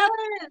so jealous.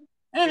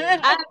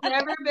 I've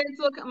never been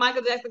to a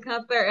Michael Jackson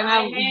concert, and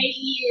I hate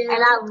you.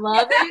 And I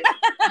love it.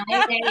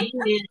 I hate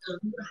you.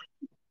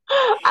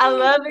 I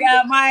love it.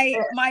 Yeah,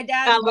 my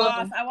dad's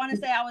boss, I want to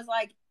say I was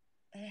like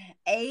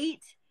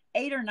 8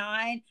 or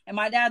 9, and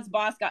my dad's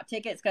boss got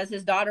tickets because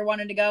his daughter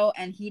wanted to go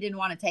and he didn't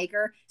want to take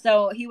her.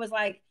 So he was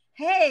like,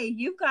 hey,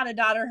 you've got a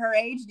daughter her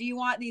age, do you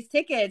want these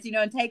tickets, you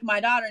know, and take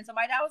my daughter? And so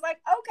my dad was like,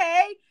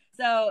 okay.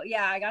 So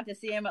yeah, I got to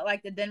see him at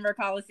like the Denver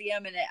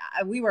Coliseum, and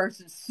we were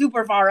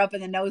super far up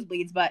in the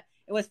nosebleeds, but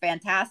it was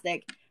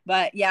fantastic.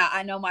 But yeah,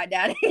 I know my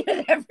dad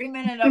hated every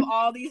minute of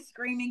all these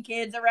screaming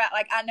kids around.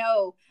 Like, I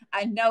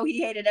know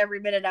he hated every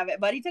minute of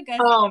it, but he took us.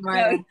 Oh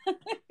my! So,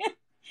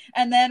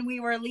 and then we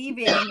were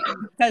leaving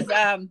because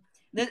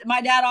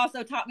my dad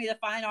also taught me the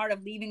fine art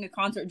of leaving a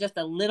concert just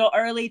a little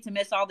early to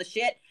miss all the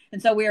shit.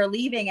 And so we were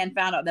leaving and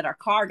found out that our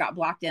car got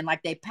blocked in.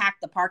 Like, they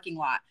packed the parking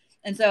lot,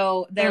 and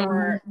so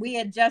we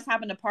had just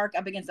happened to park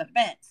up against a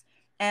fence,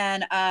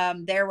 and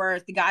there were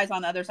the guys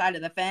on the other side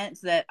of the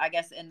fence that, I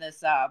guess, in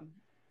this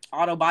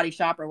auto body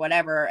shop or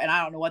whatever, and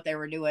I don't know what they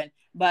were doing,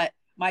 but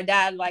my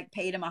dad like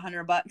paid him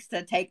 $100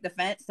 to take the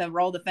fence, to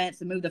roll the fence,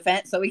 to move the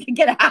fence so we could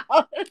get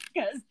out,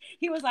 because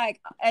he was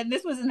like, and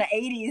this was in the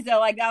 80s, so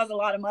like that was a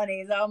lot of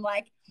money. So I'm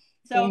like,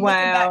 so I'm looking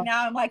back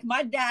now, I'm like,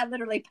 my dad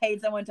literally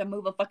paid someone to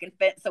move a fucking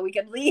fence so we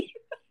could leave.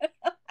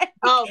 Like,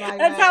 oh my God.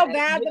 That's how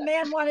bad the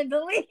man wanted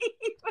to leave.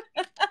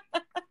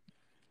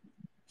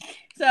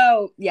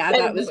 So yeah,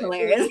 that was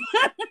hilarious.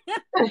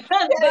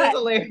 That is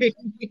hilarious.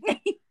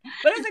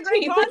 But it's a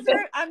great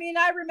concert. I mean,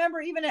 I remember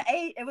even at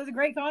 8, it was a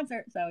great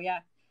concert. So yeah.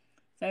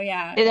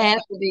 It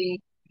has to be.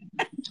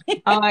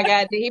 Oh my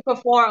God. Did he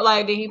perform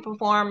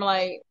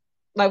like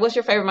what's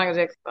your favorite Michael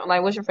Jackson song?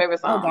 Like, what's your favorite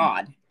song? Oh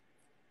God.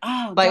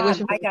 Oh like, God.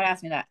 Why you gotta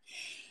ask me that?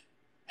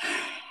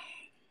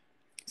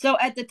 So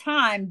at the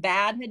time,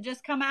 Bad had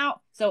just come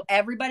out, so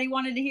everybody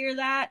wanted to hear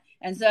that,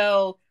 and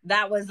so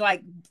that was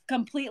like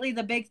completely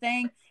the big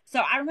thing.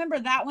 So I remember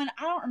that one.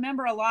 I don't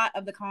remember a lot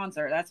of the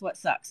concert. That's what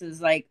sucks,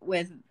 is like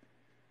with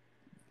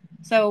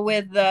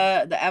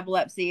the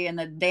epilepsy and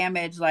the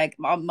damage, like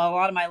a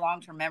lot of my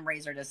long-term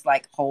memories are just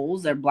like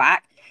holes. They're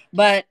black.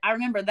 But I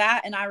remember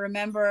that, and I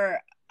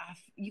remember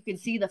you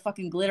could see the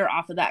fucking glitter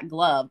off of that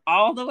glove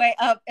all the way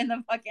up in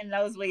the fucking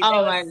nosebleed.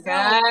 Oh my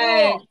God.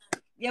 Cool.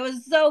 It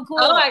was so cool.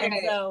 Oh my God. God.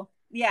 So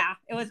yeah,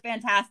 it was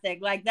fantastic.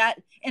 Like, that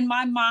in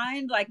my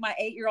mind, like my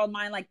 8-year-old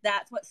mind, like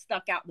that's what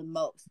stuck out the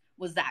most,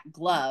 was that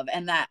glove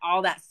and that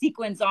all that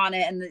sequence on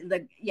it, and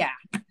the yeah,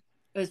 it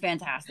was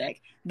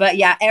fantastic. But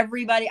yeah, I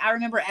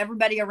remember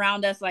everybody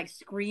around us like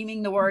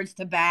screaming the words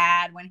to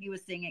Bad when he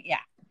was singing. Yeah,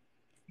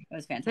 it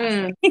was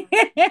fantastic.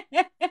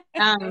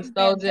 I'm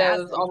so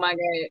jealous. Oh my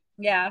God.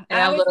 Yeah, and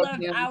I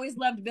always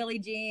loved Billie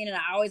Jean, and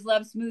I always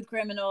loved Smooth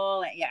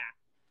Criminal. And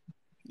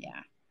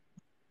yeah,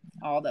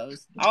 all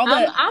those. I'm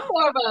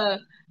more of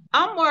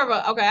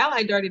a okay. I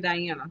like Dirty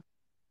Diana.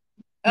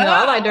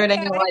 I like Dirty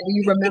Diana. Like, do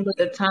you remember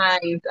the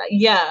times?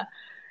 Yeah.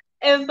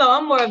 And so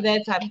I'm more of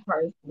that type of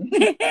person.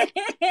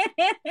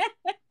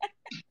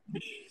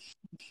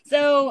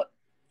 So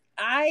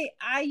I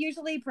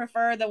usually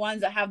prefer the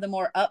ones that have the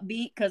more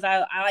upbeat, because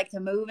I like to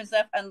move and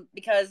stuff, and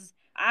because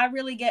I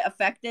really get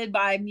affected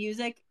by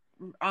music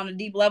on a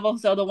deep level.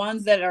 So the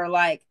ones that are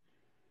like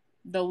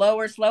the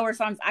lower, slower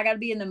songs, I got to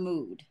be in the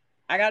mood.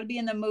 I got to be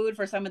in the mood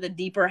for some of the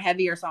deeper,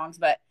 heavier songs.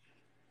 But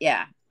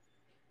yeah,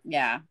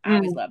 I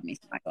always loved me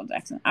some Michael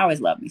Jackson. I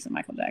always loved me some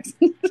Michael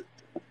Jackson.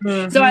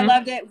 So I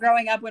loved it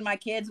growing up when my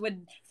kids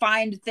would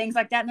find things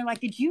like that. And they're like,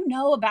 did you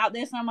know about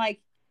this? And I'm like,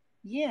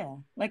 yeah,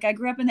 like I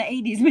grew up in the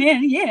 80s,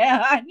 man.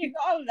 Yeah, I knew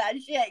all of that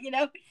shit, you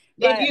know. If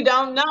But you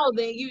don't know,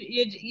 then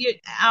you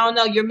I don't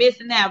know, you're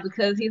missing out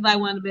because he's like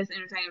one of the best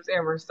entertainers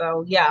ever.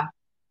 So yeah,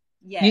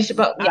 you yes, should.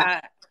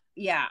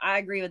 Yeah. I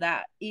agree with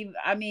that.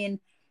 I mean,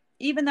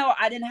 even though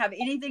I didn't have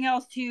anything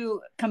else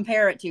to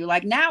compare it to,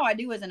 like now I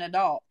do as an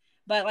adult,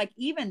 but like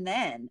even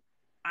then,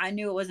 I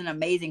knew it was an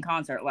amazing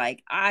concert.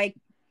 Like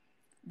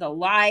the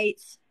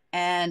lights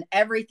and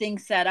everything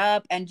set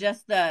up, and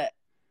just the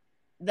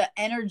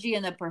energy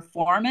and the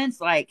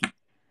performance. Like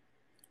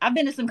I've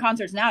been to some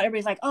concerts now.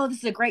 Everybody's like, "Oh, this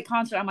is a great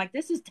concert." I'm like,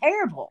 "This is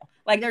terrible."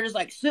 Like they're just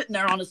like sitting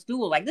there on a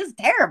stool, like this is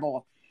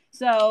terrible.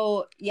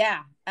 So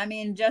yeah, I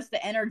mean, just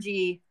the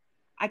energy.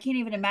 I can't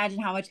even imagine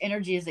how much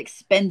energy is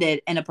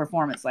expended in a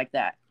performance like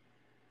that.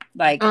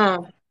 Like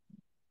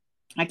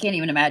I can't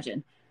even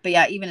imagine. But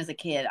yeah, even as a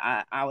kid,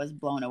 I was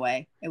blown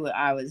away.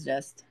 I was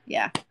just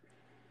yeah.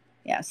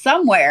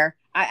 Somewhere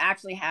I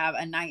actually have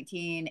a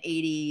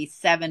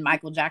 1987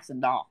 Michael Jackson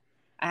doll.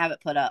 I have it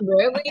put up.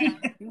 Really?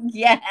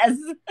 Yes.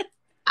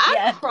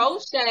 Yes.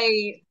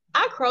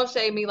 I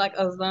crochet me like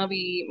a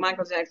zombie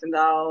Michael Jackson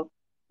doll.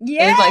 And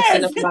it's like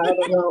sitting Yes. up in my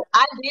other room.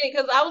 I did it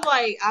because I was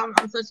like, I'm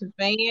such a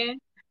fan.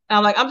 And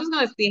I'm like, I'm just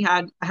gonna see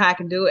how I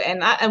can do it.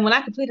 And when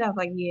I completed, I was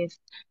like, yes,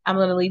 I'm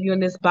gonna leave you in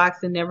this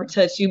box and never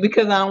touch you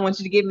because I don't want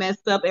you to get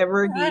messed up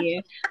ever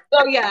again.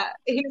 So yeah,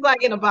 he's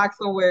like in a box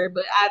somewhere,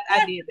 but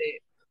I did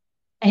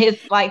that. His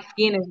like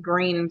skin is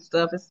green and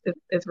stuff.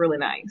 It's really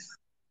nice.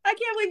 I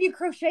can't believe you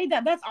crocheted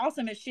that. That's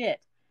awesome as shit.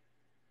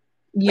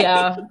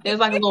 Yeah, there's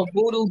like a little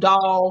voodoo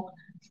doll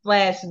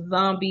slash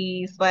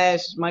zombie slash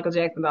Michael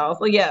Jackson doll.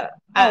 So yeah,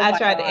 Oh I my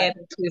tried to God. add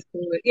the twist to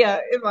it. Yeah,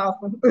 it's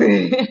awesome.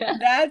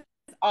 That's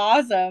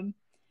awesome.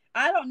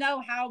 I don't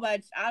know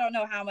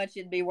how much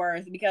it'd be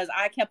worth because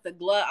I kept the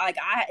glove. Like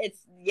I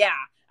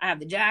have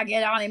the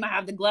jacket on him. I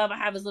have the glove. I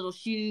have his little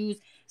shoes.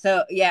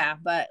 So yeah,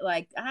 but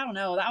like, I don't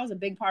know. That was a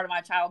big part of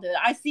my childhood.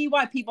 I see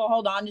why people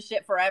hold on to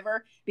shit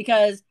forever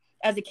because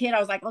as a kid, I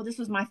was like, oh, this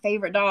was my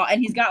favorite doll.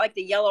 And he's got like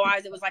the yellow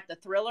eyes. It was like the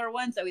Thriller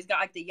one. So he's got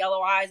like the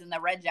yellow eyes and the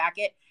red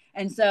jacket.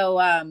 And so,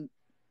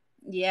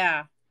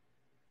 yeah,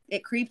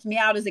 it creeped me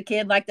out as a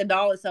kid. Like the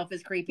doll itself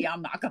is creepy.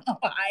 I'm not gonna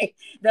lie.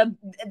 The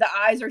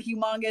eyes are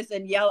humongous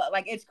and yellow.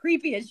 Like it's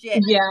creepy as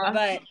shit. Yeah.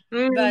 But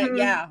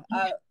yeah,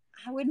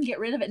 I wouldn't get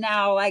rid of it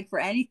now, like for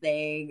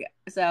anything.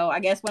 So I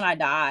guess when I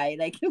die,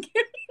 they can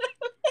get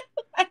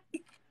like,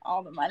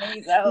 all the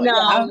money. So yeah,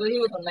 No, he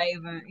was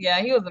amazing. Yeah,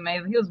 he was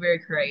amazing. He was very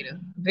creative.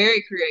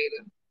 Very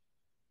creative.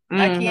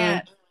 I Hmm.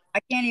 can't. I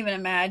can't even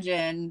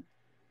imagine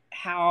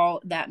how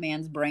that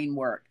man's brain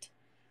worked.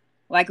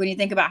 Like when you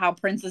think about how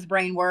Prince's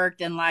brain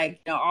worked and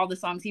like all the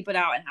songs he put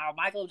out and how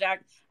Michael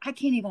Jackson, I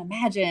can't even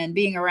imagine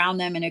being around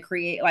them in a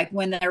create like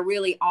when they're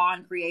really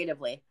on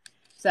creatively.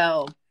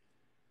 So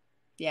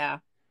yeah,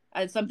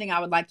 it's something I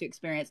would like to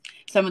experience.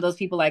 Some of those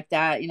people like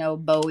that,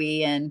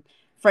 Bowie and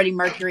Freddie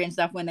Mercury and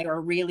stuff when they were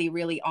really,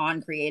 really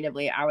on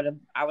creatively. I would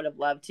have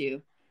loved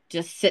to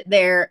just sit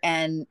there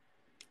and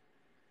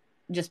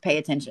just pay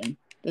attention.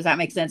 Does that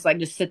make sense? Like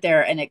just sit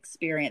there and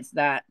experience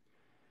that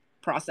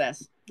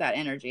process, that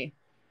energy.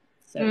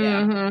 So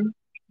yeah. Hmm.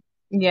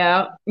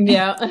 Yeah.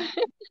 Yeah. I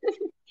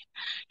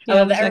Yeah, I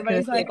love that wish I could have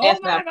everybody's said like, "Oh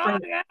that's my not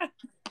god, Prince.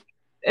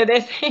 yeah,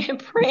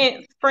 That's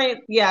Prince.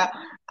 Prince. Yeah.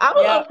 I'm a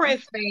little yeah."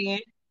 Prince fan.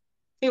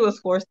 He was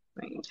forced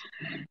to sing.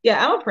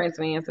 Yeah, I'm a Prince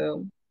fan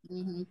too.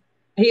 Mm-hmm.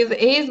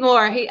 He's more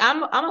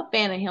I'm a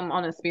fan of him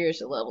on a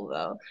spiritual level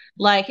though.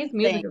 Like his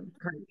music Same. is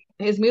great.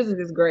 His music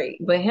is great,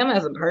 but him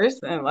as a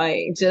person,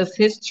 like just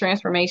his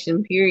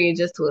transformation period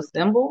just to a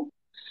symbol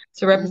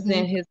to Mm-hmm.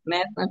 represent his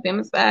masculine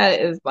feminine side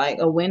is like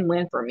a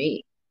win-win for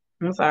me.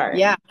 I'm sorry.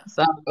 Yeah,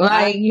 So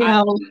I, like,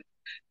 I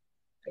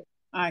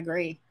I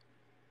agree.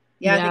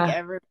 Yeah, I think yeah.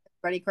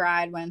 everybody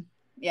cried when.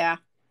 Yeah,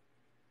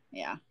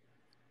 yeah.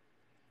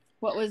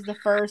 What was the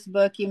first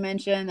book you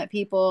mentioned that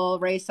people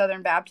raised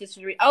Southern Baptists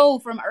to read? Oh,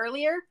 from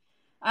earlier.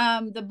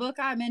 The book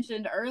I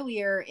mentioned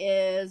earlier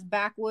is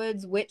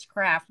Backwoods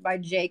Witchcraft by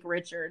Jake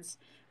Richards.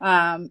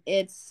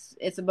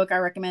 It's a book I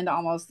recommend to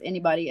almost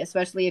anybody,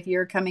 especially if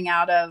you're coming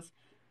out of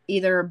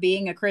either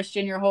being a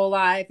Christian your whole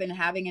life and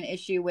having an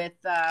issue with,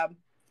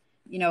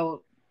 you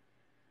know,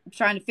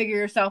 trying to figure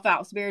yourself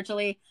out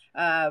spiritually.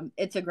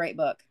 It's a great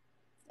book.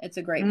 It's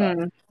a great book.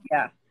 Mm.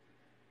 Yeah.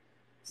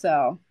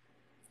 So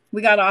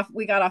we got off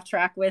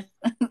track with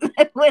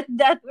with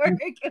Death Work.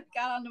 We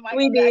got on to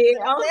We Michael did.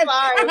 Jackson.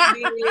 I'm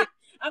sorry, we did.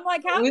 I'm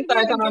like, how We did we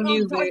started even talking get about on to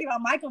music. talking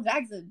about Michael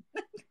Jackson?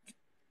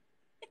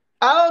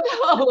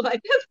 Oh no,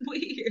 like that's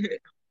weird.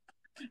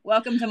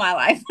 Welcome to my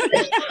life.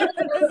 This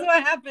is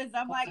what happens.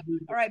 I'm like,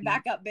 all right,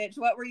 back up, bitch.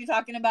 What were you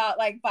talking about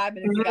like 5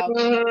 minutes ago?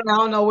 I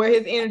don't know where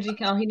his energy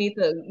comes. He need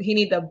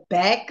to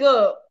back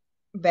up.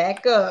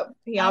 Back up.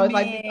 He I always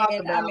like to be talked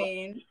mean, I about.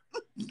 mean,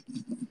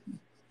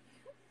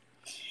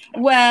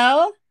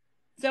 well,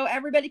 so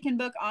everybody can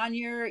book on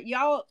your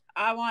y'all.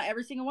 I want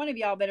every single one of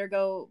y'all better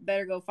go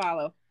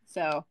follow.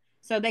 So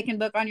they can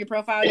book on your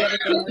profile. You have a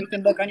thing where you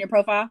can book on your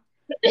profile.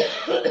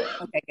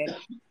 Okay,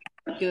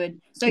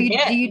 good. So do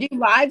you do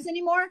lives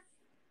anymore?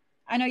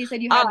 I know you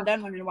said you hadn't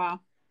done one in a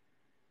while.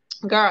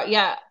 Girl,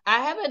 yeah, I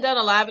haven't done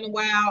a live in a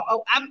while.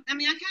 Oh, I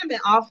mean, I kind of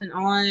been off and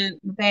on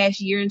the past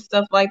year and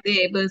stuff like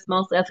that, but it's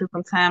mostly I took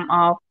some time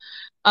off,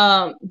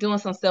 doing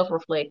some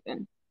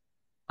self-reflecting,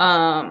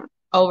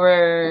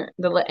 over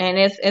and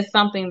it's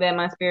something that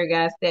my spirit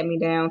guide set me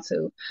down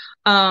to,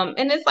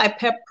 and it's like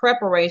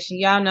preparation.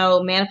 Y'all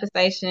know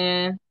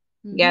manifestation.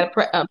 You gotta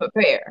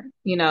prepare,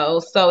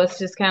 So it's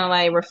just kind of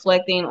like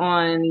reflecting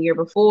on the year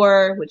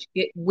before, which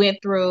you went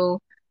through,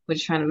 what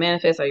you're trying to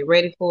manifest. Are you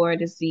ready for it?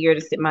 This is the year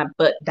to sit my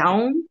butt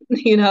down,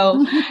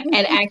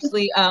 and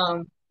actually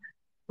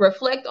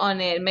reflect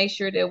on it and make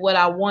sure that what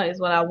I want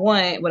is what I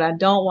want, what I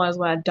don't want is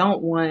what I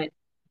don't want,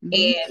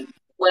 and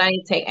what I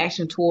need to take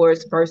action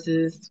towards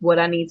versus what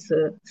I need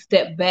to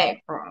step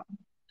back from.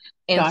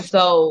 And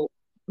so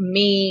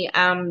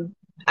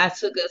I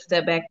took a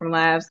step back from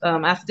lives.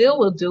 I still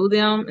will do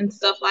them and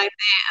stuff like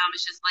that.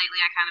 It's just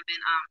lately I kind of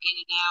been in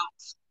and out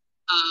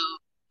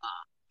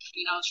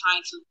of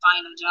trying to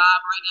find a job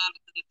right now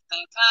because at the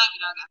same time,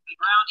 I got to be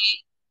grounded.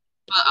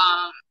 But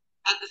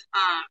at this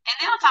and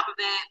then on top of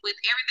that, with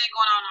everything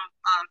going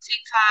on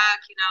TikTok,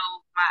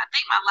 I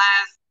think my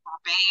lives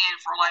were banned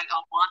for like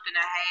a month and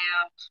a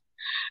half.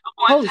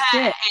 One time,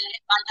 shit. and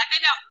like I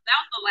think that was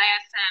the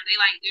last time they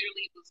like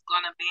literally was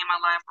gonna ban my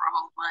life for a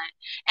whole month,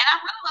 and I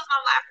really was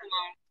my life for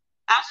long.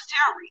 I was just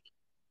tarot reading.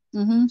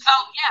 So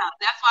yeah,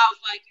 that's why I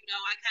was like,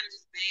 I kind of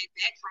just begged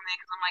back from that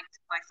because I'm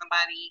like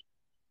somebody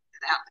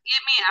is out to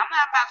get me, and I'm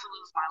not about to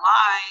lose my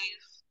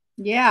life.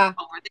 Yeah.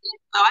 Over there,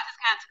 so I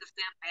just kind of took a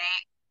step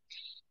back,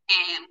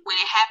 and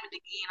when it happened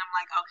again, I'm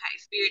like, okay,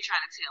 spirit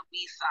trying to tell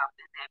me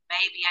something that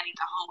maybe I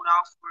need to hold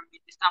off for a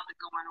minute. There's something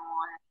going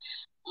on,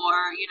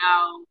 or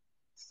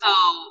So,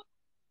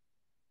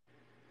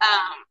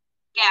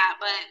 yeah,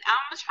 but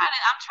I'm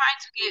trying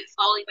to get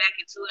slowly back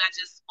into it. I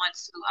just want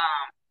to,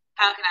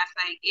 how can I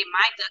say, get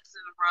my ducks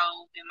in a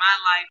row in my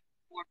life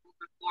before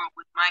moving forward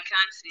with my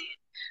content.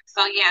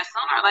 So, yeah,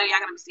 sooner or later,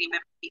 y'all gonna be seeing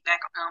me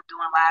back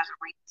doing lives and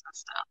readings and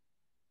stuff.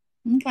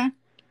 Okay.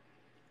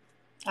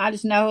 I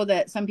just know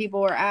that some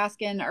people were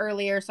asking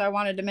earlier, so I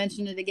wanted to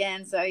mention it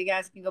again, so you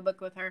guys can go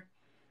book with her.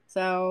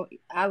 So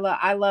I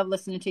love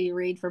listening to you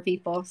read for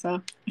people.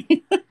 So.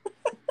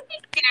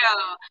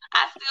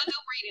 I still do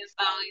readings,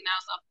 so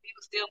so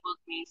people still book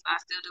me, so I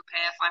still do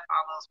past life,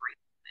 all those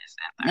readings.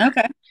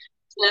 Okay.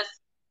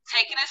 Just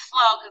taking it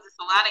slow because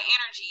it's a lot of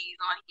energies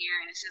on here,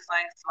 and it's just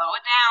like slow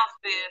it down,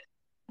 sis.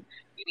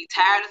 You be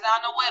tired as I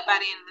don't know what by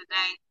the end of the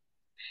day.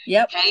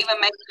 Yep. Can't even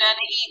make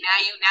nothing to eat. Now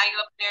you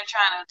up there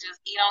trying to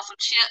just eat on some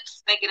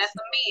chips, thinking that's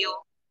a meal.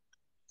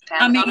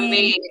 Time to go to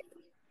bed.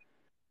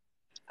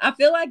 I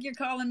feel like you're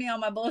calling me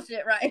on my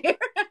bullshit right here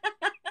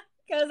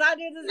because I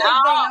do the same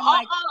thing. I'm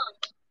like.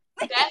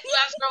 That's what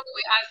I struggle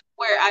with. I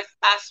swear,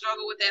 I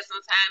struggle with that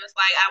sometimes. It's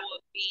like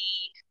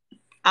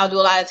I'll do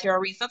a lot of tarot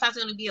readings. Sometimes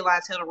it's going to be a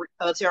lot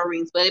of tarot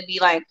readings, but it'd be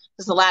like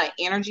there's a lot of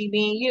energy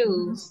being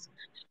used.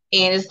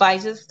 And it's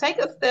like, just take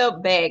a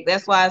step back.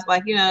 That's why it's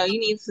like, you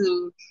need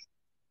to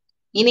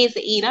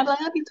eat. I'm like,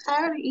 I'll be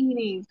tired of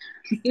eating.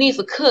 You need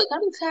to cook.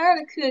 I'll be tired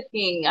of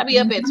cooking. I'll be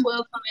up at 12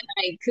 something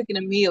at night cooking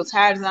a meal,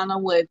 tired as I don't know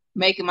what,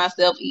 making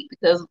myself eat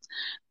because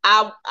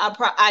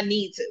I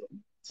need to.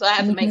 So I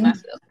have to make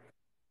myself.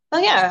 Oh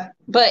yeah,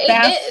 but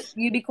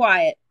you be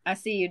quiet. I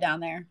see you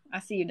down there.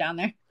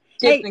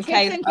 Hey, chips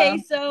and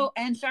queso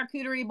and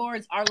charcuterie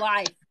boards are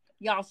life.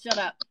 Y'all shut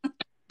up.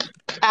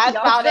 I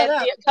saw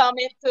that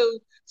comment too.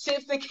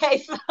 Chips and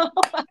queso.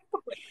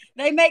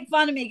 They make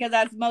fun of me because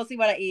that's mostly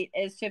what I eat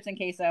is chips and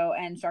queso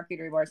and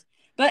charcuterie boards.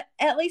 But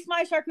at least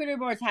my charcuterie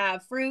boards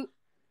have fruit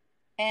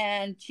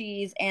and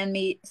cheese and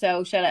meat.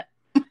 So shut up.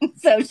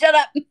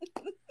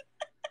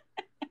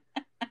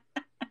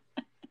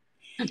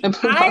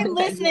 I'm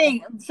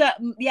listening. So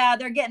yeah,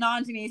 they're getting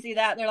on to me. See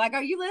that? They're like,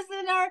 "Are you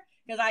listening to her?"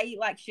 Because I eat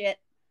like shit.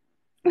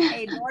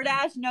 Hey,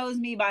 DoorDash knows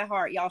me by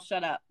heart. Y'all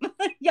shut up.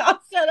 Y'all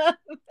shut up.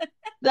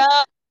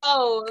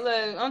 No,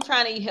 look, I'm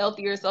trying to eat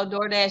healthier, so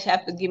DoorDash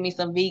have to give me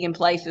some vegan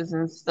places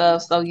and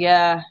stuff. So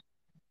yeah.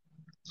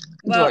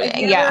 Well,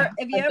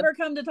 if you ever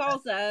come to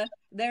Tulsa,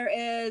 there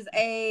is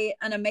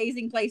an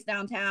amazing place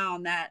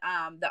downtown that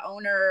the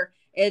owner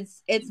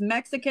it's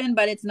Mexican,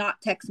 but it's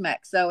not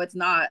Tex-Mex, so it's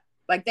not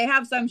like they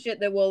have some shit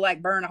that will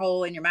like burn a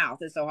hole in your mouth.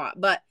 It's so hot,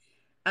 but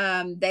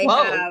they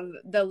have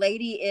the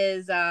lady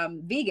is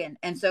vegan,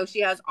 and so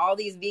she has all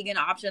these vegan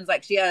options.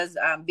 Like she has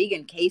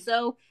vegan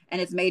queso, and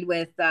it's made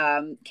with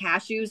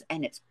cashews,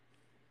 and it's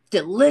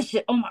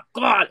delicious. Oh my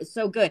god, it's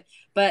so good.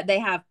 But they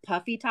have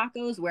puffy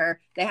tacos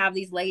where they have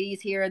these ladies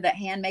here that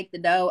hand make the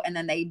dough and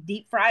then they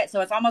deep fry it,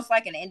 so it's almost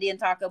like an Indian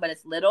taco, but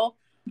it's little.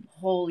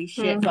 Holy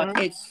shit, fuck.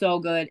 It's so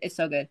good. It's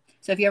so good.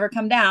 So if you ever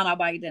come down, I'll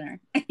buy you dinner.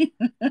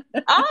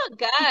 Oh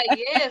God,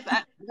 yes.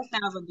 That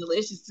sounds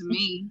delicious to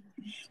me.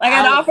 Like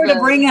I'd offer to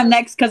bring them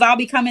next because I'll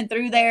be coming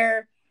through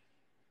there.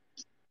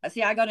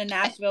 See, I go to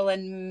Nashville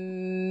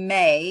in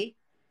May,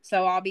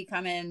 so I'll be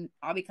coming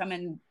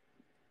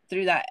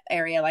through that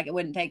area. Like it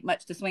wouldn't take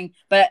much to swing,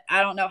 but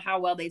I don't know how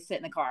well they'd sit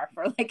in the car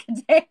for like a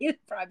day.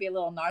 It'd probably be a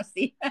little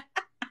nasty.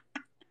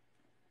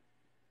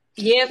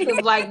 Yes,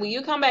 because like when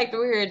you come back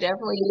through here,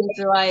 definitely you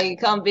need to like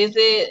come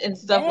visit and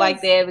stuff like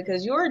that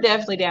because you were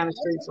definitely down the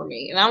street for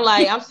me. And I'm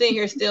like, I'm sitting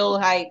here still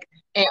like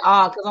in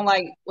awe because I'm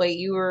like, wait,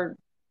 you were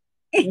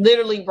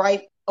literally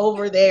right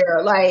over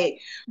there. Like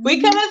we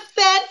could have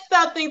said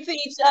something to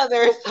each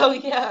other. So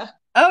yeah.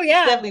 Oh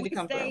yeah. Definitely to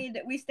come through.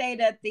 We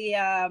stayed at the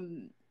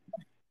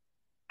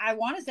I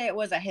want to say it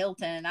was a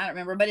Hilton. I don't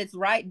remember, but it's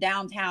right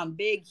downtown.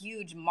 Big,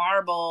 huge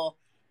marble.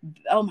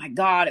 Oh my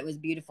God, it was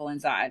beautiful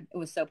inside. It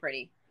was so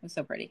pretty. It was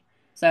so pretty.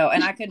 So,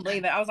 and I couldn't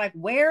believe it. I was like,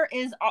 where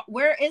is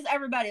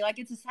everybody? Like,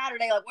 it's a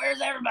Saturday. Like,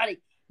 where's everybody?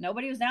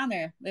 Nobody was down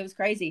there. It was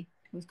crazy.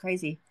 It was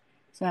crazy.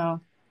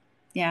 So,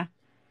 yeah.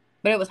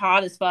 But it was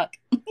hot as fuck.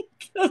 It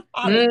was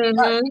hot as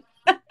fuck.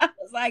 I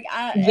was like,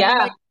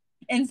 yeah.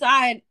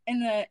 Inside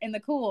in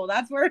the cool.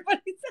 That's where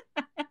everybody's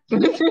at.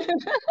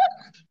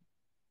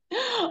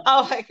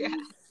 Oh my God.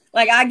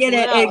 Like I get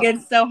it. It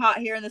gets so hot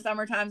here in the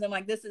summer times. I'm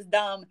like, this is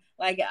dumb.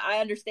 Like I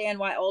understand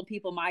why old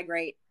people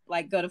migrate,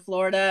 like go to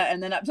Florida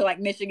and then up to like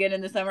Michigan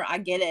in the summer. I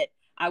get it.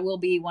 I will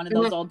be one of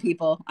those old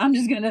people. I'm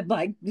just gonna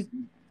like a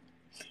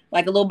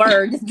little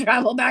bird just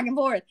travel back and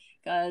forth.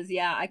 Cause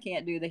yeah, I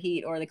can't do the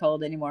heat or the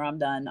cold anymore. I'm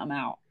done. I'm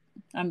out.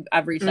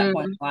 I've reached that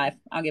point in life.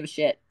 I don't give a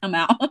shit. I'm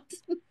out.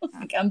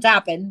 I'm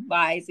tapping.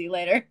 Bye. See you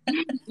later.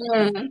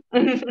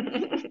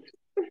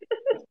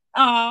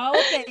 Oh,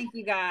 thank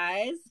you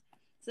guys.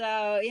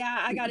 So yeah,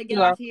 I got to get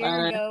off here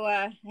and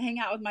go hang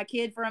out with my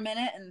kid for a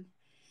minute and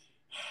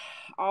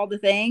all the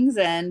things.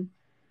 And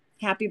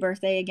happy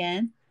birthday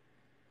again.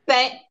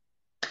 Thank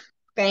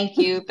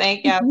you.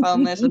 Thank y'all so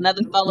much.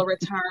 Another solo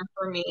return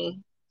for me.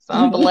 So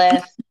I'm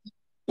blessed.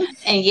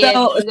 And yes,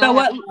 so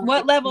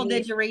what level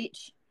did you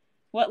reach?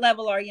 What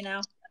level are you now?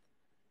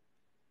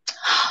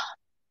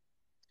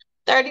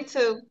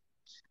 32.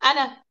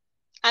 I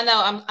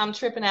know. I'm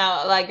tripping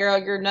out. Like, girl,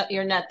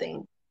 you're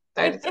nothing.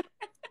 32.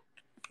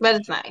 But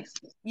it's nice.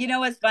 You know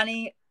what's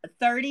funny?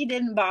 30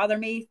 didn't bother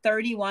me.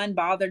 31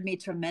 bothered me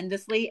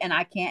tremendously, and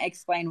I can't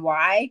explain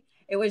why.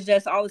 It was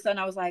just all of a sudden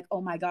I was like,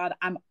 oh my God,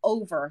 I'm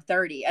over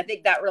 30. I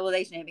think that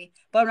realization hit me.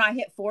 But when I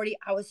hit 40,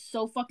 I was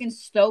so fucking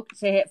stoked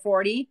to hit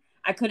 40.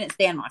 I couldn't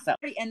stand myself.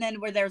 And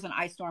then where there's an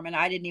ice storm and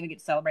I didn't even get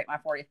to celebrate my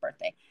 40th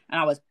birthday. And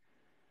I was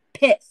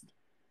pissed.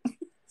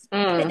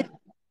 And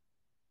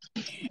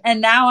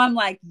now I'm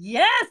like,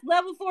 yes,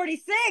 level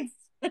 46.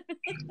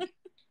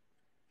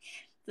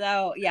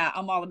 So yeah,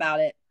 I'm all about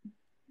it.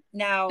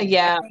 Now,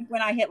 yeah. I think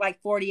when I hit like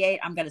 48,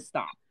 I'm going to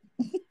stop.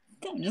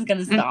 I'm just going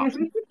to stop.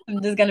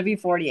 I'm just going to be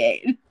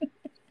 48.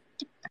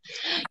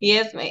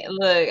 Yes, man.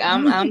 Look,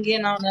 I'm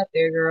getting on up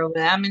there, girl.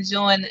 But I'm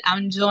enjoying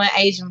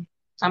aging.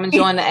 I'm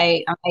enjoying the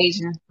age. I'm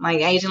aging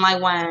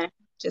like wine.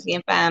 Just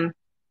getting fine.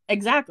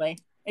 Exactly.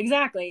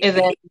 Exactly.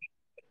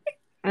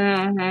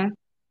 Mm-hmm.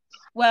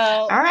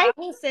 Well, all right. I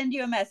will send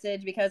you a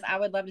message because I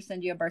would love to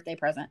send you a birthday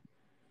present.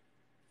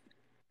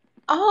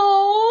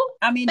 Oh,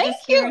 I mean,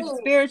 just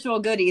spiritual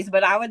goodies,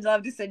 but I would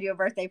love to send you a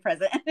birthday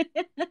present.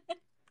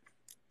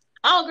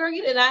 Oh, girl,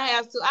 you did not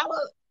have to. I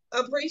would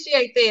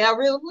appreciate that. I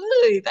really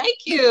would. Thank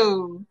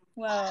you.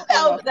 Well,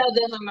 that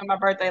definitely made my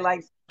birthday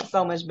like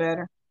so much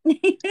better.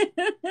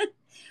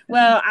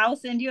 Well, I'll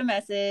send you a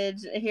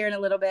message here in a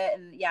little bit,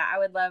 and yeah, I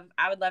would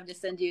love to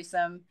send you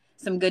some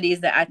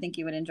goodies that I think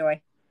you would enjoy.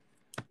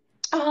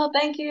 Oh,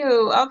 thank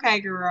you. Okay,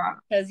 girl.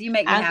 Because you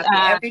make me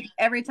happy.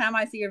 Every time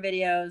I see your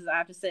videos, I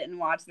have to sit and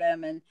watch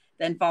them and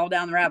then fall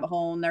down the rabbit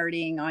hole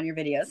nerding on your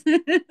videos.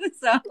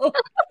 So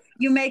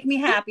you make me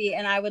happy,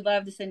 and I would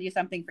love to send you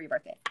something for your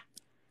birthday.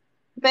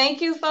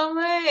 Thank you so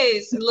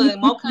much. Look,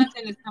 more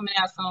content is coming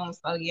out soon,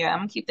 so yeah, I'm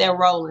gonna keep that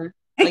rolling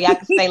so y'all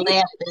can stay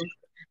laughing.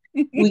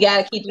 We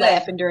gotta keep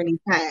laughing during these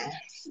times.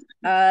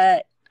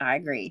 I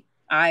agree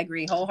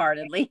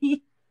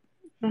wholeheartedly.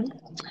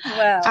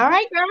 Well, all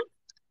right, girl.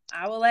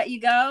 I will let you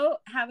go.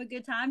 Have a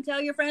good time. Tell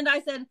your friend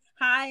I said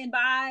hi and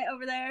bye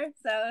over there.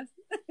 So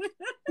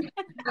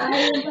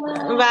bye,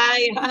 girl.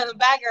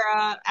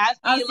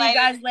 I'll see you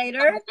guys later.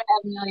 Thanks for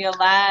having me on your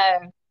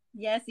live.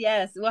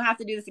 Yes. We'll have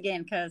to do this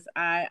again because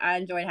I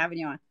enjoyed having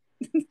you on.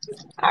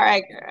 All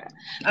right, girl.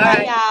 All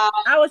right, y'all.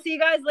 I will see you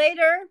guys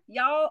later.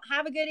 Y'all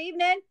have a good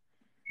evening.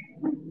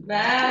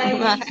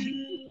 Bye.